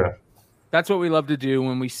to do. That's what we love to do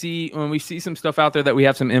when we see some stuff out there that we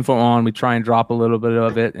have some info on. We try and drop a little bit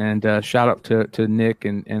of it. And shout out to Nick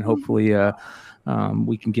and hopefully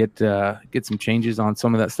we can get some changes on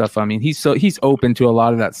some of that stuff. I mean, he's open to a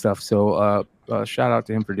lot of that stuff. So shout out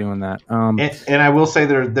to him for doing that. And I will say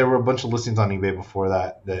there were a bunch of listings on eBay before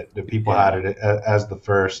that people had it as the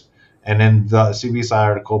first. And then the CBSI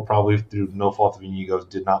article, probably through no fault of Inigo's,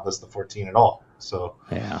 did not list the 14 at all. So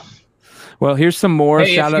yeah. Well, here's some more.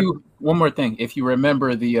 One more thing. If you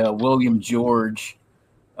remember the William George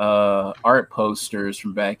art posters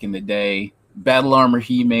from back in the day, Battle Armor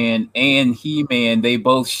He-Man and He-Man, they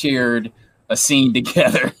both shared a scene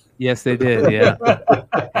together. Yes, they did. Yeah.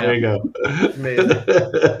 There you go.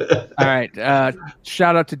 All right.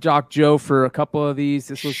 Shout out to Jock Joe for a couple of these.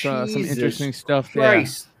 This was some interesting stuff there.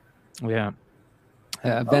 Yeah.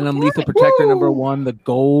 Venom Lethal Protector #1, the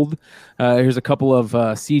gold. Here's a couple of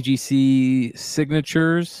CGC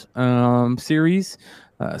signatures series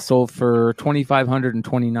sold for $2,500 and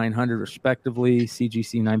 $2,900 respectively.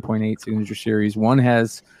 CGC 9.8 signature series. One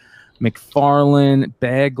has McFarlane,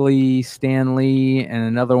 Bagley, Stanley, and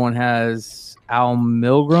another one has Al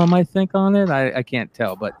Milgrom, I think, on it. I can't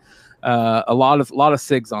tell, but a lot of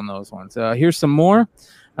SIGs on those ones. Here's some more.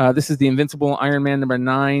 This is the Invincible Iron Man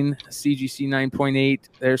 #9, CGC 9.8.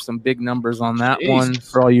 There's some big numbers on that one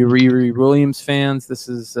for all you Riri Williams fans. This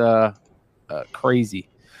is crazy.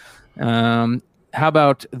 How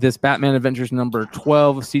about this Batman Adventures #12,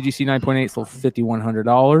 CGC 9.8, sold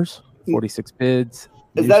 $5,100, 46 bids.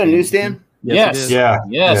 Is that a newsstand? Yes. Yeah.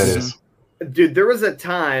 Yes. It is. Dude, there was a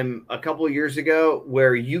time a couple of years ago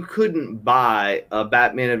where you couldn't buy a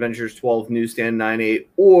Batman Adventures 12 newsstand 9.8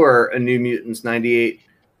 or a New Mutants 98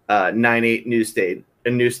 9.8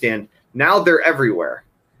 newsstand. Now they're everywhere,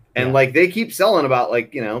 and like they keep selling about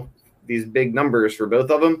these big numbers for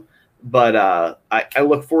both of them. But I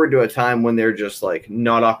look forward to a time when they're just like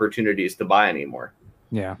not opportunities to buy anymore.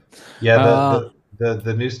 Yeah. The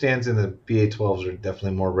newsstands in the BA12s are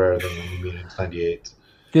definitely more rare than the New Mutants 98s.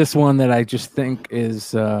 This one that I just think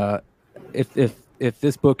is if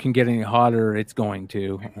this book can get any hotter, it's going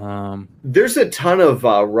to. There's a ton of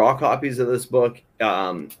raw copies of this book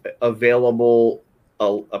available,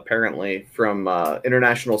 apparently, from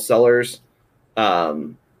international sellers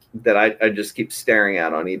that I just keep staring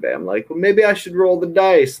at on eBay. I'm like, well, maybe I should roll the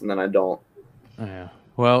dice, and then I don't. Yeah.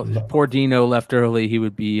 Well, poor Dino left early. He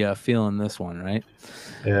would be feeling this one, right?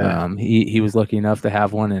 Yeah. He was lucky enough to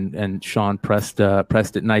have one, and Sean pressed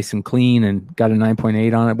it nice and clean and got a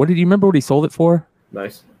 9.8 on it. What did you remember what he sold it for?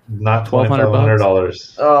 Nice. Not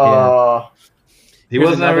 $2,500. Oh. He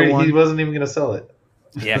wasn't even going to sell it.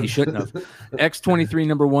 Yeah, he shouldn't have. X23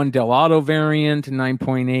 #1 Del Auto variant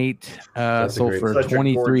 9.8 sold for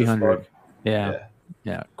 $2,300.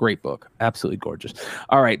 Yeah, great book, absolutely gorgeous.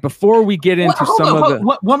 All right, before we get into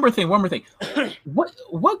one more thing.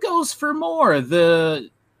 What goes for more, the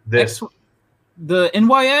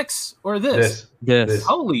NYX or this?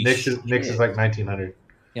 Holy shit! Nix is like $1,900.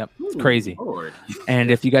 Yep, it's crazy. Lord. And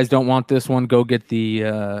if you guys don't want this one, go get the.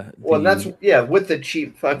 That's with the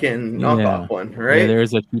cheap fucking knockoff one, right? Yeah, there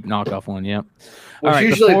is a cheap knockoff one. Yep. Which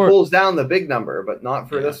usually pulls down the big number, but not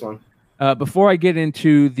for this one. Before I get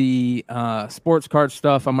into the sports card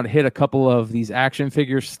stuff, I'm going to hit a couple of these action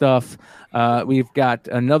figure stuff. We've got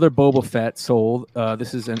another Boba Fett sold.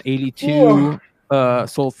 This is an 82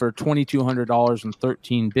 sold for $2,200 and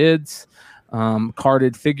 13 bids.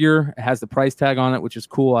 carded figure. It has the price tag on it, which is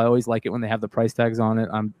cool. I always like it when they have the price tags on it.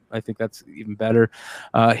 I think that's even better.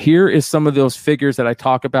 Here is some of those figures that I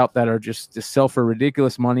talk about that are just to sell for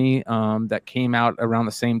ridiculous money, that came out around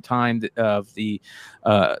the same time of the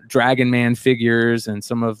Dragon Man figures and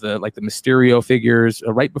some of the like the Mysterio figures,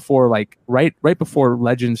 right before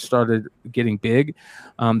Legends started getting big.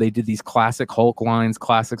 They did these classic Hulk lines,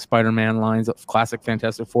 classic Spider-Man lines, classic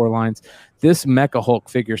Fantastic Four lines. This Mecha Hulk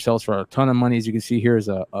figure sells for a ton of money. As you can see, here is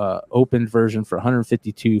a opened version for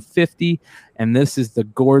 $152.50, and this is the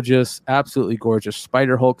gorgeous, absolutely gorgeous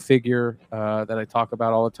Spider Hulk figure that I talk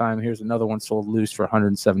about all the time. Here's another one sold loose for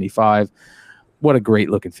 $175. What a great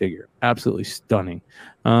looking figure! Absolutely stunning.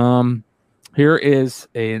 Here is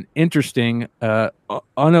an interesting,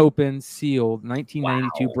 unopened, sealed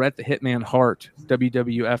 1992 Bret the Hitman Hart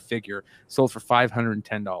WWF figure, sold for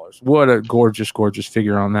 $510. What a gorgeous, gorgeous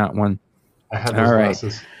figure on that one. I have those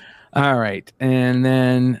glasses. All right. And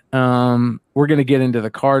then we're going to get into the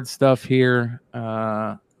card stuff here.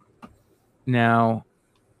 Now,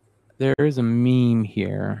 there is a meme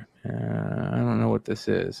here. I don't know what this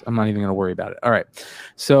is. I'm not even going to worry about it. All right.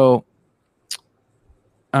 So,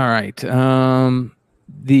 all right.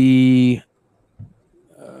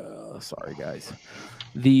 Sorry, guys.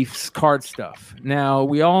 The card stuff. Now,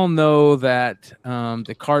 we all know that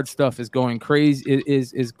the card stuff is going crazy.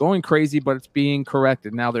 Is going crazy, but it's being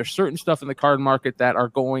corrected. Now, there's certain stuff in the card market that are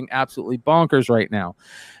going absolutely bonkers right now,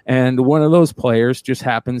 and one of those players just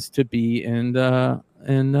happens to be in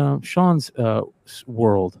Sean's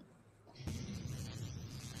world.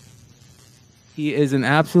 He is an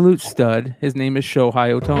absolute stud. His name is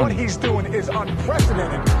Shohei Ohtani. What he's doing is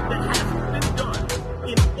unprecedented.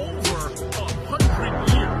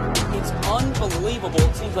 Unbelievable.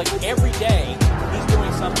 It seems like every day he's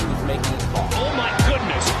doing something that's making it fall. Oh my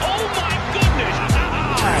goodness. Oh my goodness.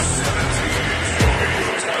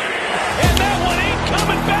 And that one ain't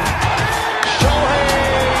coming back.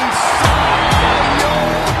 Shohei,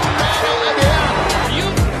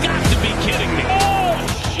 you've got to be kidding me. Oh,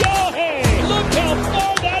 Shohei. Look how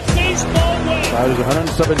far that baseball went. That was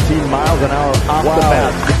 117 miles an hour off the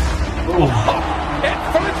bat.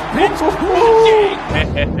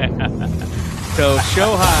 So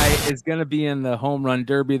Shohei is going to be in the home run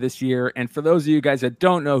derby this year. And for those of you guys that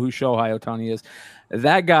don't know who Shohei Ohtani is,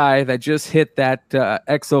 that guy that just hit that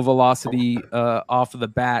exo velocity off of the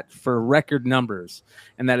bat for record numbers,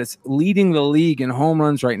 and that is leading the league in home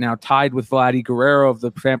runs right now, tied with Vladdy Guerrero of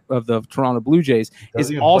the Toronto Blue Jays,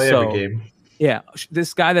 is also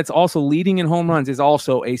this guy that's also leading in home runs is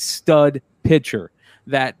also a stud pitcher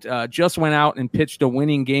that just went out and pitched a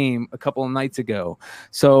winning game a couple of nights ago.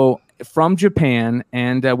 So from Japan,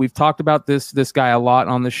 and we've talked about this guy a lot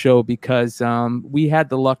on the show because we had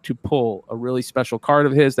the luck to pull a really special card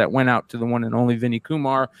of his that went out to the one and only Vinny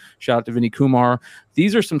Kumar. Shout out to Vinny Kumar.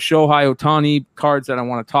 These are some Shohei Ohtani cards that I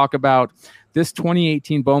want to talk about. This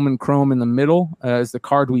 2018 Bowman Chrome in the middle is the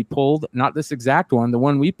card we pulled. Not this exact one. The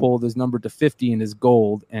one we pulled is numbered to 50 and is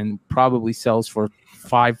gold and probably sells for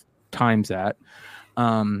 5 times that.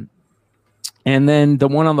 And then the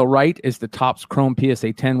one on the right is the Topps Chrome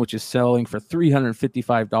PSA 10, which is selling for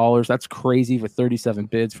 $355. That's crazy for 37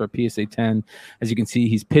 bids for a PSA 10. As you can see,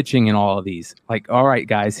 he's pitching in all of these. Like, all right,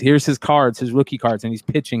 guys, here's his cards, his rookie cards, and he's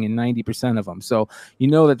pitching in 90% of them. So you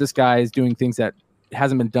know that this guy is doing things that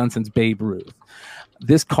hasn't been done since Babe Ruth.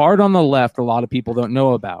 This card on the left, a lot of people don't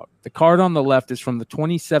know about. The card on the left is from the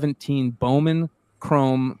 2017 Bowman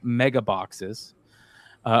Chrome Mega Boxes.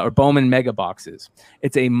 Or Bowman Mega Boxes.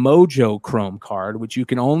 It's a Mojo Chrome card, which you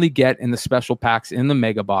can only get in the special packs in the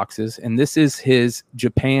Mega Boxes. And this is his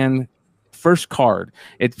Japan first card.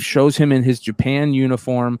 It shows him in his Japan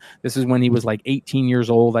uniform. This is when he was like 18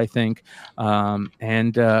 years old, I think.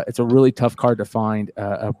 And it's a really tough card to find.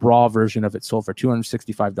 A raw version of it sold for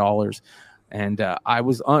 $265. And I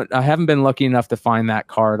haven't been lucky enough to find that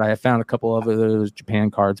card. I have found a couple of those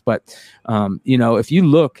Japan cards, but you know, if you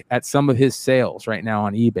look at some of his sales right now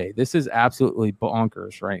on eBay, this is absolutely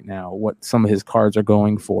bonkers right now. What some of his cards are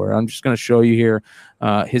going for. I'm just going to show you here.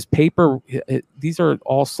 His paper. These are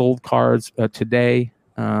all sold cards today.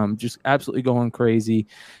 Just absolutely going crazy.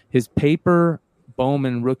 His paper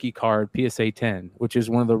Bowman rookie card PSA 10, which is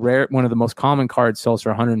one of the most common cards, sells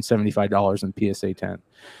for $175 in PSA 10.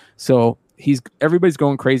 So everybody's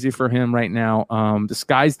going crazy for him right now. The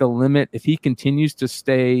sky's the limit. If he continues to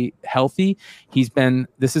stay healthy,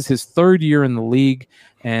 this is his 3rd year in the league.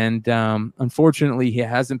 And unfortunately, he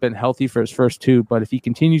hasn't been healthy for his first 2. But if he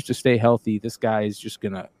continues to stay healthy, this guy is just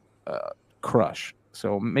going to crush.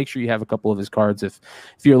 So make sure you have a couple of his cards if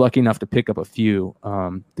you're lucky enough to pick up a few.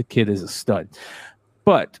 The kid is a stud.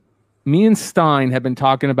 But me and Stein have been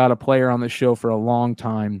talking about a player on the show for a long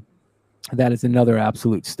time that is another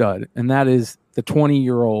absolute stud, and that is the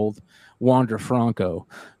 20-year-old Wander Franco,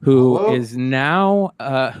 who is now,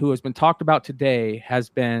 who has been talked about today, has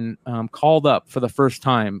been called up for the first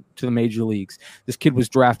time to the major leagues. This kid was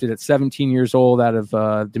drafted at 17 years old out of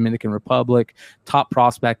Dominican Republic, top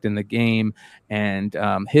prospect in the game, and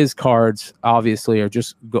his cards obviously are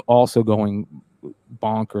just also going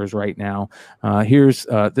bonkers right now.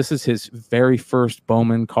 This is his very first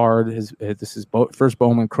Bowman card. First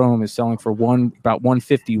Bowman Chrome is selling for about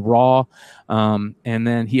 150 raw, and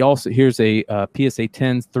then here's a PSA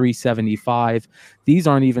 10 375. These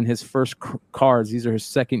aren't even his first cards. These are his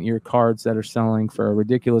second year cards that are selling for a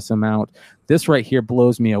ridiculous amount. This right here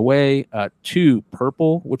blows me away. 2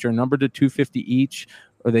 purple, which are numbered to 250 each,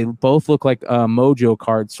 or they both look like Mojo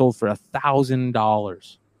cards, sold for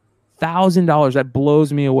 $1,000. $1,000. That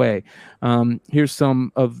blows me away. Here's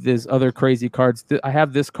some of these other crazy cards. I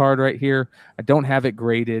have this card right here. I don't have it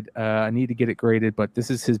graded. I need to get it graded, but this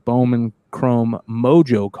is his Bowman Chrome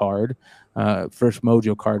Mojo card. First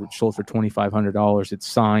Mojo card, which sold for $2,500. It's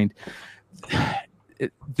signed.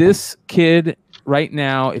 This kid right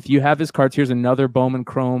now, if you have his cards, here's another Bowman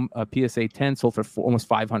Chrome PSA 10, sold for almost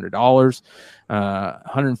 $500.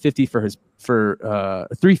 $150 for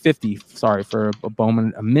 $350. Sorry, for a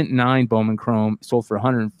Bowman, a Mint 9 Bowman Chrome, sold for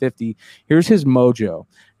 $150. Here's his Mojo.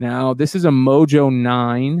 Now this is a Mojo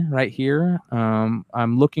 9 right here. I'm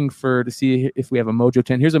looking to see if we have a Mojo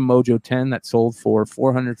 10. Here's a Mojo 10 that sold for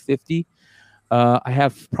 $450. I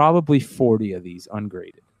have probably 40 of these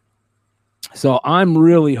ungraded. So I'm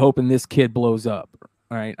really hoping this kid blows up.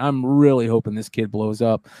 All right. I'm really hoping this kid blows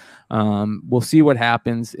up. We'll see what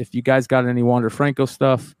happens. If you guys got any Wander Franco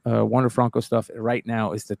stuff, right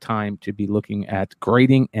now is the time to be looking at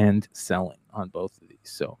grading and selling on both of these.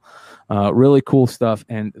 So really cool stuff.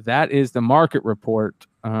 And that is the market report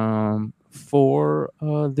for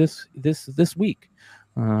this week.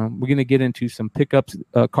 We're going to get into some pickups.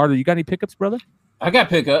 Carter, you got any pickups, brother? I got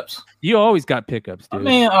pickups. You always got pickups, dude.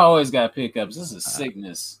 Man, I always got pickups. This is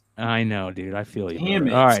sickness. I know, dude. I feel you. Damn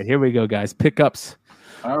it. All right, here we go, guys. Pickups.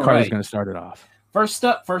 All Carter's right. going to start it off. First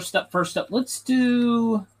up. Let's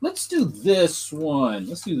do this one.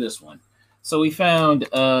 So we found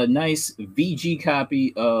a nice VG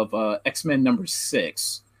copy of X-Men number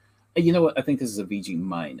 6. You know what? I think this is a VG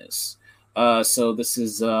minus. So this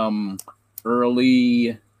is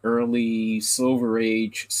early Silver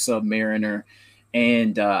Age Submariner.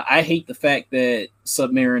 And I hate the fact that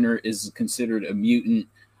Submariner is considered a mutant,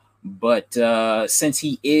 but since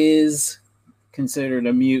he is considered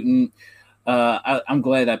a mutant, I'm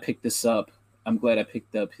glad I picked this up. I'm glad I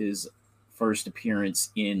picked up his first appearance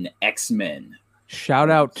in X-Men. Shout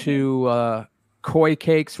out to Koi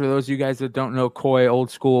Cakes. For those of you guys that don't know Koi,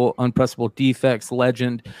 old school, unpressable defects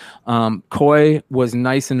legend. Koi was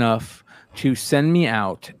nice enough to send me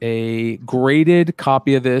out a graded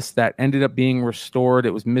copy of this that ended up being restored.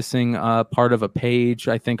 It was missing part of a page,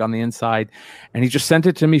 I think, on the inside. And he just sent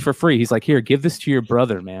it to me for free. He's like, here, give this to your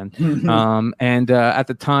brother, man. And at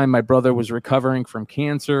the time, my brother was recovering from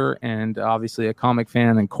cancer and obviously a comic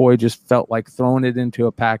fan. And Koi just felt like throwing it into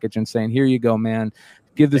a package and saying, here you go, man.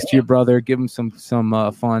 Give this to your brother. Give him some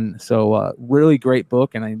fun. So really great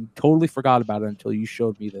book. And I totally forgot about it until you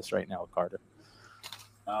showed me this right now, Carter.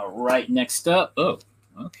 All right, next up. Oh,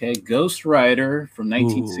 okay. Ghost Rider from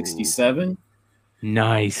 1967. Ooh,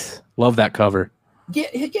 nice. Love that cover. Yeah,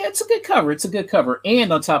 it's a good cover.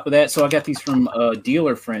 And on top of that, so I got these from a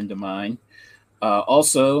dealer friend of mine.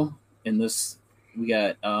 Also, in this, we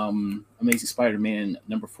got Amazing Spider-Man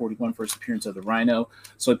number 41, first appearance of the Rhino.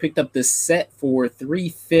 So I picked up this set for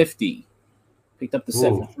 $350. Set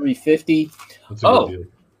for $350. That's a good deal.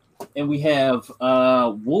 And we have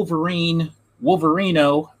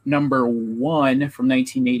Wolverino number 1 from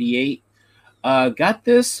 1988. Got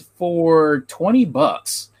this for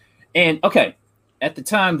 $20. And okay, at the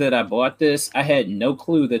time that I bought this, I had no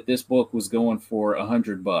clue that this book was going for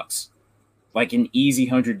 $100, like an easy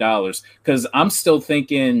 $100. Because I'm still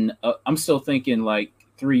thinking like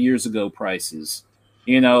 3 years ago prices.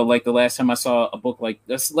 You know, like the last time I saw a book like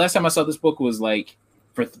this, last time I saw this book was like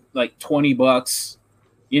for like $20.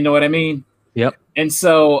 You know what I mean? Yep. And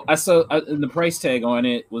so I saw the price tag on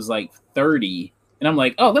it was like $30, and I'm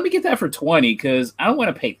like, oh, let me get that for $20 because I don't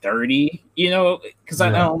want to pay $30, you know, because I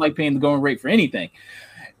don't like paying the going rate for anything.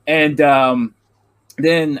 And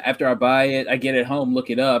then after I buy it, I get it home, look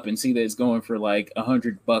it up, and see that it's going for like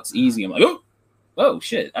 $100 easy. I'm like, oh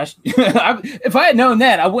shit! If I had known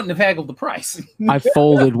that, I wouldn't have haggled the price. I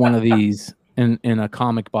folded one of these in a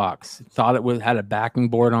comic box. Thought it had a backing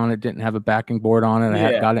board on it, didn't have a backing board on it.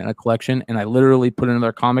 I got it in a collection, and I literally put it in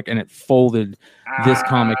another comic, and it folded this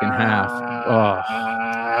comic in half.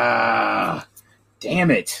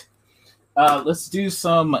 Damn it. Let's do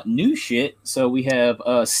some new shit. So we have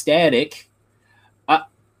Static.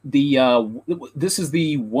 This is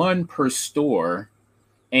the one per store,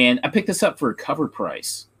 and I picked this up for cover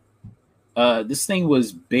price. This thing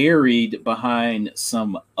was buried behind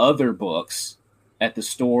some other books at the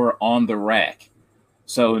store on the rack.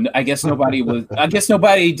 So I guess nobody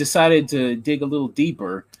decided to dig a little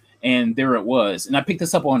deeper, and there it was. And I picked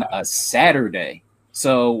this up on a Saturday.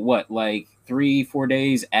 So what, like 3-4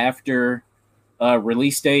 days after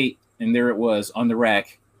release date, and there it was on the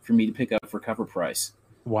rack for me to pick up for cover price.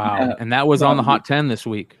 Wow. And that was on the Hot 10 this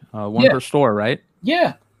week. One per store, right?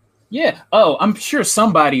 Yeah. Yeah. Oh, I'm sure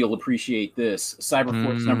somebody will appreciate this.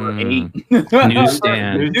 Cyberforce number 8.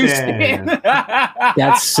 Newsstand.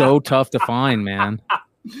 That's so tough to find, man.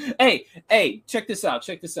 Hey, check this out.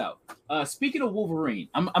 Speaking of Wolverine,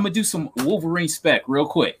 I'm going to do some Wolverine spec real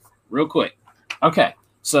quick. Okay.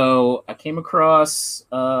 So I came across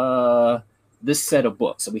this set of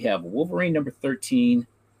books. So we have Wolverine number 13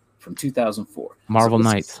 from 2004. Marvel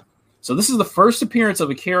Knights. So this is the first appearance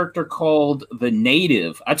of a character called the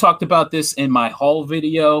Native. I talked about this in my haul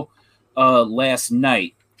video last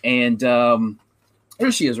night. And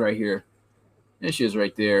there she is right here. There she is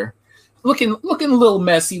right there. Looking a little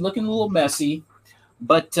messy.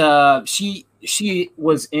 But she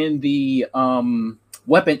was in the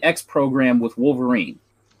Weapon X program with Wolverine.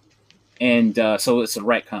 And so it's a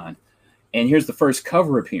retcon. And here's the first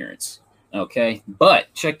cover appearance. Okay, but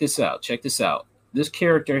check this out. This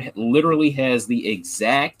character literally has the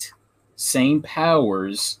exact same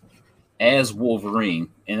powers as Wolverine,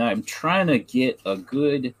 and I'm trying to get a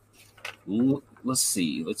good. Let's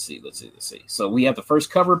see. So we have the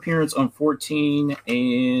first cover appearance on 14,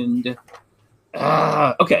 and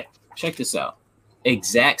okay, check this out.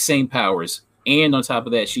 Exact same powers, and on top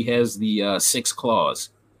of that, she has the 6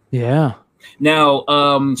 claws. Yeah. Now,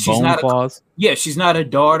 she's Bone not claws. she's not a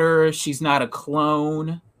daughter. She's not a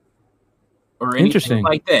clone or anything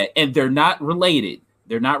like that. And they're not related.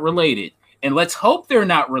 And let's hope they're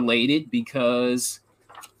not related because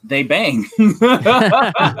they bang. They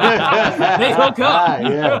hook up.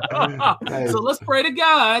 Yeah. So let's pray to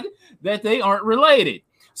God that they aren't related.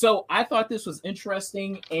 So I thought this was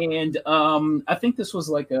interesting. And I think this was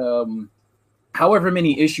like however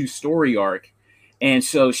many issue story arc. And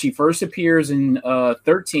so she first appears in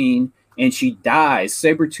 13, and she dies.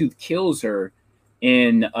 Sabretooth kills her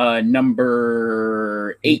in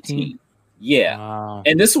number 18. Yeah. Wow.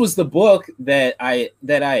 And this was the book that I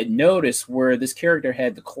had noticed where this character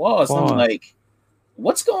had the claws. I'm like,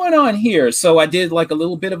 what's going on here? So I did like a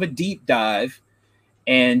little bit of a deep dive,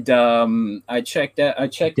 and I checked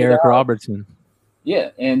Derek Robertson.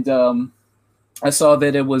 Yeah, and I saw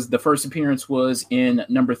that it was the first appearance was in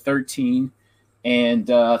number 13. And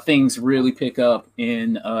things really pick up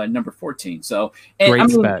in number 14. So, and great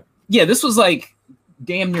spec. Yeah, this was like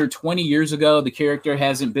damn near 20 years ago. The character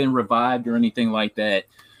hasn't been revived or anything like that.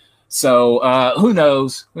 So who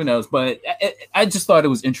knows? But I just thought it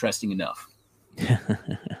was interesting enough.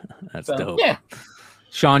 That's dope. Yeah.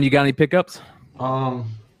 Sean, you got any pickups?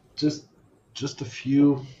 Just a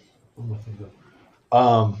few.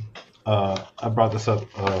 I brought this up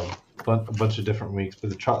a bunch of different weeks, but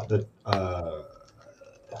the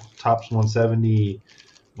Topps 170,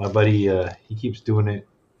 my buddy, he keeps doing it,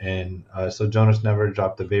 and so Jonas never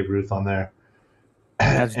dropped the Babe Ruth on there.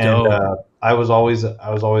 That's and dope. I was always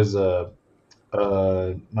not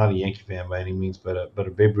a Yankee fan by any means, but a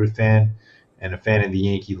Babe Ruth fan and a fan of the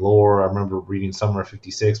Yankee lore. I remember reading Summer of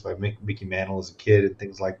 '56 by Mickey Mantle as a kid and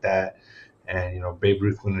things like that, and Babe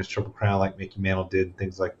Ruth winning his Triple Crown like Mickey Mantle did and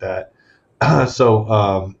things like that.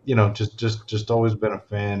 So just always been a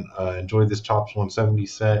fan. Enjoyed this Topps 170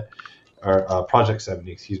 set, or Project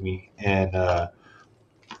 70, excuse me. And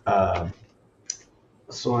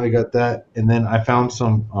so I got that, and then I found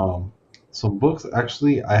some books.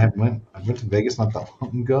 Actually, I went to Vegas not that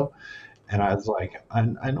long ago, and I was like, I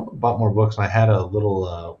know I bought more books. And I had a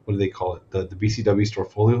little what do they call it? The BCW store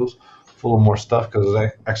folios full of more stuff because I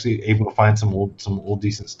was actually able to find some old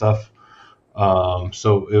decent stuff.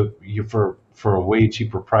 So you for a way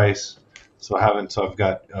cheaper price. So I've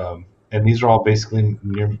got and these are all basically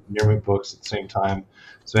near mint books at the same time.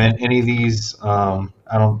 So any of these, I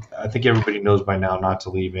think everybody knows by now not to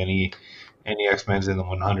leave any X-Men's in the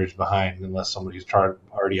 100s behind unless somebody's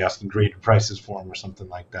already asking greater prices for them or something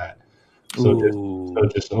like that. So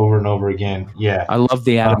just over and over again. Yeah. I love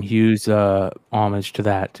the Adam Hughes homage to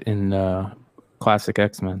that in classic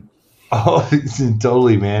X-Men. Oh,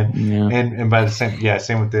 totally, man. Yeah. And by the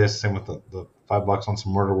same with this, same with the $5 on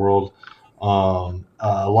some Murder World. A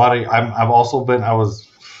lot of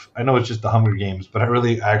I know it's just the Hunger Games, but I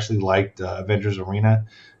really actually liked Avengers Arena,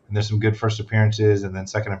 and there's some good first appearances and then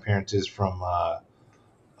second appearances from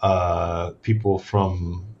people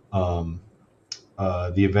from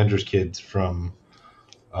the Avengers kids from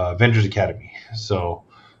Avengers Academy. So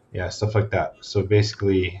yeah, stuff like that. So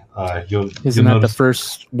basically, Isn't that the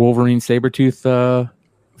first Wolverine Sabretooth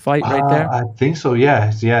fight right there? I think so.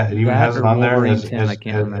 Yeah. It even has it on there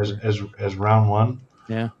as round one.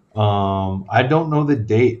 Yeah. I don't know the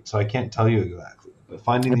date, so I can't tell you exactly. But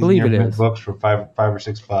finding these near-mint books for $5 or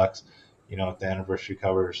 $6, with the anniversary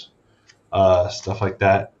covers, stuff like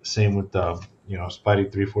that. Same with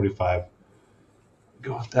Spidey 345.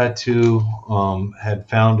 Go with that too. Had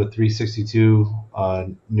found a 362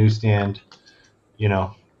 newsstand,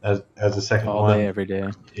 as a second all one. Day, every day.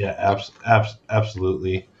 Yeah,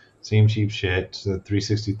 absolutely. Same cheap shit. So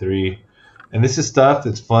 363. And this is stuff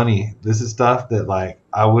that's funny. This is stuff that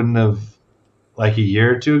I wouldn't have, a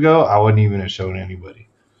year or two ago, I wouldn't even have shown anybody.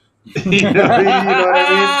 you know what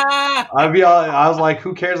I mean? I was like,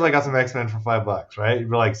 who cares? I got some X-Men for $5, right? You'd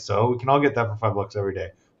be like, so we can all get that for $5 every day.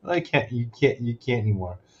 Well, you can't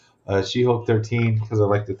anymore. She-Hulk 13 because I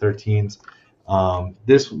like the 13s.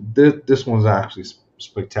 This one's actually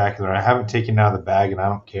spectacular. I haven't taken it out of the bag and I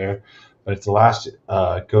don't care, but it's the last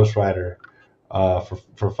Ghost Rider for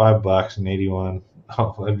 $5 and 81.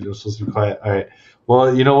 Oh, I'm supposed to be quiet. All right.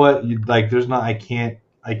 Well, you know what? There's not. I can't.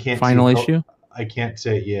 Final issue. I can't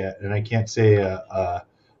say and I can't say I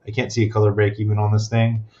can't see a color break even on this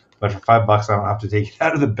thing. But for $5, I don't have to take it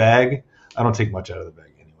out of the bag. I don't take much out of the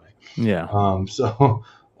bag anyway. Yeah. So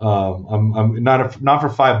I'm not for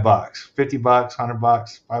 $5, $50,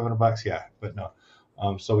 $100, $500. Yeah, but no.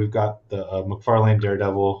 So we've got the McFarlane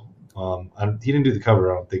Daredevil. He didn't do the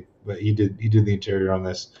cover, I don't think, but he did the interior on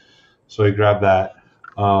this. So I grabbed that.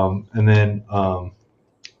 And then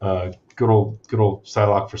good old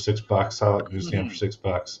Psylocke for $6. Psylocke newsstand for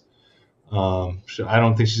 $6. I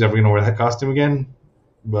don't think she's ever gonna wear that costume again.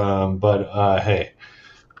 But hey,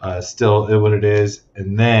 still what it is.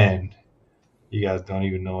 And then you guys don't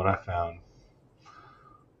even know what I found.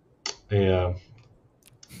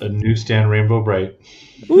 A newsstand Rainbow Bright.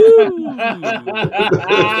 I'd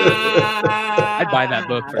buy that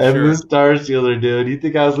book for and sure. the Star Stealer, dude. You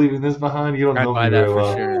think I was leaving this behind? You don't know me very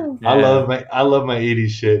well. Sure. Yeah. I love my 80s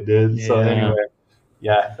shit, dude. Yeah. So anyway,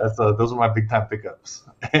 yeah, those are my big time pickups.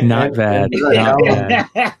 Not bad.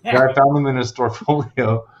 I found them in a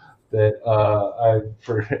Storefolio that I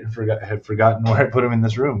had forgotten where I put them in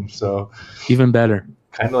this room. So even better.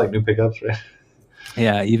 Kind of like new pickups, right?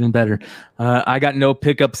 Yeah, even better. I got no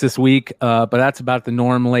pickups this week, but that's about the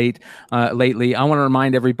norm lately. I want to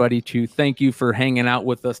remind everybody to thank you for hanging out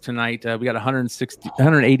with us tonight. We got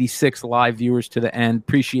 186 live viewers to the end.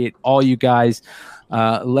 Appreciate all you guys.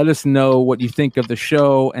 Let us know what you think of the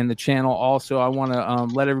show and the channel. Also, I want to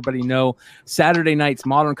let everybody know Saturday nights,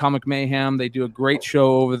 Modern Comic Mayhem. They do a great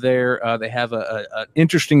show over there. They have an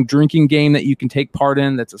interesting drinking game that you can take part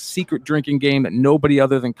in. That's a secret drinking game that nobody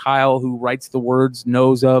other than Kyle, who writes the words,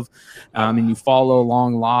 knows of. And you follow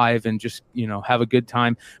along live and just, have a good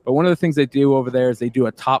time. But one of the things they do over there is they do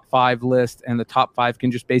a top 5 list, and the top 5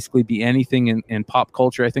 can just basically be anything in pop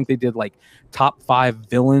culture. I think they did like top 5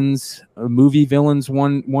 villains, movie villains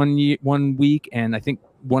one week, and I think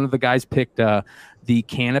one of the guys picked the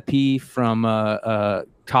Canopy from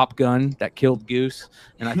Top Gun that killed Goose,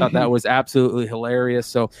 and I thought that was absolutely hilarious.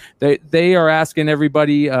 So they are asking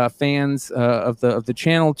everybody, fans of the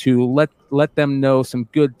channel, to let them know some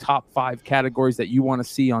good top 5 categories that you want to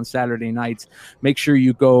see on Saturday nights. Make sure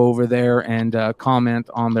you go over there and comment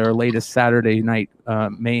on their latest Saturday night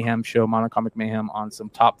Mayhem show, Modern Comic Mayhem, on some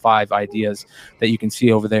top 5 ideas that you can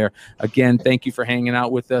see over there. Again, thank you for hanging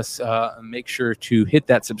out with us. Make sure to hit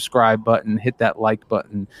that subscribe button, hit that like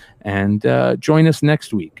button, and join us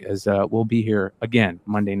next week, as we'll be here again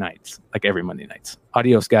Monday nights, like every Monday nights.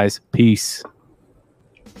 Adios, guys. Peace.